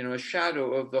 a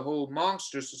shadow of the whole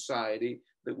monster society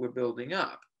that we're building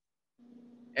up.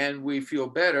 And we feel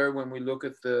better when we look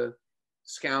at the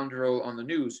scoundrel on the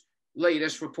news.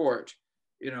 Latest report,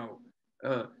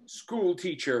 school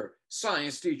teacher,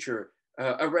 science teacher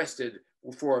arrested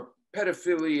for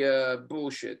pedophilia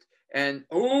bullshit. And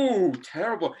oh,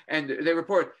 terrible. And they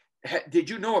report, did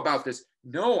you know about this?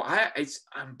 No, it's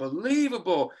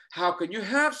unbelievable. How can you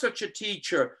have such a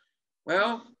teacher?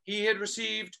 Well, he had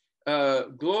received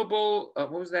global,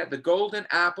 what was that? The Golden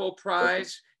Apple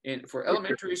Prize for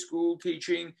elementary school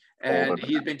teaching. And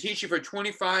he had been teaching for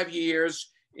 25 years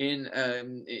in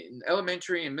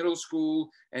elementary and middle school.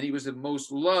 And he was the most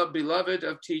beloved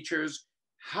of teachers.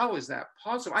 How is that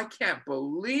possible? I can't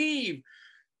believe.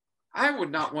 I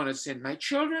would not want to send my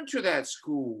children to that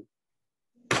school.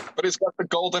 But he's got the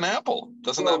golden apple.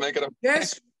 Doesn't that make it a...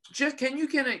 Yes. Just can you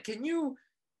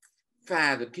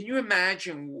fathom, can you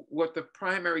imagine what the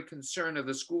primary concern of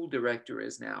the school director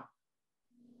is now?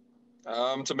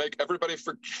 To make everybody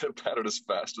forget about it as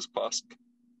fast as possible.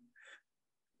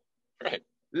 Right.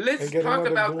 Let's talk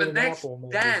about the next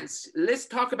dance. Let's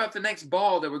talk about the next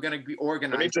ball that we're going to be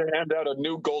organizing. We need to hand out a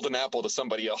new golden apple to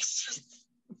somebody else.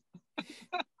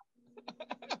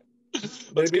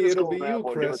 Maybe it'll be you,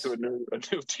 Chris. Give it to a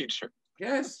new teacher.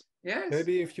 Yes, yes.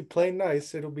 Maybe if you play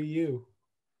nice, it'll be you.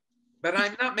 But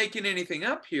I'm not making anything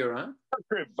up here, huh?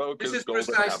 This is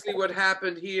precisely what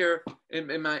happened here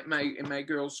in my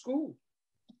girls' school.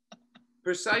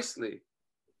 Precisely.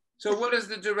 So what is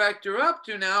the director up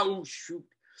to now? Oh, shoot.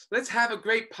 Let's have a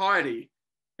great party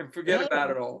and forget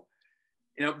about it all.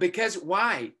 Because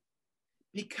why?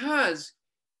 Because,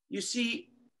 you see,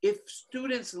 if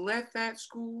students left that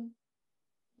school,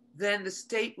 then the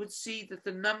state would see that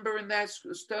the number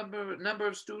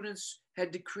of students had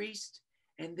decreased,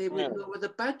 and they would lower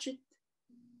the budget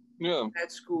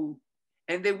at school,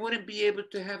 and they wouldn't be able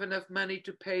to have enough money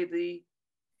to pay the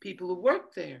people who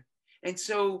work there. And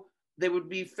so they would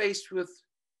be faced with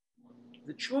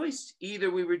the choice: either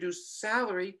we reduce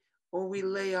salary or we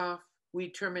lay off, we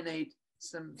terminate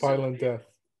some violent death.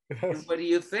 Yes. And what do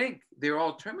you think? They're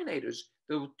all terminators.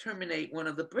 They'll terminate one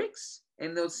of the bricks,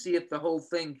 and they'll see if the whole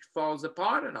thing falls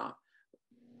apart or not.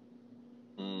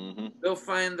 Mm-hmm. They'll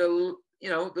find the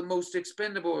most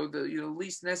expendable or the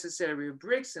least necessary of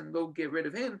bricks, and they'll get rid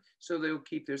of him, so they'll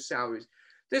keep their salaries.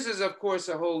 This is, of course,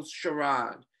 a whole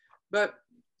charade, but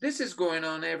this is going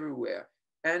on everywhere.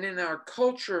 And in our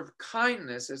culture of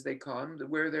kindness, as they call them,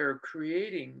 where they're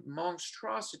creating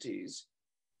monstrosities,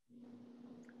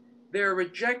 they're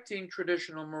rejecting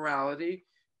traditional morality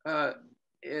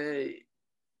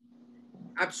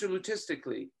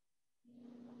absolutistically.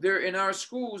 In our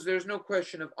schools, there's no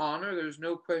question of honor. There's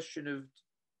no question of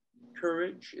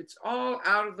courage. It's all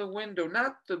out of the window,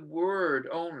 not the word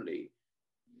only,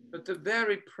 but the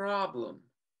very problem.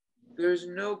 There's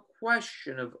no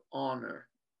question of honor.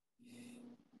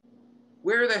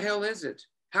 Where the hell is it?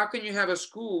 How can you have a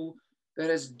school that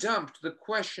has dumped the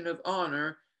question of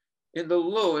honor in the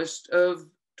lowest of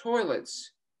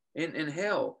toilets in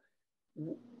hell?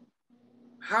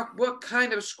 What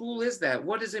kind of school is that?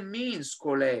 What does it mean,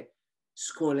 scolaire?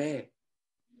 Scolaire.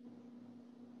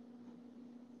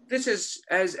 this is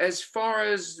as far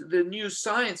as the new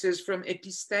science is from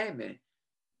episteme.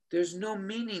 There's no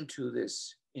meaning to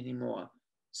this anymore.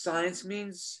 Science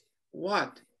means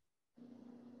what?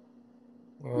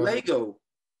 Lego.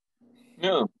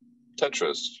 Yeah,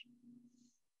 Tetris.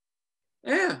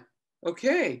 Yeah,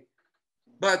 okay.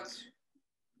 But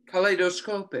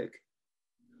kaleidoscopic.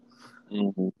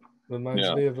 Mm-hmm.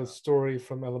 Reminds me of a story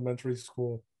from elementary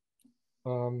school.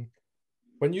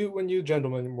 When you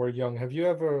gentlemen were young, have you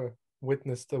ever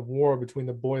witnessed a war between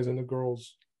the boys and the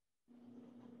girls?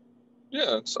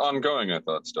 Yeah, it's ongoing, I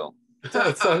thought, still.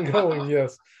 It's ongoing,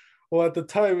 yes. Well, at the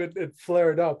time, it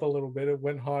flared up a little bit. It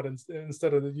went hot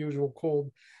instead of the usual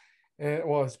cold. And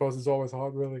well, I suppose it's always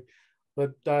hot, really.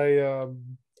 But I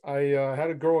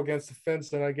had a girl against the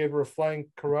fence, and I gave her a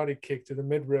flying karate kick to the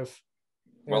midriff.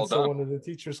 And Well so done. one of the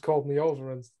teachers called me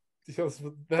over and he goes,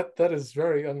 that is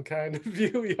very unkind of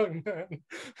you, young man.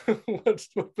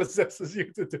 what possesses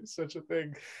you to do such a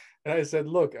thing? And I said,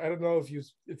 look, I don't know if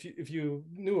you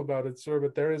knew about it, sir,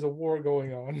 but there is a war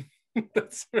going on.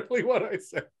 That's really what I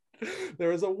said.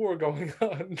 There is a war going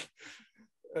on.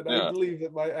 And I believe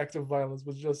that my act of violence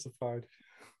was justified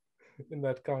in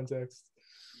that context.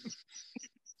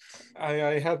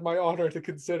 I had my honor to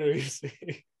consider, you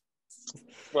see.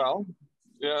 Well,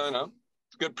 yeah, I know.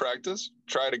 It's good practice.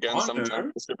 Try it again sometime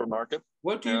at the supermarket.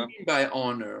 What do you mean by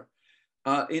honor?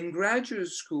 In graduate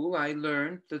school, I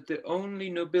learned that the only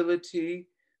nobility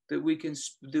that we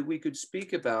could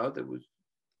speak about that was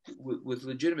with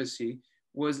legitimacy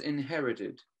was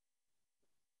inherited.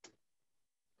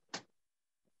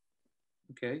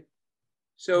 Okay,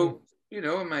 so you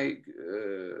know, in my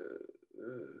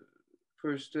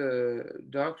first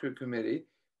doctorate committee,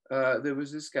 there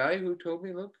was this guy who told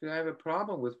me, "Look, I have a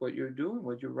problem with what you're doing,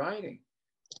 what you're writing.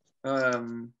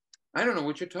 I don't know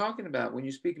what you're talking about. When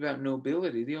you speak about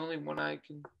nobility, the only one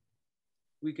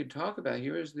we could talk about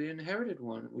here is the inherited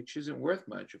one, which isn't worth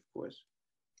much, of course,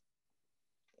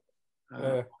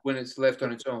 when it's left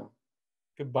on its own.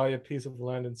 Could buy a piece of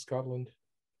land in Scotland.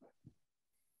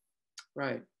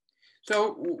 Right.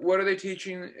 So what are they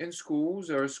teaching in schools?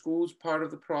 Are schools part of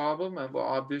the problem? Well,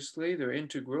 obviously, they're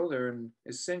integral. They're an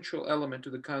essential element to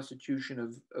the constitution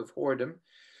of whoredom.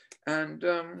 And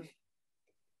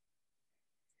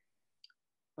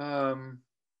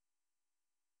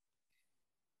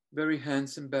very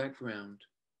handsome background.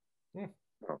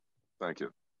 Oh, thank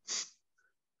you.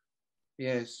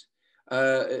 Yes.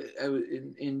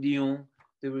 In Lyon,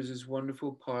 there was this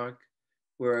wonderful park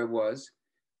where I was.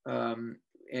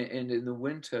 And in the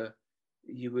winter,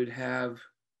 you would have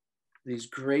these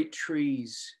great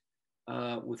trees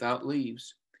without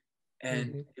leaves,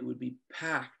 and it would be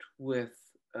packed with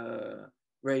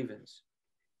ravens.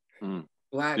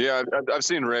 Black. Yeah, I've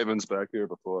seen ravens back here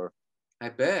before. I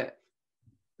bet.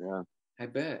 Yeah. I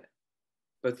bet.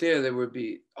 But there they would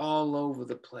be all over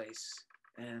the place,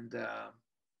 and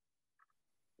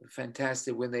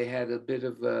fantastic when they had a bit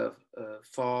of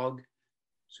fog.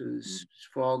 So this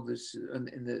fog,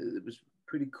 it was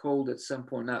pretty cold at some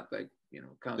point, not like, you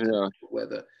know, continental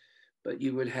weather, but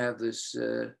you would have this,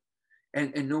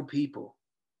 and no people.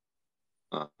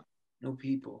 No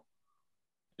people.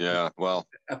 Yeah, well.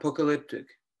 Apocalyptic.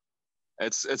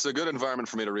 It's a good environment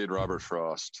for me to read Robert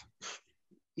Frost.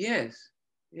 Yes,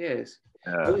 yes.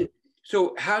 Yeah.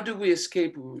 So how do we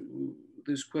escape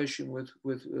this question with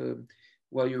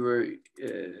while you were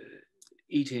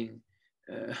eating?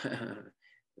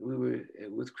 We were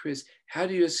with Chris. How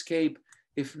do you escape?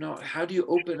 If not, how do you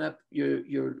open up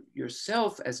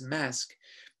yourself as mask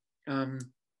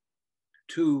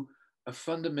to a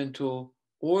fundamental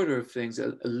order of things,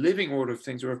 a living order of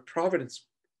things, or of providence,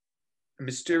 a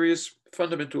mysterious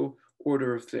fundamental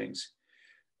order of things?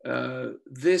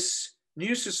 This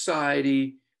new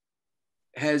society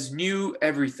has new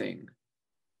everything,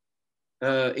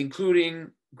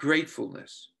 including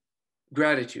gratefulness,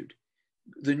 gratitude.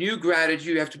 The new gratitude,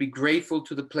 you have to be grateful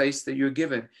to the place that you're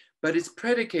given, but it's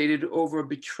predicated over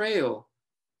betrayal.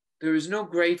 There is no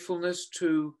gratefulness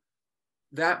to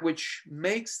that which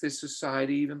makes this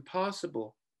society even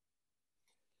possible,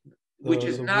 which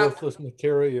is not worthless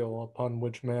material upon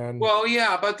which man. Well,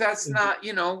 yeah, but that's not,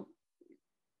 you know,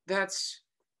 that's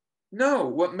no.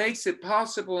 What makes it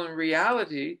possible in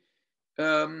reality,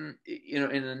 you know,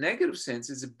 in a negative sense,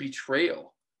 is a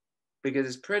betrayal, because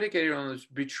it's predicated on this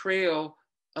betrayal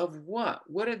of what?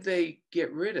 What did they get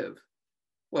rid of?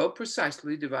 Well,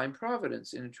 precisely divine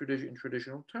providence in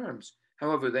traditional terms.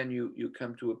 However, then you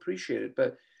come to appreciate it.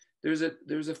 But there's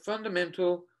a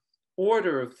fundamental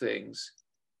order of things,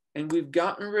 and we've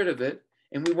gotten rid of it,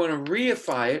 and we want to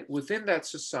reify it within that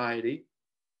society.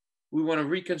 We want to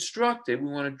reconstruct it. We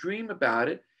want to dream about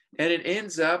it, And it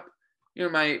ends up, you know,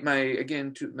 my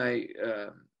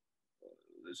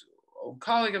this old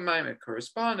colleague of mine, a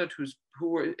correspondent,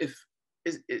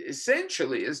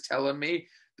 essentially is telling me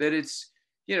that it's,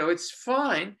 you know, it's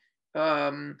fine.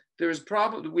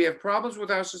 We have problems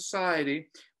with our society,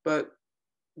 but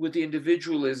with the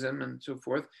individualism and so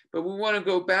forth. But we want to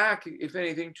go back, if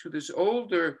anything, to this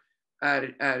older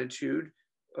attitude,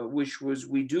 which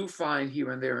we do find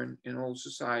here and there in old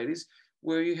societies,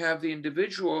 where you have the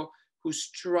individual who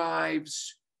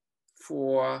strives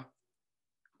for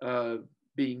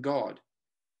being God,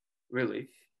 really,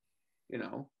 you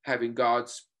know, having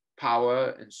God's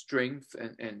power and strength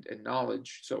and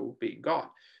knowledge, so being God.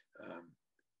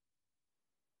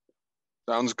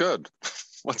 Sounds good.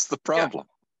 What's the problem?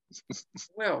 Yeah.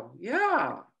 Well,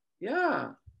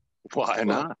 yeah. Why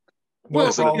not?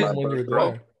 No problem when you're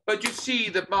there. But you see,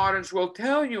 the moderns will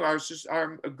tell you, our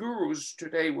gurus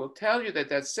today will tell you that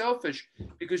that's selfish,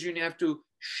 because you have to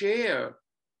share,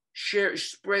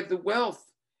 spread the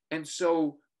wealth. And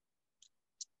so,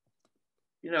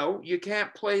 you know, you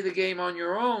can't play the game on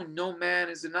your own. No man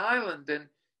is an island. And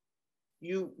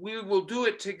we will do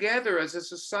it together as a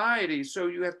society. So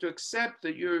you have to accept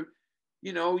that you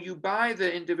buy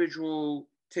the individual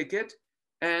ticket,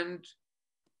 and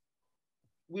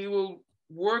we will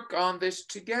work on this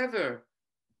together.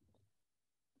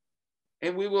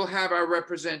 And we will have our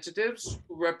representatives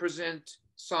who represent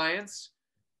science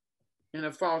in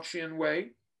a Faucian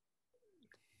way.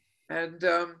 And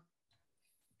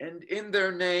in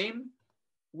their name,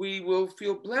 we will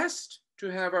feel blessed to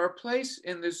have our place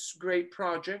in this great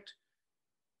project.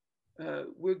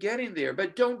 We're getting there,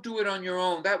 but don't do it on your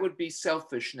own. That would be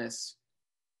selfishness.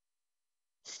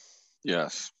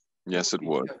 Yes, it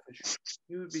would. Selfish.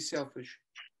 You would be selfish.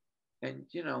 And,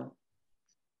 you know,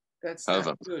 that's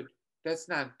not good. That's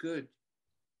not good.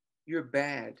 You're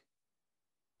bad.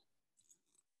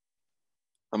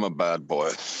 I'm a bad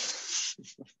boy.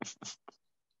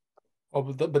 Oh,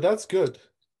 but that's good.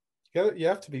 You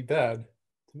have to be bad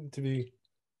to be.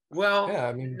 Well, yeah,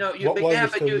 I mean, no,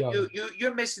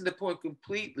 you're missing the point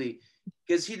completely,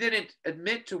 because he didn't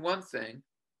admit to one thing.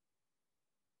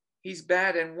 He's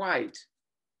bad and white.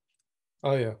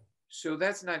 Oh yeah. So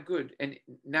that's not good. And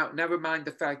now, never mind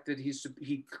the fact that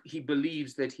he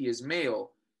believes that he is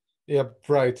male. Yeah,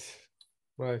 right.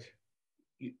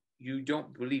 You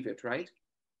don't believe it, right?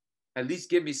 At least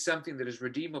give me something that is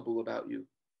redeemable about you.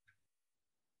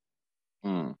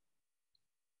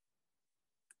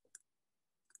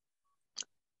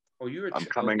 Oh, I'm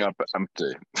coming up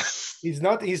empty. He's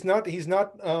not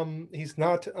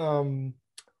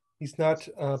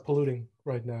polluting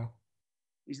right now.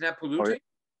 He's not polluting?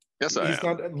 Yes, I am. He's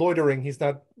not loitering. He's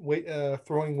not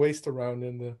throwing waste around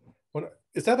in the.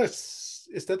 Is that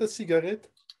a cigarette?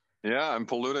 Yeah, I'm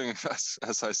polluting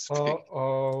as I speak.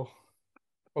 Oh.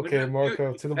 Okay,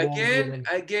 Marco. To the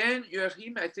again,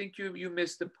 Joachim, I think you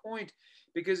missed the point,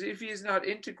 because if he is not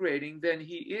integrating, then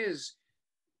he is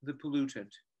the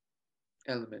pollutant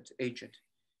element, agent.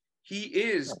 He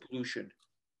is pollution.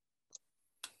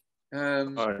 You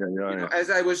know, as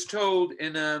I was told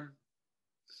in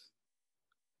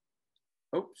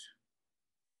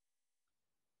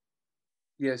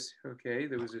yes, okay,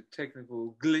 there was a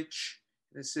technical glitch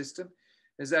in the system.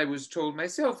 As I was told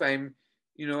myself, I'm,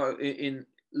 you know, in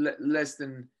less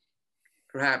than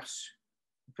perhaps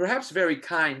very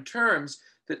kind terms,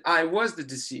 that I was the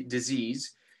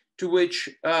disease, to which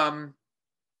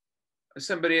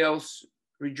somebody else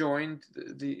rejoined,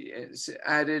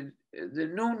 added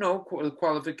the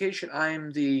qualification. I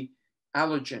am the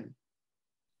allergen.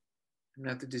 I'm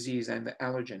not the disease, I'm the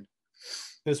allergen.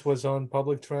 This was on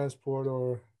public transport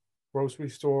or grocery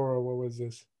store, or what was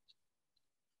this?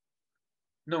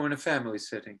 No, in a family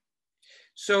setting.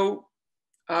 So,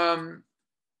 you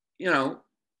know,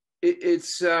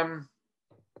 it's in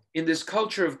this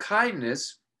culture of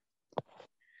kindness,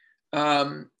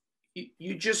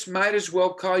 you just might as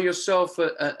well call yourself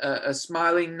a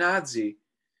smiling Nazi,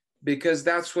 because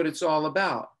that's what it's all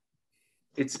about.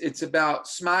 It's about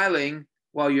smiling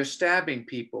while you're stabbing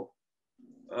people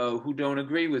who don't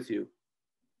agree with you.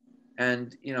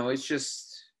 And, you know, it's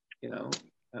just, you know,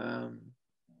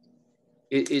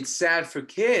 it's sad for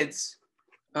kids.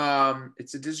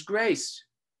 It's a disgrace.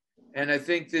 And I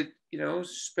think that, you know,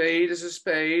 spade is a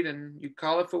spade, and you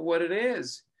call it for what it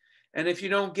is. And if you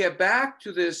don't get back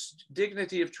to this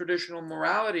dignity of traditional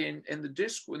morality and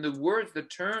the words, the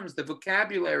terms, the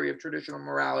vocabulary of traditional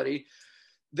morality,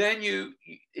 then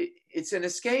it's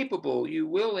inescapable. You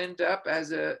will end up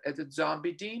as a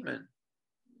zombie demon.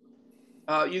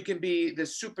 You can be the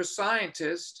super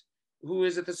scientist who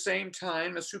is at the same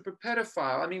time a super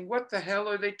pedophile. I mean, what the hell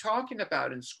are they talking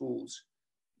about in schools?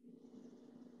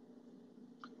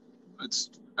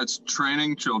 It's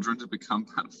training children to become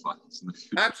pedophiles in the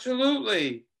future.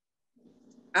 Absolutely.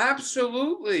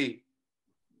 Absolutely.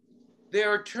 They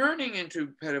are turning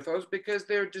into pedophiles because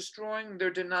they're destroying, they're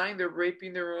denying, they're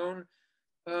raping their own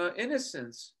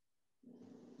innocence.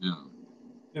 Yeah.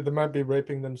 Yeah, they might be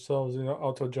raping themselves, you know,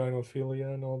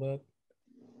 autogynophilia and all that.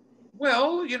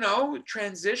 Well, you know,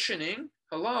 transitioning.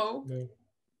 Hello. Yeah.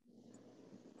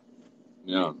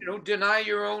 Yeah. You know, deny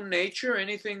your own nature,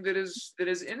 anything that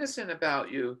is innocent about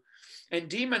you, and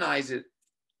demonize it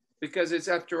because it's,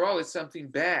 after all, it's something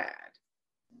bad.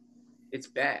 It's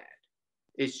bad.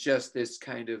 It's just this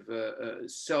kind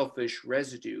of selfish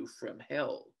residue from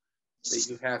hell that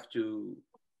you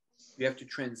have to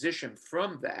transition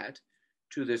from that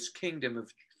to this kingdom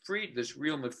of freedom, this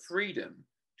realm of freedom,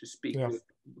 to speak with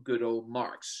good old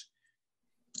Marx.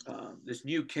 This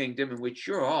new kingdom in which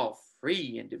you're all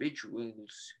free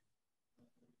individuals.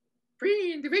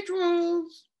 Free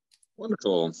individuals.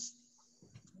 Wonderful.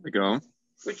 There we go.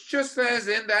 Which, just as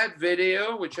in that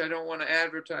video, which I don't want to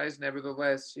advertise,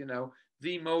 nevertheless, you know,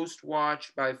 the most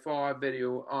watched by far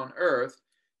video on earth,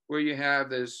 where you have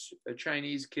this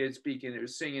Chinese kid speaking or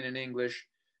singing in English,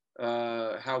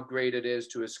 how great it is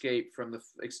to escape from the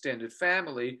extended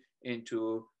family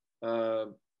into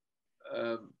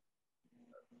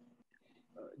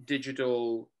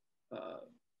digital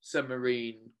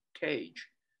submarine cage.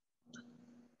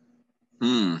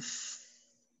 And,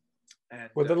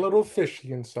 with a little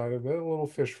fishy inside of it, a little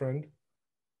fish friend.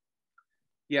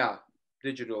 Yeah,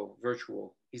 digital,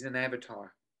 virtual. He's an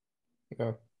avatar.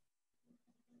 Yeah.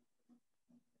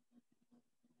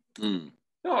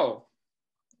 Oh,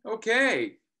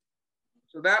 okay.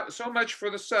 So much for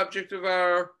the subject of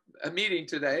our meeting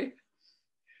today.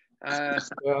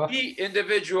 Be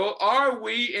individual. Are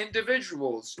we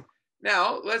individuals?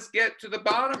 Now, let's get to the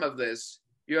bottom of this.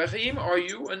 Joachim, are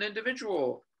you an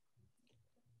individual?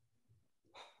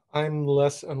 I'm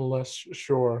less and less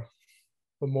sure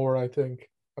the more I think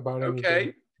about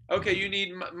anything. Okay, you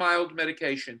need mild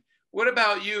medication. What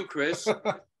about you, Chris?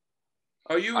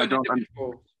 Are you an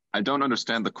individual? I don't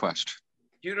understand the question.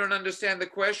 You don't understand the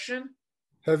question?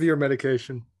 Heavier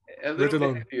medication. A little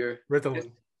bit heavier.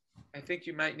 Ritalin. I think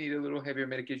you might need a little heavier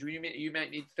medication. You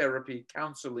might need therapy,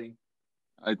 counseling.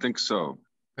 I think so.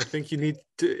 I think you need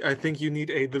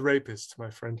aid the rapist, my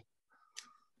friend.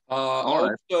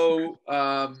 Also,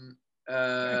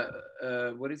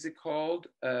 what is it called?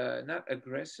 Not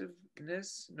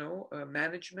aggressiveness, no.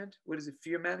 Management. What is it?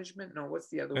 Fear management? No. What's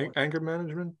the other one? Anger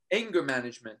management. Anger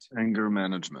management. Anger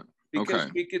management.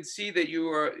 Because we could see that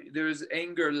there's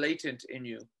anger latent in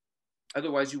you.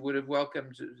 Otherwise, you would have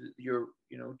welcomed you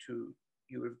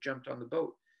would have jumped on the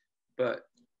boat. But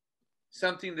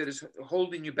something that is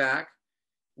holding you back,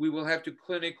 we will have to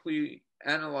clinically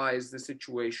analyze the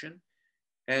situation.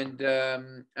 And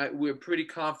we're pretty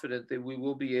confident that we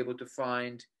will be able to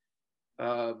find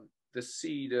the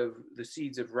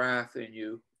seeds of wrath in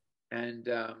you and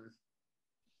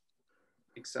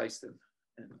excise them.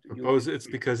 Suppose it's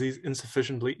because he's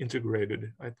insufficiently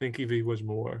integrated. I think if he was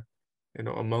more,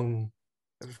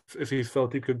 if he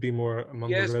felt he could be more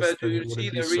among the rest, but then do he you wouldn't see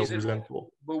be the so reason?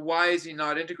 resentful. But why is he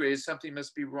not integrated? Something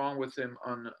must be wrong with him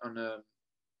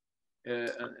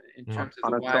in terms of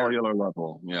on a cellular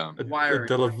level. Yeah, a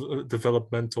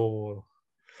developmental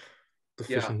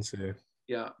deficiency.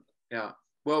 Yeah.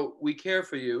 Well, we care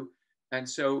for you, and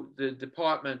so the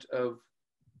Department of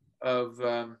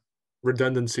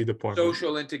Redundancy Department,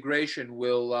 Social Integration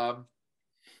will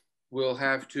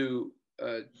have to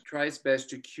try its best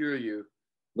to cure you.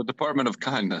 The Department of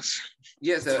Kindness.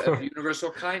 Yes, of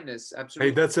universal kindness.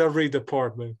 Absolutely. Hey, that's every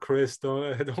department, Chris.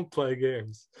 Don't play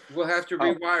games. We'll have to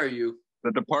rewire you.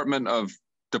 The Department of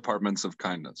Departments of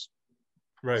Kindness.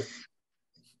 Right.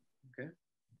 Okay.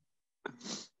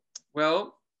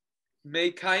 Well,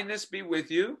 may kindness be with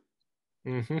you.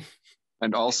 Mm-hmm.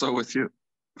 And also with you.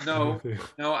 No,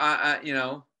 I'm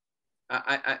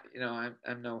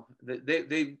no.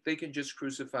 They can just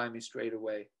crucify me straight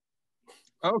away.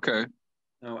 Okay.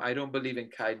 No, I don't believe in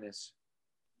kindness.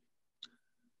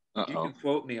 You can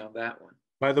quote me on that one.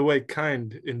 By the way,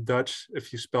 kind in Dutch,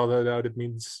 if you spell that out, it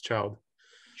means child.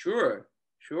 Sure.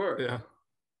 Yeah.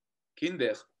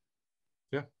 Kinder.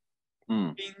 Yeah.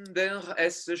 Kinder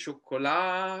essen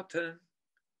Schokolade.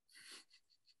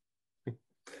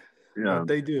 Yeah,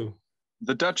 they do.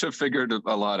 The Dutch have figured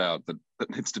a lot out that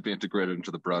needs to be integrated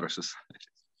into the broader society.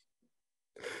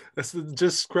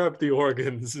 Just scrap the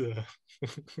organs.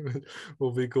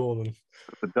 Will be cool then.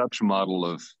 The Dutch model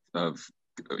of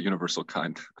universal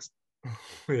kindness.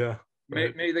 Yeah.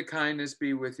 Right. May the kindness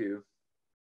be with you.